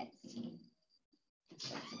 minutes.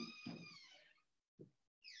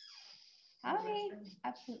 Hi,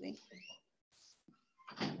 absolutely.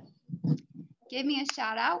 Give me a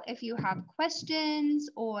shout out if you have questions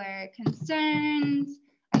or concerns.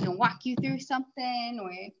 I can walk you through something,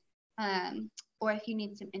 or if you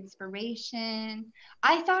need some inspiration.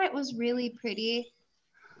 I thought it was really pretty.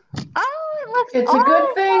 Oh, it looks It's awesome. a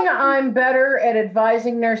good thing I'm better at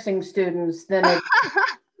advising nursing students than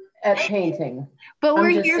at painting. But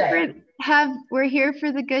we're here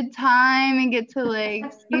for the good time and get to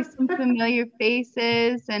like see some familiar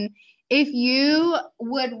faces. And if you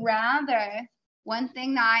would rather, one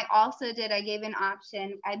thing that I also did, I gave an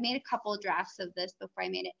option. I made a couple of drafts of this before I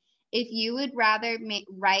made it. If you would rather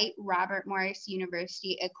write Robert Morris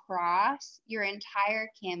University across your entire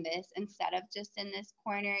canvas instead of just in this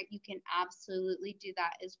corner, you can absolutely do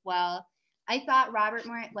that as well. I thought Robert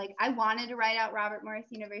Morris, like I wanted to write out Robert Morris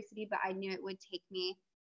University, but I knew it would take me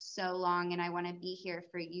so long and I want to be here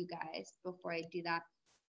for you guys before I do that.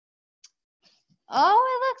 Oh,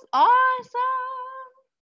 it looks awesome.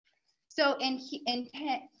 So in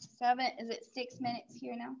 7, is it 6 minutes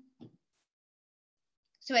here now?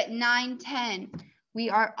 So at 9:10, we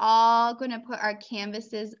are all going to put our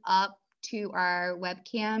canvases up to our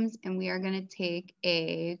webcams and we are going to take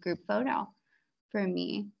a group photo for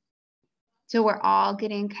me. So we're all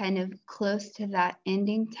getting kind of close to that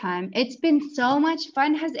ending time. It's been so much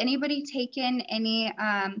fun. Has anybody taken any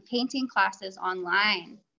painting classes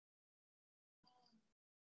online?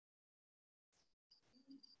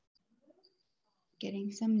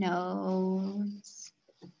 Getting some notes.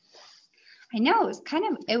 I know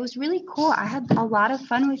it was really cool. I had a lot of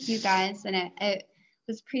fun with you guys and it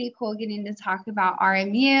was pretty cool getting to talk about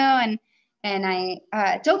RMU and I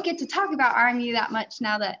don't get to talk about RMU that much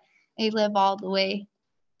now that I live all the way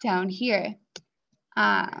down here.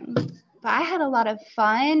 But I had a lot of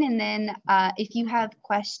fun and then if you have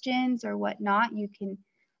questions or whatnot, you can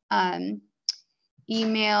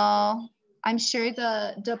email. I'm sure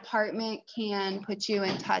the department can put you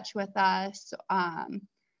in touch with us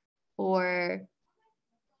or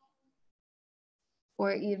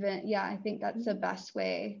even, yeah, I think that's the best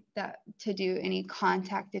way to do any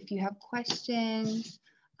contact if you have questions.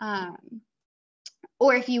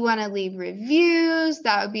 Or if you want to leave reviews,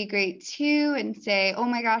 that would be great too, and say, oh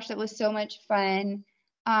my gosh, that was so much fun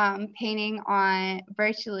painting on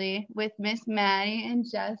virtually with Miss Maddie and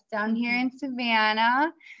Jess down here in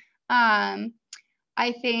Savannah.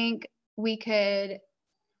 I think we could,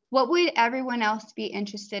 what would everyone else be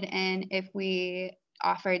interested in if we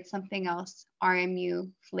offered something else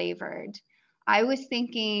RMU flavored? I was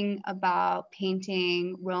thinking about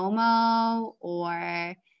painting Romo,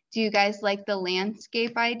 or do you guys like the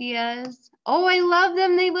landscape ideas? Oh, I love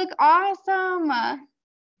them. They look awesome.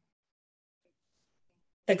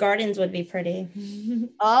 The gardens would be pretty.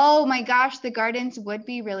 Oh my gosh, the gardens would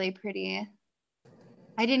be really pretty.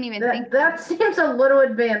 I didn't even think that seems a little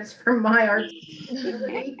advanced for my art.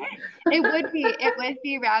 It would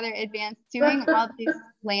be rather advanced. Doing all these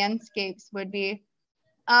landscapes would be.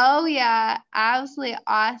 Oh yeah, absolutely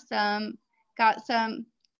awesome. Got some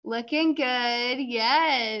looking good.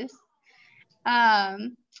 Yes.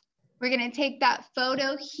 We're gonna take that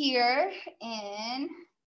photo here in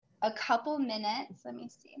a couple minutes. Let me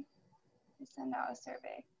see. Send out a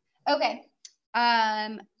survey. Okay.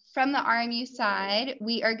 From the RMU side,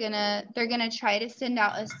 they're gonna try to send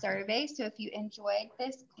out a survey. So if you enjoyed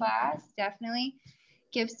this class, definitely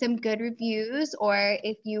give some good reviews, or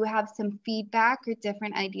if you have some feedback or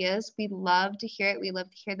different ideas, we'd love to hear it. We love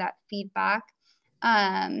to hear that feedback.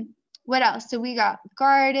 What else? So we got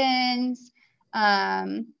gardens,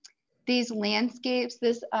 these landscapes,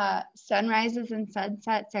 this sunrises and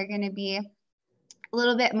sunsets are going to be a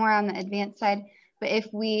little bit more on the advanced side. But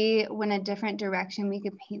if we went a different direction, we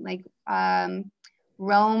could paint like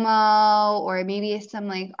Romo, or maybe some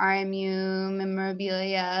like RMU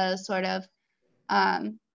memorabilia sort of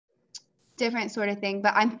different sort of thing.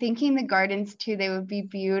 But I'm thinking the gardens too, they would be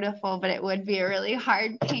beautiful, but it would be a really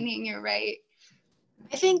hard painting. You're right.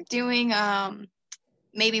 I think doing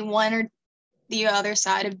maybe one or the other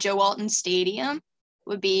side of Joe Walton Stadium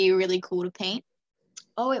would be really cool to paint.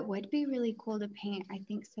 Oh, it would be really cool to paint. I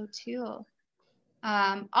think so too.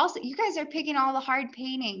 Also, you guys are picking all the hard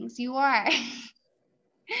paintings. You are.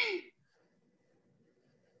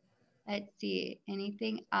 Let's see,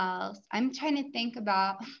 anything else? I'm trying to think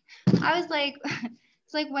about, I was like,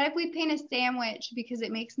 it's like, what if we paint a sandwich, because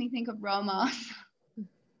it makes me think of Romo.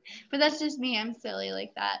 But that's just me. I'm silly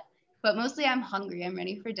like that. But mostly I'm hungry. I'm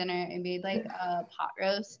ready for dinner. I made like a pot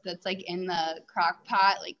roast that's like in the crock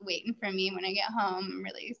pot, like waiting for me when I get home. I'm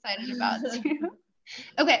really excited about too.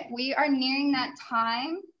 Okay, we are nearing that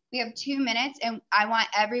time. We have 2 minutes, and I want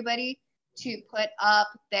everybody to put up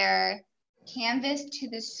their canvas to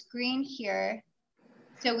the screen here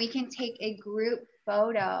so we can take a group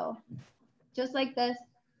photo. Just like this.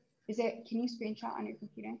 Can you screenshot on your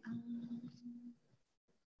computer?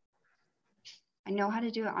 I know how to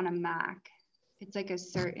do it on a Mac. It's like a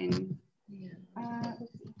certain,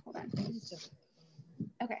 let's see, hold on.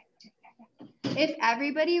 Okay. If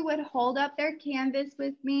everybody would hold up their canvas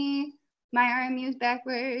with me, my RMU's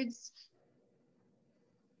backwards.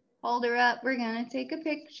 Hold her up, we're gonna take a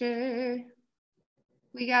picture.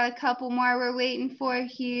 We got a couple more we're waiting for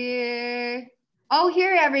here. Oh,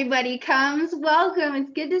 here everybody comes. Welcome,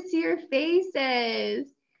 it's good to see your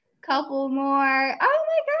faces. Couple more. Oh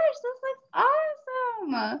my gosh, this looks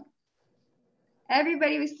awesome.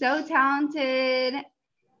 Everybody was so talented.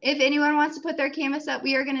 If anyone wants to put their canvas up,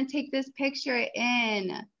 we are going to take this picture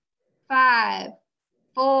in 5,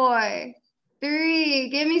 4, 3.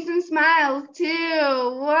 Give me some smiles. 2,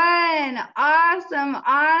 1. Awesome,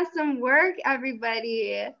 awesome work,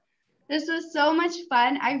 everybody. This was so much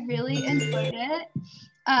fun. I really enjoyed it.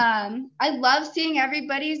 I love seeing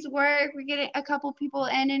everybody's work. We're getting a couple people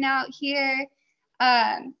in and out here.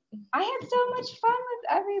 I had so much fun with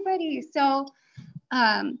everybody. So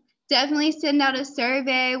definitely send out a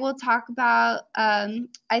survey. We'll talk about,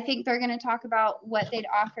 I think they're going to talk about what they'd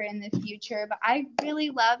offer in the future. But I really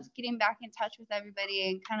loved getting back in touch with everybody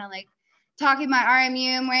and kind of like talking my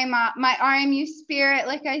RMU and wearing my RMU spirit,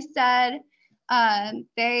 like I said.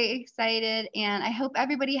 Very excited, and I hope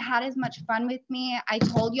everybody had as much fun with me. I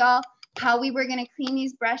told y'all how we were going to clean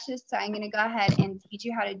these brushes, so I'm going to go ahead and teach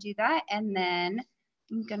you how to do that, and then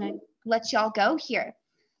I'm going to let y'all go here.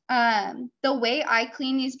 The way I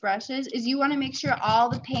clean these brushes is you want to make sure all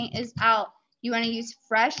the paint is out. You want to use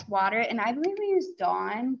fresh water, and I believe we use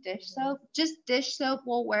Dawn dish soap. Just dish soap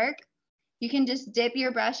will work. You can just dip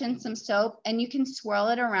your brush in some soap, and you can swirl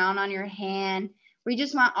it around on your hand. We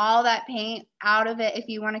just want all that paint out of it if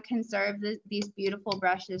you want to conserve these beautiful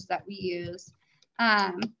brushes that we use.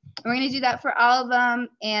 We're going to do that for all of them,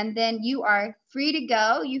 and then you are free to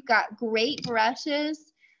go. You've got great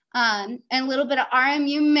brushes and a little bit of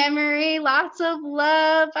RMU memory. Lots of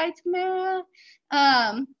love. Bye, Tamara.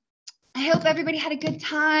 I hope everybody had a good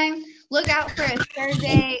time. Look out for a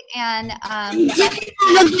survey, and have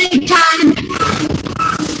a good time.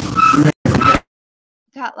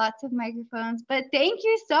 Got lots of microphones, but thank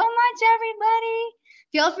you so much, everybody.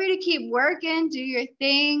 Feel free to keep working, do your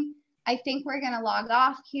thing. I think we're gonna log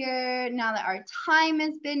off here now that our time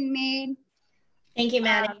has been made. Thank you,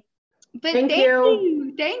 Maddie. But thank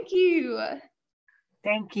you. Thank you.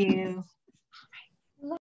 Thank you.